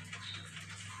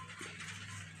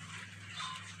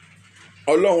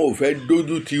 Ọlọ́run ò fẹ́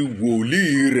dójú ti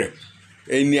wòlíì rẹ̀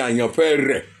ẹni àyànfẹ́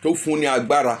rẹ̀ tó fún ní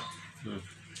agbára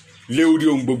lé orí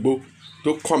ohun gbogbo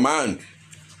tó command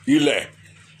ilẹ̀.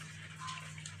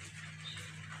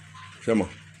 Sẹ́mọ̀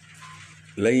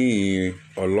lẹ́yìn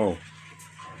Ọlọ́run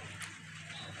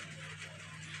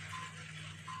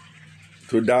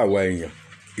tó dá àwa èèyàn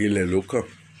ilẹ̀ ló kàn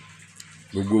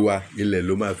gbogbo wa ilẹ̀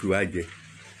ló máa fi wá jẹ.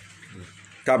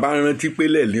 Tá bá rántí pé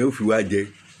ilẹ̀ ni ó fi wá jẹ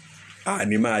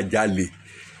àní máa jalè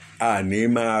àní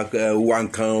máa wá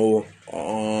nǹkan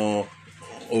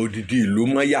òdìdí ìlú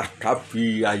mọ́yà ká fi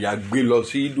àyà gbé lọ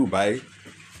sí Dubai.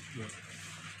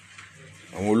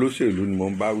 Àwọn olóṣèlú ni mo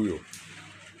ń bá wí o.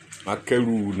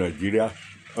 Akẹ́rù Nàìjíríà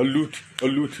wọ́n lùtì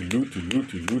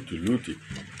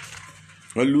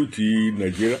wọ́n lùtì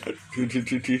Nàìjíríà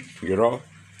títí irọ́.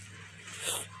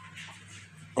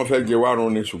 Wọ́n fẹ́ jẹ wá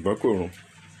run ni ṣùgbọ́n kò run.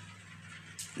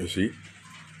 You see?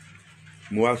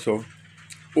 Mo wá sọ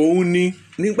òun ni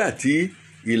nígbà tí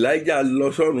Elijah lọ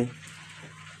sọ́run,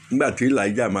 nígbà tí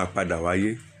Elijah máa padà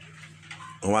wáyé,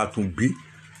 wọ́n á tún bí,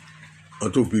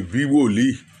 wọ́n tó fi bí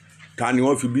wòlíì. Ta ni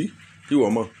wọ́n fi bí tí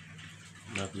wọ́n mọ̀?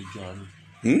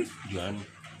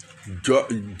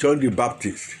 John the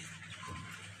Baptist.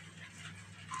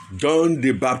 John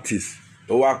the Baptist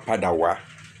ó wá padà wá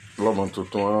lọ́mọ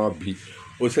tuntun wọn bí,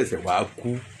 ó ṣẹ̀ṣẹ̀ wá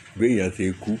kú béèyàn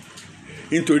ṣe kú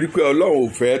nítorí pé Ọlọ́run ò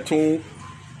fẹ́ tún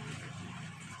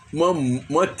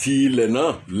mọ́ ti ilẹ̀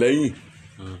náà lẹ́yìn.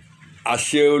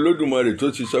 Àṣẹ Olódùmarè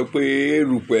tó ti sọ pé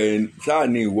erùpẹ̀ sáà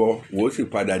ni ìwọ wò ó sì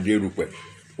padà dé erùpẹ̀,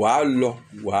 wàá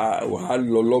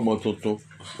lọ lọ́mọ tuntun,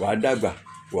 wàá dàgbà,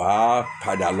 wàá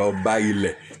padà lọ bá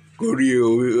ilẹ̀ kórí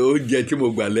oúnjẹ tí mo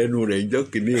gbà lẹ́nu rẹ̀ ìjọ́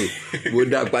kìíní o mo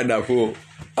dá padà fún o.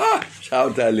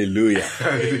 Shout hallelujah.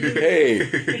 Hey,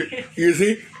 you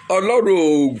see, Ọlọ́run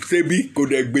ò ṣe bí kò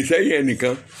dẹ̀ gbèsè yẹn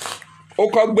nìkan, ó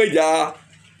kọ́ gbèjà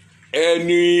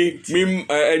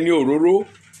ẹni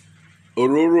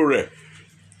òróró rẹ̀,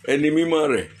 ẹni mímọ́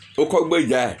rẹ̀, ó kọ́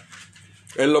gbèjà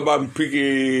ẹ lọ bá ń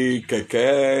pín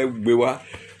kẹ̀kẹ́ gbé wá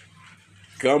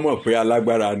kí wọ́n mọ̀ pé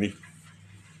alágbára ni.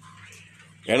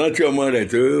 Ẹ̀rántí ọmọ rẹ̀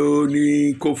tó ní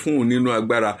kó fún un nínú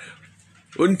agbára,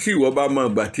 ó ní tí ìwọ bá mọ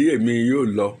ìgbà tí èmi yóò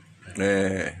lọ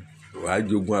wàá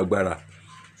jogún agbára.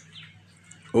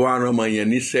 Ó wá rán ọmọ yẹn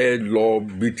níṣẹ́ lọ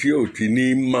bí tí ò ti ní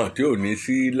mọ̀, tí ò ní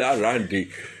sí láràǹdè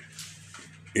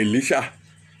Èlíṣà.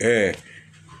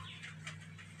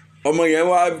 Ọmọ yẹn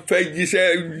wá fẹ́ jíṣẹ́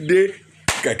dé,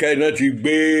 kẹ̀kẹ́ náà ti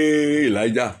gbé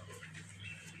Elijah.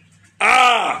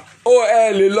 Ó ẹ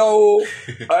lè lọ o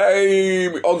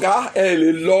ọ̀gá, ẹ lè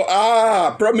lọ.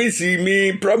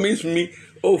 Promise me.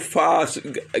 Ó fa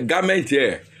gámẹ́ǹtì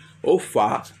ẹ̀, ó fa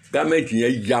gámẹ́ǹtì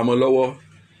yẹn ya mọ́ lọ́wọ́.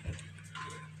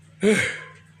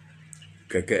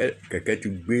 Kẹ̀kẹ́ ti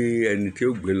gbé ẹni tí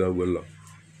ó gbé lọ.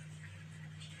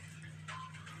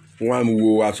 Wọ́n á wo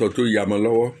aṣọ tó ya mọ́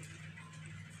lọ́wọ́.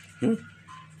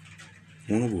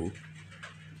 Wọ́n wò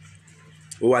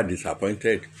ó wà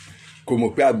disappointed, kò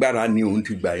mọ̀ pé agbára ni òun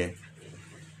ti gbà yẹn.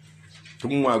 Tó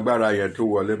mú agbára yẹn tó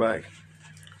wọlé báyìí,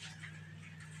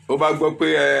 ó bá gbọ́ pé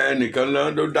ẹnìkan náà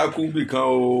ló dákú bì kan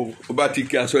o, ó bá ti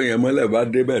kí aṣọ yẹn mọ́lẹ̀, bá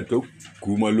débẹ̀ tó kú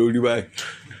mọ́ lórí báyìí,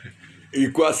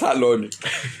 ikú àṣà lọ ni.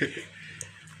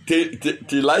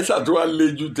 Tìláìsà tó wá lé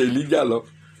ju tèlíjà lọ.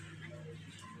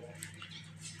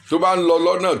 Tó bá ń lọ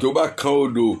lọ́nà tó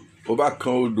bá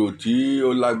kan odò tí ó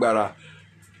lágbára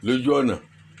lójú ọ̀nà,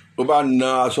 ó bá na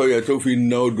aṣọ yẹn tó fi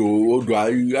na odò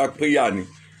apéyà ni.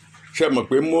 Ṣé mọ̀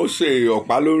pé Mósè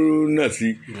ọ̀pá ló nà sí?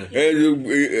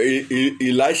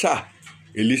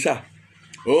 Èlíṣà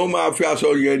ó máa fi aṣọ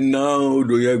yẹn na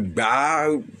odò yẹn gbá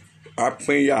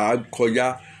apéyà kọjá.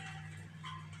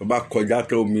 Ó bá kọjá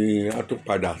tó omi á tó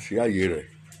padà sí àyè rẹ̀,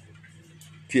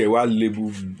 tí ẹ wá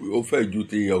lébu, ó fẹ́ ju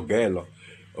ti ọ̀gá ẹ̀ lọ,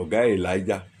 ọ̀gá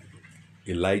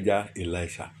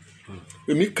Èlíṣà.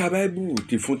 Èmi ka Bible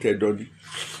ti fún tẹ̀dọ́ ni,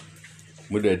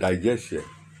 mo dẹ̀ digest ẹ̀.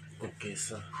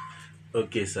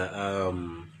 Okay, sir.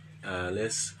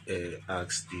 Let's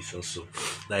ask this also.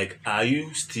 Like, are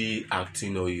you still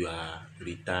acting or you are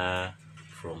retired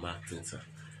from acting, sir?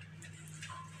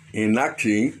 In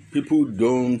acting, people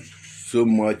don't so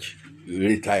much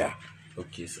retire.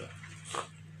 Okay, sir.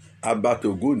 Albert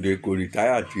Ogunde kò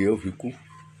retire tí ó fi kú.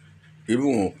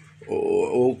 Even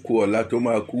ó kú ọ̀la tó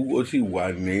máa kú, ó sì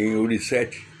wà ní orí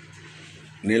set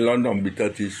ní London bí tó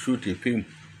ti shoot film.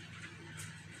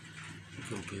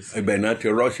 Ẹgbẹ́ náà ti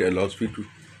rush ẹ̀ lọ hospital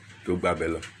tó gbàbẹ̀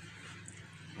lọ.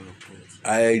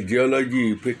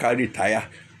 Ideology pé ká retire.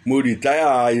 Mo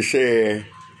retire iṣẹ́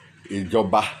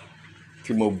ìjọba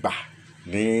tí mo gbà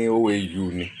ní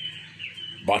OAU ni.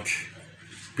 But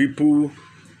people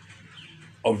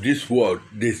of this world,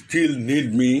 they still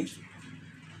need me.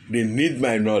 They need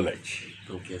my knowledge.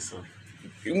 Okay, sir.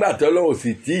 Nígbà tí Ọlọ́run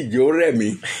sì tí ìjọ rẹ̀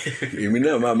mi, èmi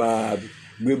náà máa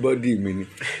gbé bọ́dì mi ni.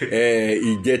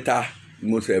 Ìjẹta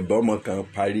mo ṣe bọ́mọ kan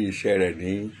parí iṣẹ́ rẹ̀ ní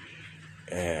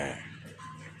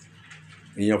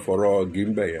ìyẹn fọ̀rọ̀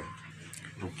gímbẹ̀ yẹn.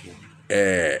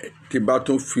 Tí bá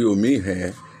tún fi omi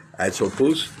hàn, I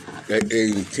suppose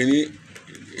kíní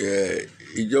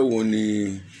ìjọ wo ni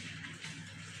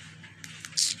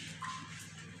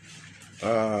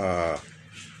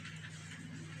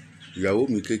ìyàwó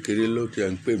mi kékeré ló ti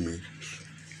ń pè mí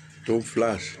tó ń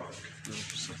flash.